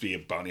Fett could just be a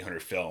bounty hunter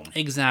film.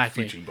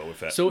 Exactly. Featuring Boba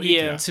Fett. So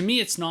to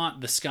me, it's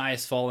not the sky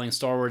is falling,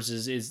 Star Wars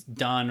is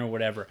done or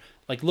whatever.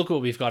 Like, look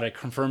what we've got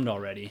confirmed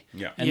already.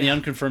 Yeah. And the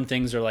unconfirmed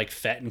things are like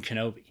Fett and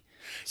Kenobi.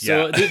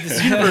 So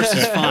this universe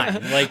is fine.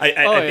 Like,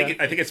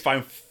 I think it's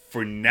fine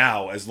for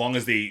now, as long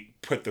as they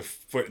put the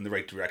foot in the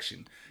right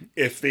direction.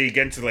 If they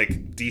get into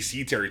like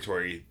DC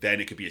territory, then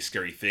it could be a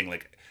scary thing.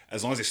 Like,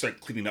 as long as they start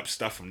cleaning up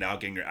stuff from now,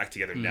 getting their act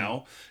together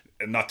now,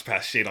 and not to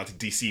pass shade onto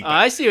DC. But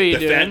I see what you're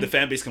doing. The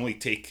fan base can only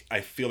take, I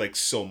feel like,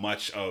 so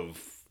much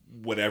of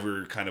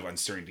whatever kind of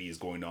uncertainty is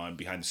going on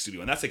behind the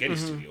studio, and that's like any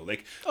studio.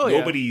 Like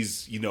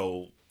nobody's, I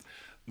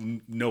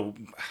don't know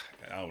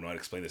how to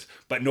explain this,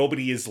 but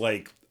nobody is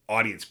like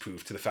audience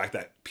proof to the fact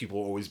that people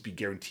will always be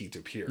guaranteed to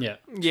appear to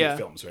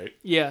films, right?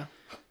 Yeah.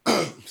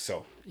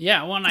 So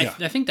well, and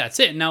I think that's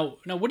it. Now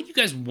what do you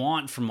guys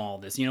want from all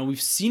this? You know,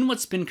 we've seen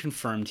what's been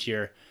confirmed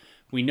here,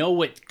 We know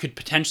what could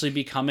potentially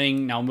be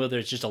coming now, whether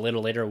it's just a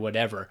little later or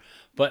whatever.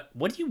 But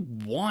what do you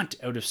want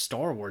out of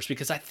Star Wars?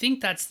 Because I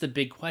think that's the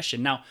big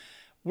question. Now,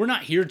 we're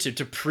not here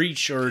to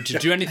preach or to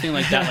do anything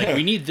like that. Like,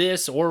 we need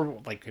this, or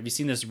like, have you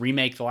seen this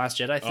remake, The Last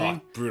Jedi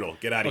thing? Oh, brutal.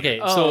 Get out of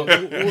here. Okay, so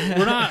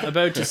we're not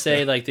about to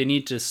say like they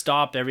need to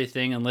stop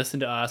everything and listen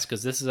to us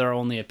because this is our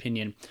only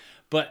opinion.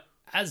 But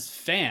as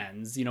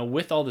fans, you know,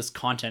 with all this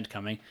content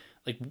coming,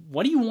 like,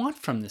 what do you want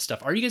from this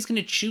stuff? Are you guys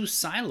going to choose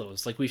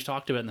silos like we've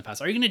talked about in the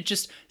past? Are you going to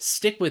just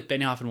stick with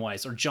Benioff and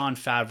Weiss or Jon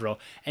Favreau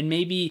and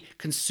maybe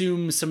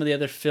consume some of the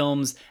other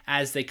films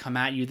as they come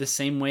at you the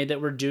same way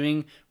that we're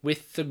doing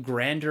with the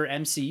grander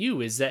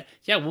MCU? Is that,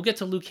 yeah, we'll get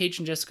to Luke Cage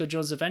and Jessica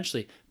Jones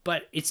eventually,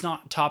 but it's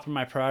not top of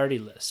my priority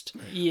list.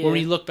 Yeah. When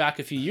you look back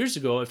a few years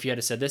ago, if you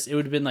had said this, it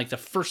would have been like the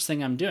first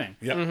thing I'm doing.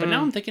 Yep. Mm-hmm. But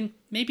now I'm thinking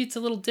maybe it's a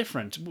little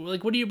different.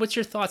 Like, what's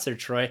your thoughts there,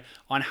 Troy,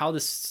 on how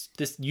this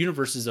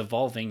universe is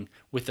evolving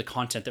with the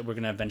content that we're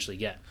going to eventually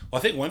get? Well,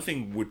 I think one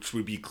thing which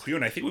would be clear,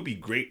 and I think would be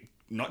great,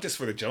 not just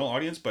for the general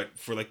audience, but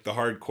for like the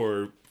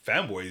hardcore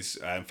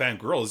fanboys and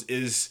fangirls,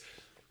 is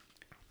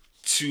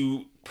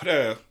to put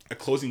a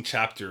closing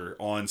chapter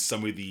on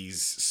some of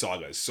these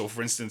sagas. So,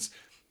 for instance,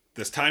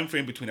 this time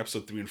frame between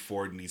episode 3 and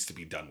 4 needs to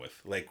be done with.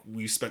 Like,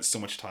 we spent so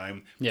much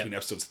time between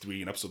episodes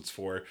 3 and episodes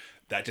 4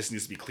 that just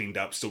needs to be cleaned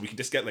up so we can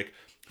just get like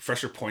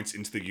fresher points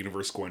into the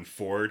universe going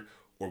forward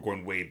or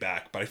going way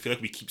back. But I feel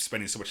like we keep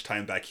spending so much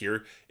time back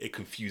here, it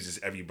confuses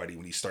everybody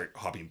when you start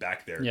hopping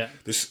back there. Yeah.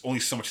 There's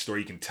only so much story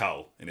you can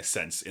tell, in a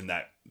sense, in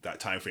that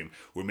time frame.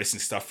 We're missing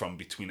stuff from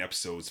between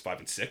episodes 5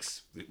 and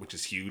 6, which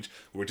is huge.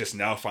 We're just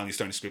now finally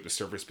starting to scrape the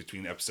surface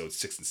between episodes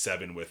 6 and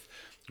 7 with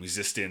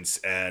Resistance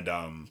and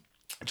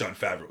Jon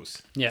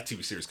Favreau's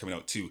TV series coming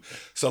out too.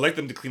 So I'd like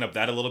them to clean up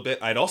that a little bit.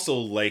 I'd also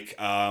like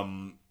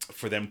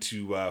for them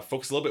to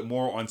focus a little bit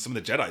more on some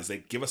of the Jedis.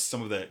 Like, give us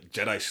some of the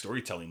Jedi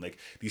storytelling. Like,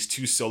 these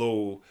 2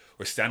 solo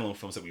or standalone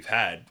films that we've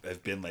had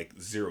have been like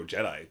zero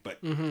Jedi. But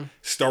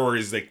Star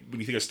Wars, like, when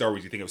you think of Star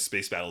Wars, you think of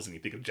space battles and you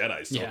think of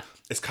Jedi. So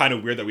it's kind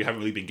of weird that we haven't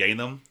really been getting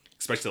them,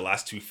 especially the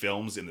last 2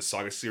 films in the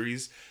Saga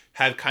series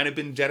have kind of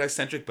been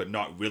Jedi-centric, but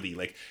not really.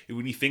 Like,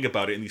 when you think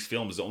about it, in these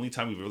films, the only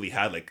time we've really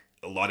had like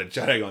a lot of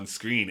Jedi on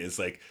screen is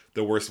like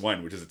the worst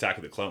one, which is Attack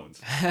of the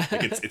Clones.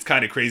 Like, it's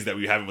kind of crazy that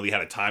we haven't really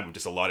had a time with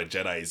just a lot of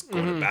Jedis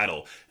going to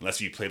battle,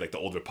 unless you play like the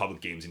old Republic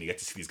games and you get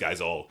to see these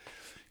guys all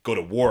go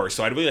to war.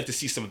 So I'd really like to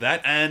see some of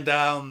that. And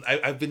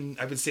I've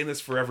been saying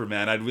this forever,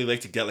 man. I'd really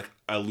like to get like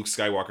a Luke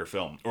Skywalker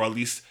film, or at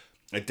least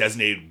a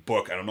designated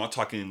book. And I'm not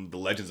talking the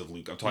Legends of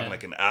Luke. I'm talking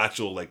like an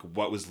actual, like,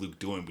 what was Luke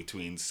doing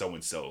between so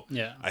and so.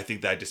 Yeah, I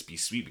think that'd just be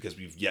sweet because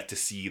we've yet to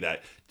see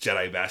that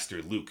Jedi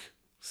Master Luke.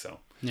 So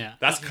yeah,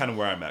 that's kind of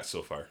where I'm at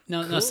so far.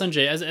 Now,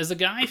 Sanjay, as a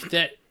guy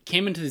that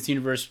came into this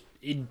universe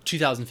in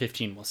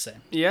 2015, we'll say.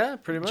 Yeah,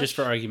 pretty much. Just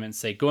for argument's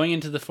sake. Going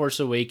into The Force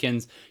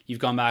Awakens, you've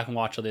gone back and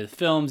watched all the other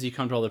films. You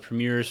come to all the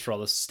premieres for all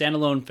the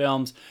standalone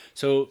films.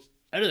 So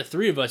out of the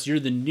 3 of us, you're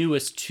the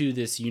newest to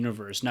this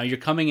universe. Now, you're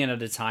coming in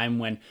at a time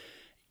when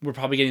we're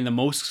probably getting the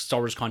most Star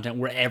Wars content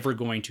we're ever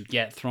going to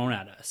get thrown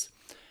at us.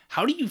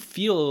 How do you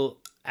feel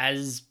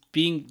as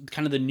being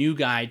kind of the new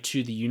guy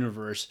to the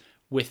universe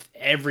with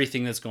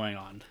everything that's going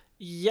on?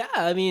 Yeah,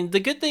 I mean, the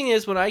good thing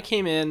is when I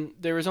came in,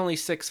 there was only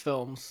 6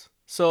 films.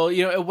 So,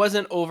 you know, it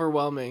wasn't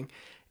overwhelming.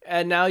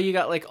 And now you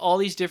got like all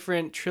these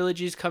different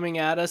trilogies coming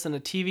at us and a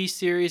TV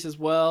series as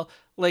well.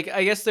 Like,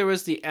 I guess there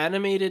was the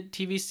animated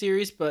TV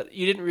series, but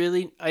you didn't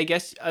really, I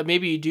guess,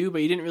 maybe you do,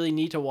 but you didn't really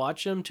need to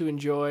watch them to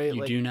enjoy.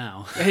 You do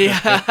now.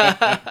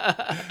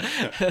 Yeah.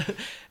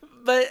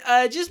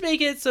 But just make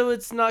it so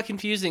it's not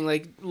confusing.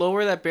 Like,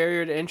 lower that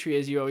barrier to entry,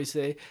 as you always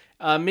say.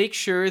 Make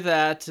sure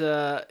that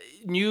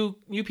new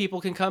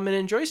people can come and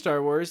enjoy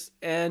Star Wars,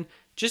 and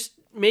just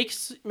make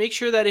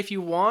sure that if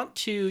you want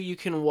to, you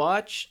can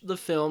watch the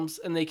films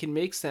and they can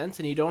make sense,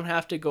 and you don't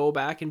have to go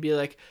back and be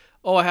like,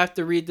 oh, I have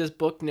to read this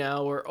book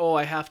now, or oh,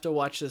 I have to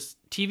watch this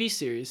TV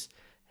series.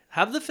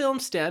 Have the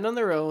films stand on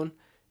their own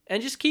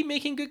and just keep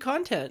making good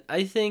content.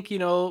 I think, you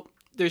know,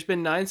 there's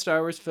been 9 Star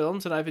Wars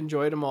films and I've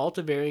enjoyed them all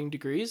to varying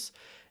degrees,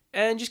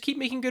 and just keep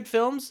making good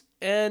films.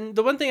 And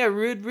the one thing I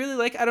would really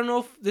like, I don't know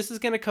if this is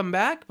going to come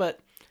back, but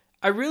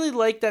I really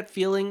like that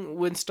feeling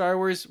when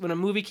a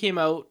movie came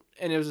out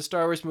and it was a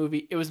Star Wars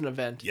movie, it was an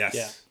event. Yes.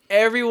 Yeah.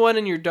 Everyone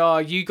and your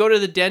dog, you go to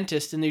the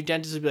dentist and the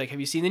dentist will be like, have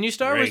you seen the new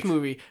Star Wars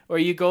movie? Or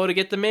you go to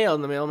get the mail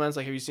and the mailman's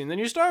like, have you seen the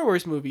new Star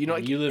Wars movie? You know,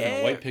 like, you live in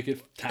a white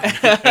picket town.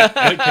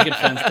 White picket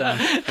fence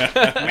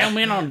town.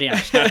 Mailman on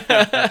dentist.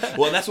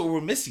 Well, and that's what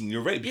we're missing.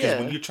 You're right. Because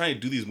when you're trying to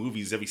do these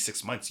movies every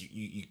 6 months,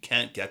 you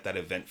can't get that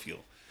event feel.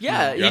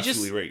 Yeah, you're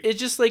absolutely right. It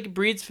just like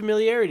breeds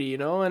familiarity, you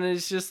know, and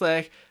it's just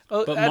like,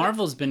 oh. But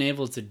Marvel's been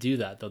able to do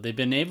that though. They've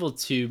been able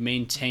to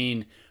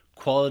maintain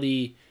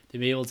quality.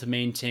 They've been able to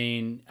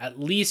maintain, at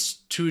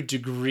least to a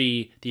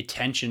degree, the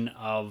attention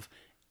of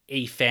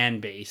a fan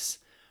base,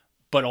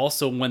 but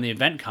also when the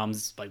event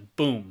comes, like,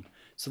 boom.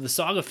 So the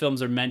Saga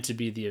films are meant to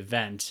be the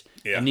event,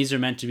 and these are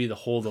meant to be the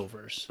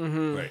holdovers.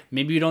 Mm-hmm. Right.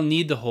 Maybe you don't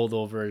need the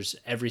holdovers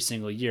every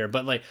single year,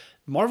 but like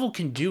Marvel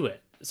can do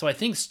it. So I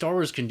think Star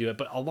Wars can do it,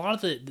 but a lot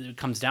of it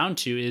comes down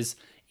to is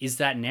is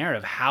that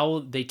narrative,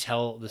 how they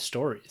tell the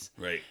stories.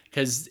 Right.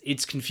 Because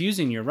it's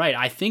confusing. You're right.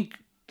 I think,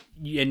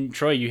 and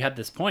Troy, you had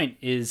this point,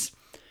 is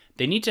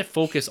they need to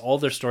focus all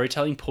their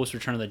storytelling post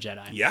Return of the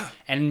Jedi. Yeah.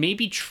 And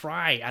maybe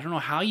try, I don't know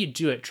how you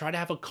do it, try to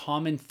have a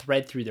common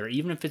thread through there,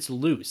 even if it's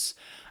loose.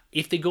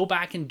 If they go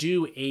back and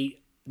do a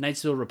Knights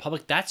of the Old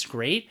Republic, that's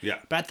great. Yeah.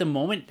 But at the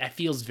moment, that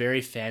feels very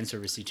fan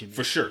servicey to me.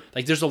 For sure.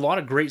 Like, there's a lot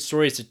of great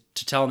stories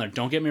to tell in there.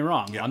 Don't get me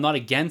wrong. Yeah. I'm not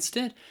against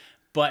it.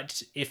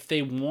 But if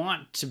they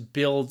want to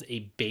build a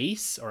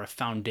base or a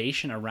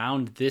foundation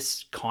around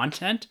this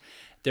content,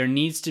 there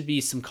needs to be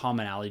some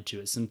commonality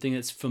to it, something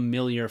that's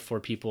familiar for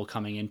people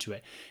coming into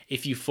it.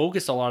 If you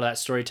focus a lot of that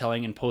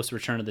storytelling in post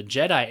Return of the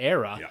Jedi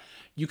era,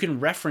 you can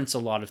reference a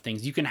lot of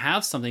things. You can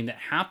have something that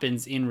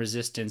happens in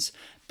Resistance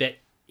that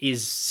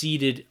is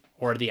seeded,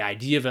 or the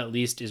idea of it at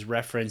least is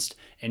referenced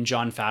in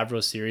Jon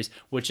Favreau's series,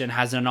 which then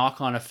has a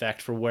knock-on effect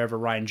for wherever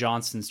Rian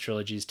Johnson's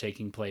trilogy is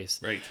taking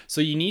place. Right.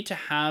 So you need to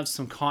have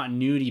some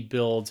continuity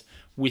build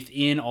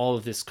within all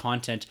of this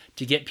content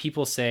to get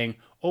people saying,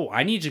 oh,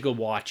 I need to go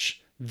watch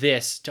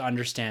this to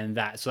understand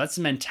that. So that's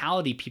the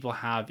mentality people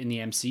have in the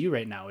MCU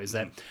right now, is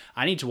that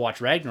I need to watch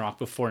Ragnarok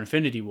before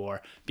Infinity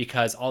War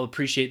because I'll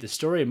appreciate the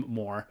story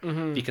more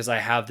because I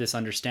have this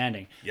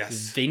understanding.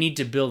 Yes. They need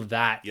to build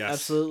that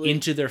Absolutely.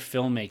 into their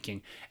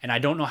filmmaking. And I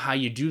don't know how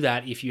you do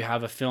that if you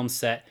have a film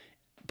set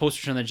post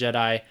Return of the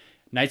Jedi,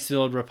 Knights of the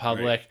Old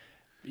Republic,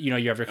 you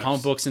have your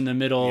comic books in the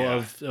middle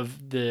of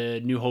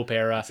the New Hope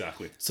era.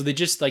 Exactly. So they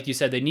just, like you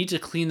said, they need to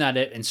clean that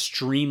up and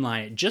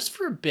streamline it just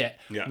for a bit.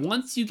 Yeah.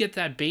 Once you get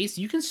that base,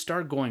 you can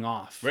start going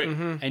off Right.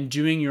 and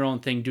doing your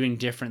own thing, doing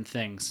different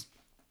things.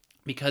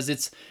 Because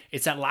it's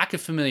that lack of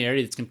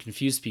familiarity that's going to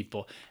confuse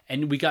people.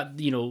 And we got,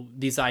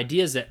 these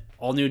ideas that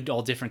all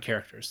different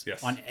characters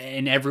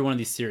in every one of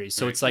these series.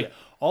 So it's like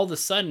all of a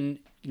sudden,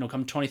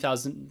 come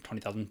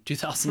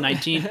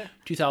 2019,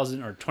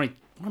 2000 or 20,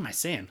 what am I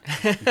saying?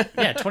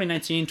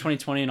 2019,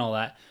 2020 and all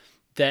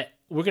that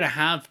we're going to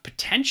have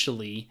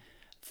potentially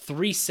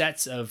 3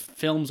 sets of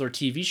films or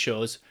TV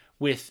shows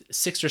with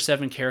 6 or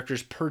 7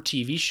 characters per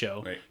TV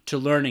show to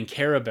learn and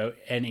care about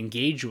and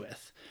engage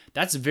with.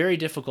 That's very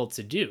difficult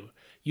to do.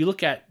 You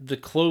look at the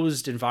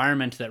closed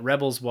environment that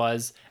Rebels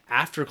was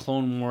after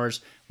Clone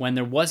Wars, when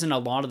there wasn't a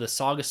lot of the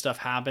saga stuff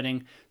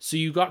happening, so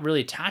you got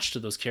really attached to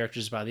those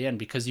characters by the end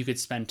because you could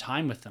spend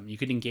time with them, you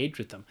could engage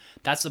with them.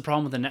 That's the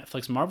problem with the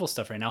Netflix Marvel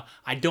stuff right now.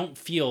 I don't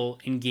feel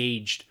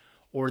engaged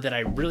or that I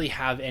really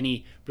have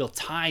any real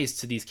ties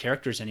to these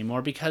characters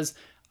anymore because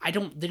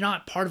they're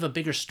not part of a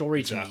bigger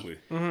story to me.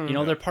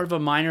 They're part of a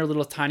minor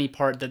little tiny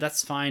part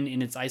that's fine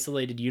in its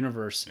isolated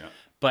universe.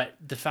 But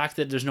the fact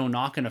that there's no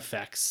knock-on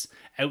effects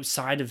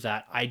outside of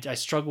that, I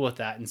struggle with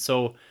that. And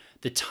so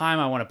the time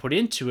I want to put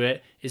into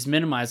it is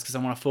minimized because I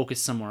want to focus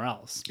somewhere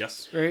else.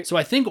 Yes. Right. So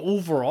I think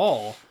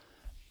overall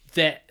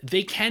that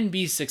they can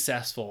be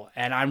successful,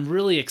 and I'm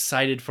really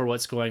excited for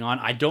what's going on.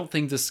 I don't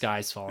think the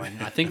sky's falling.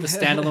 I think the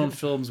standalone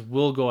films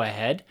will go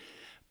ahead,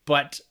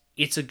 but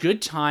it's a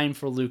good time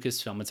for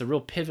Lucasfilm. It's a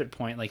real pivot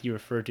point, like you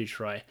referred to,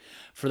 Troy,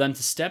 for them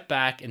to step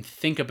back and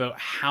think about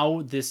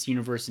how this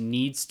universe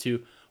needs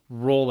to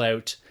roll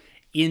out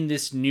in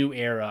this new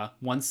era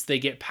once they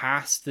get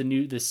past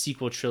the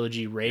sequel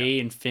trilogy, Rey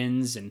and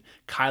Finn's and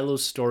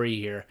Kylo's story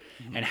here,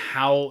 and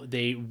how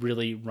they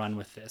really run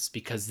with this,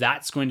 because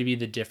that's going to be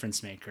the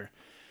difference maker.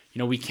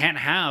 We can't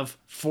have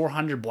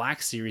 400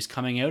 Black Series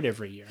coming out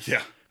every year.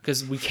 Yeah.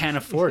 Because we can't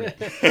afford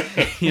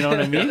it. You know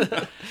what I mean?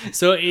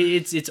 So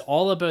it's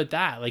all about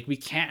that. Like, we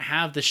can't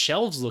have the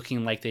shelves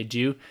looking like they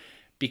do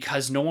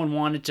because no one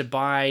wanted to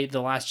buy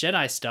the Last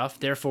Jedi stuff.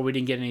 Therefore, we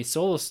didn't get any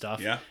Solo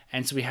stuff. Yeah.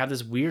 And so we have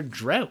this weird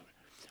drought.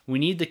 We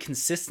need the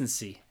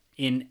consistency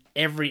in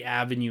every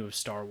avenue of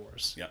Star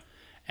Wars. Yeah.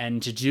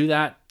 And to do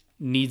that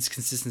needs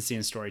consistency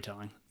in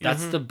storytelling.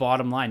 That's the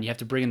bottom line. You have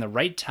to bring in the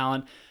right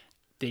talent.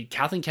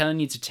 Kathleen Kennedy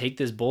needs to take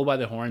this bull by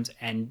the horns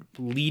and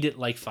lead it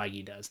like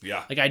Feige does.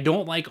 Yeah. Like, I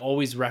don't like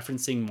always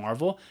referencing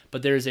Marvel,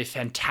 but there is a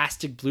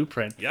fantastic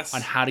blueprint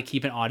on how to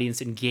keep an audience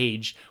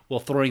engaged while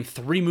throwing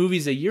 3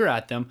 movies a year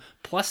at them,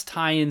 plus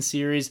tie-in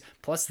series,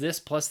 plus this,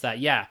 plus that.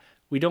 Yeah,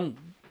 we don't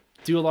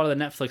do a lot of the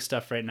Netflix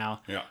stuff right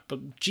now. Yeah.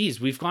 But geez,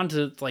 we've gone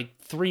to like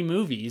 3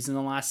 movies in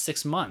the last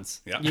 6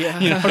 months. Yeah.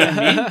 You know what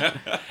I mean?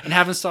 And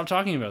haven't stopped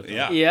talking about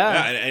them.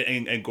 Yeah.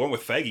 And going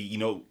with Feige,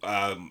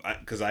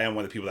 because I am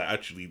one of the people that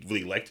actually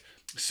really liked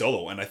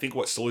Solo, and I think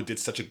what Solo did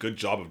such a good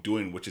job of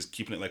doing, which is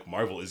keeping it like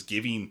Marvel, is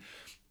giving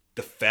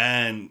the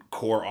fan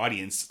core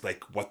audience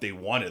like what they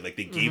wanted. Like,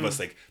 they gave us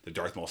like the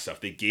Darth Maul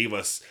stuff, they gave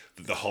us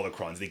the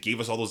holocrons, they gave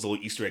us all those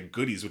little Easter egg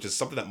goodies, which is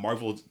something that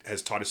Marvel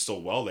has taught us so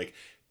well. Like,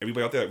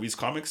 everybody out there that reads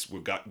comics, we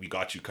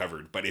got you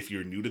covered. But if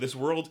you're new to this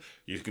world,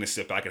 you're just gonna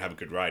sit back and have a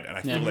good ride. And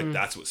I feel like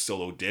that's what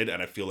Solo did.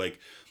 And I feel like,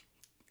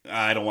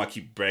 I don't want to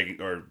keep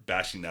bragging or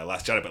bashing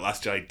Last Jedi, but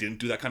Last Jedi didn't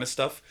do that kind of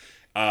stuff.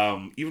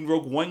 Even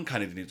Rogue One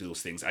kind of didn't do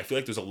those things. I feel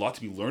like there's a lot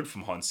to be learned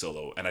from Han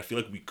Solo, and I feel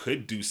like we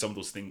could do some of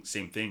those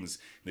same things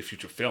in the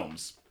future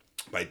films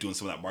by doing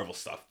some of that Marvel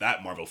stuff.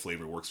 That Marvel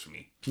flavor works for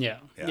me. Yeah.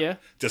 Yeah.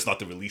 Just not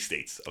the release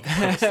dates of the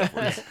Marvel stuff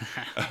works.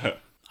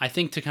 I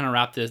think to kind of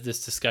wrap this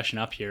discussion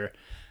up here,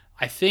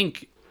 I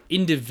think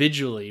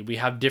individually we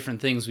have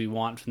different things we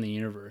want from the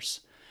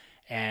universe.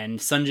 And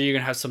Sanjay, you're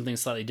going to have something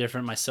slightly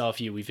different. Myself,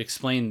 we've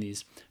explained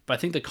these. But I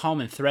think the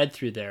common thread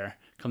through there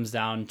comes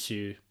down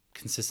to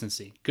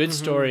consistency. Good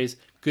stories,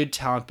 good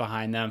talent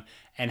behind them,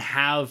 and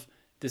have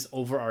this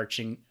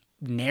overarching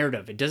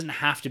narrative. It doesn't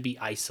have to be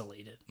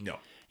isolated. No.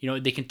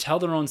 They can tell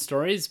their own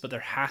stories, but there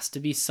has to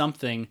be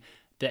something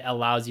that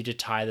allows you to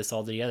tie this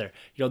all together.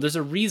 There's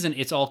a reason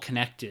it's all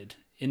connected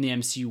in the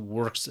MCU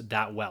works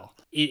that well.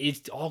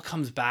 It all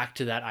comes back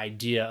to that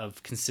idea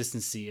of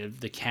consistency,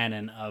 of the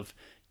canon, of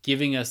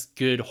giving us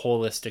good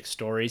holistic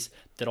stories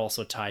that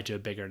also tie to a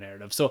bigger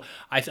narrative. So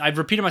I've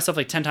repeated myself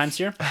like 10 times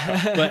here,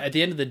 but at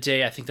the end of the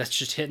day, I think that's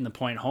just hitting the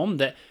point home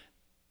that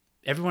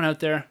everyone out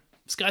there,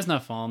 sky's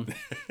not falling.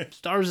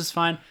 Star Wars is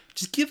fine.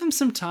 Just give them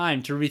some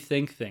time to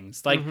rethink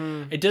things. Like,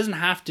 it doesn't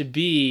have to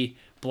be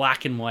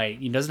black and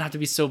white. It doesn't have to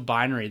be so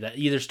binary that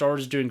either Star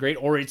Wars is doing great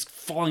or it's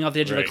falling off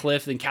the edge of a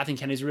cliff and Kathleen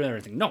Kennedy's ruining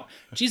everything. No,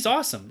 she's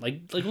awesome.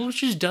 Like look what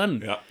she's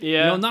done.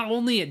 Yeah. Not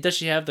only does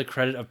she have the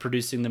credit of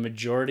producing the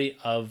majority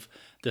of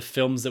the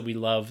films that we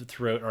love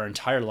throughout our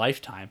entire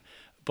lifetime,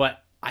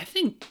 but I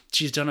think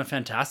she's done a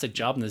fantastic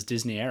job in this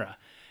Disney era.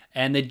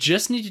 And they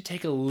just need to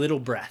take a little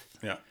breath.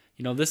 Yeah.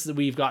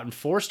 We've gotten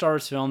 4 Star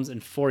Wars films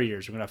in 4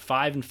 years. We're going to have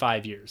 5 in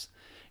 5 years.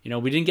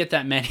 We didn't get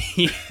that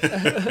many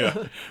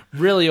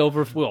really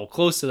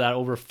close to that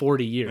over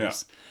 40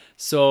 years. Yeah.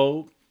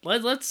 So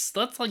let's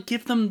like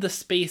give them the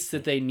space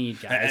that they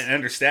need, guys. And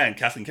understand,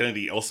 Kathleen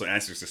Kennedy also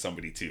answers to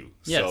somebody too.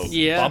 Yes.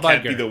 So Bob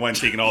can't be the one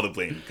taking all the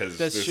blame because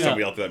there's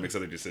somebody else that makes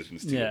other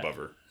decisions too above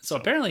her. So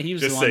apparently he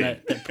was the one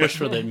that pushed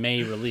for the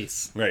May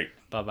release. Right.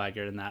 Bob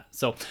Iger and that.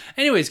 So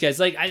anyways,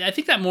 guys, I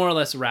think that more or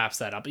less wraps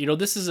that up.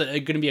 This is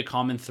going to be a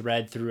common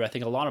thread through, I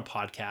think, a lot of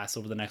podcasts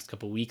over the next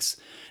couple of weeks,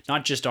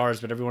 not just ours,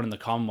 but everyone in the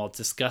Commonwealth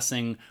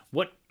discussing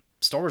what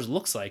Star Wars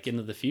looks like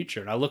into the future.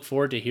 And I look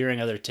forward to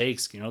hearing other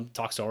takes,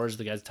 Talk Star Wars,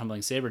 the guys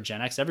Tumbling Saber,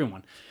 Gen X,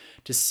 everyone,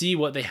 to see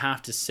what they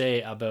have to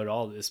say about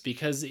all this,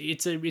 because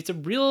it's a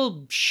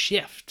real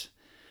shift.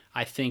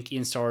 I think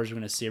in Star Wars, we're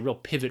going to see a real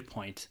pivot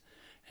point.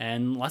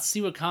 And let's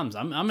see what comes.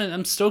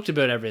 I'm stoked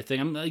about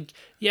everything. I'm like,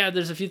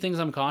 there's a few things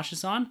I'm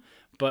cautious on,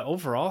 but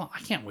overall,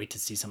 I can't wait to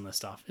see some of this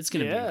stuff. It's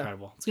going to be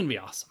incredible. It's going to be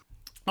awesome.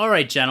 All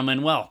right,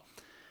 gentlemen. Well,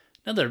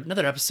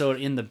 another episode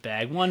in the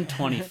bag,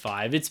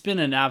 125. It's been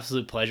an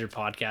absolute pleasure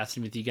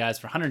podcasting with you guys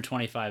for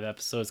 125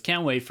 episodes.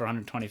 Can't wait for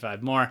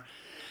 125 more.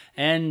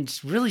 And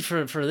really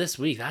for this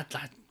week, that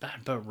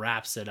about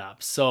wraps it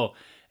up. So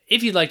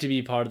if you'd like to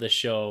be part of the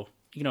show,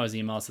 you can always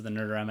email us at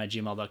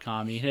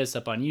thenerdrm@gmail.com. You can hit us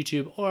up on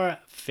YouTube or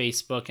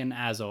Facebook. And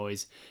as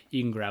always,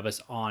 you can grab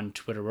us on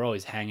Twitter. We're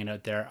always hanging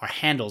out there. Our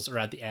handles are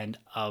at the end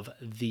of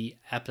the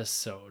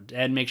episode.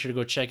 And make sure to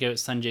go check out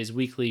Sanjay's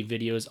weekly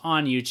videos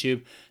on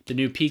YouTube. The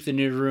new Peek the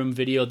Nerd Room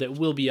video that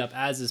will be up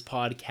as this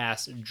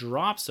podcast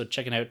drops. So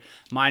checking out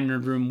my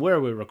Nerd Room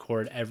where we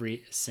record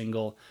every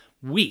single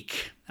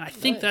week. And I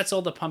think that's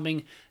all the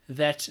pumping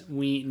that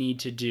we need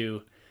to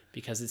do,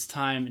 because it's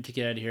time to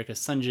get out of here because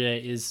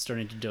Sanjay is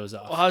starting to doze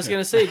off. Well, I was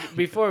going to say,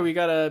 before, we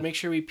got to make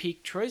sure we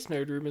peek Troy's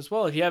Nerd Room as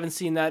well. If you haven't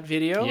seen that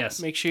video,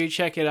 make sure you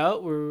check it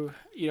out. We're,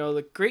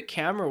 the great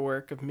camera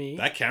work of me.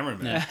 That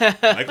cameraman,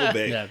 Michael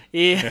Bay.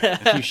 Yeah.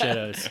 A few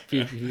shadows.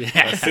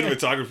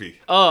 Cinematography.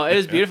 Oh, it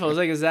was beautiful. It was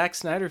like a Zack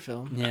Snyder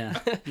film. Yeah.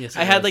 Yes,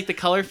 I had like the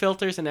color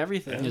filters and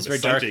everything. It was very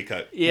dark.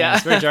 Cut. Yeah. It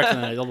was very dark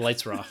and all the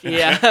lights were off.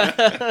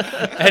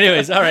 Yeah.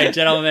 Anyways, all right,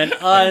 gentlemen.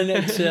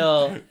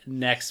 Until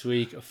next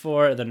week,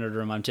 for the Nerd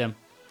Room, I'm Tim.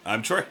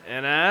 I'm Troy.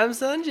 And I'm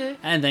Sanjay.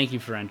 And thank you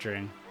for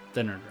entering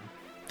the Nerd Room.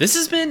 This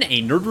has been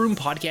a Nerd Room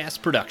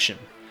podcast production.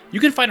 You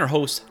can find our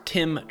hosts,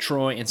 Tim,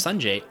 Troy, and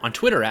Sanjay on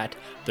Twitter at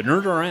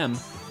TheNerdRM,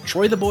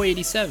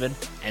 TroyTheBoy87,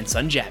 and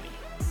Sunjabby.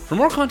 For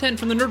more content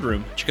from the Nerd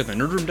Room, check out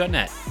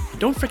thenerdroom.net. And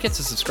don't forget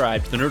to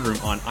subscribe to the Nerd Room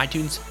on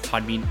iTunes,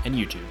 Podbean, and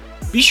YouTube.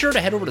 Be sure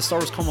to head over to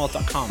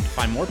StarWarsCommonwealth.com to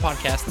find more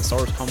podcasts on the Star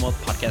Wars Commonwealth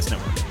Podcast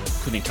Network,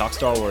 including Talk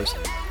Star Wars,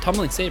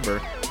 Tumbling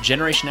Saber,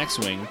 Generation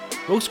X-Wing,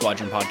 Rogue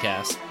Squadron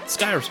Podcast,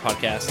 Skywars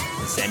Podcast,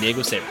 and San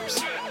Diego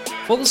Sabres.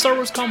 Follow the Star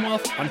Wars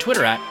Commonwealth on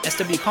Twitter at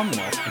SW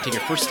Commonwealth and take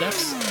your first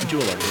steps into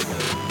a larger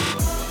world.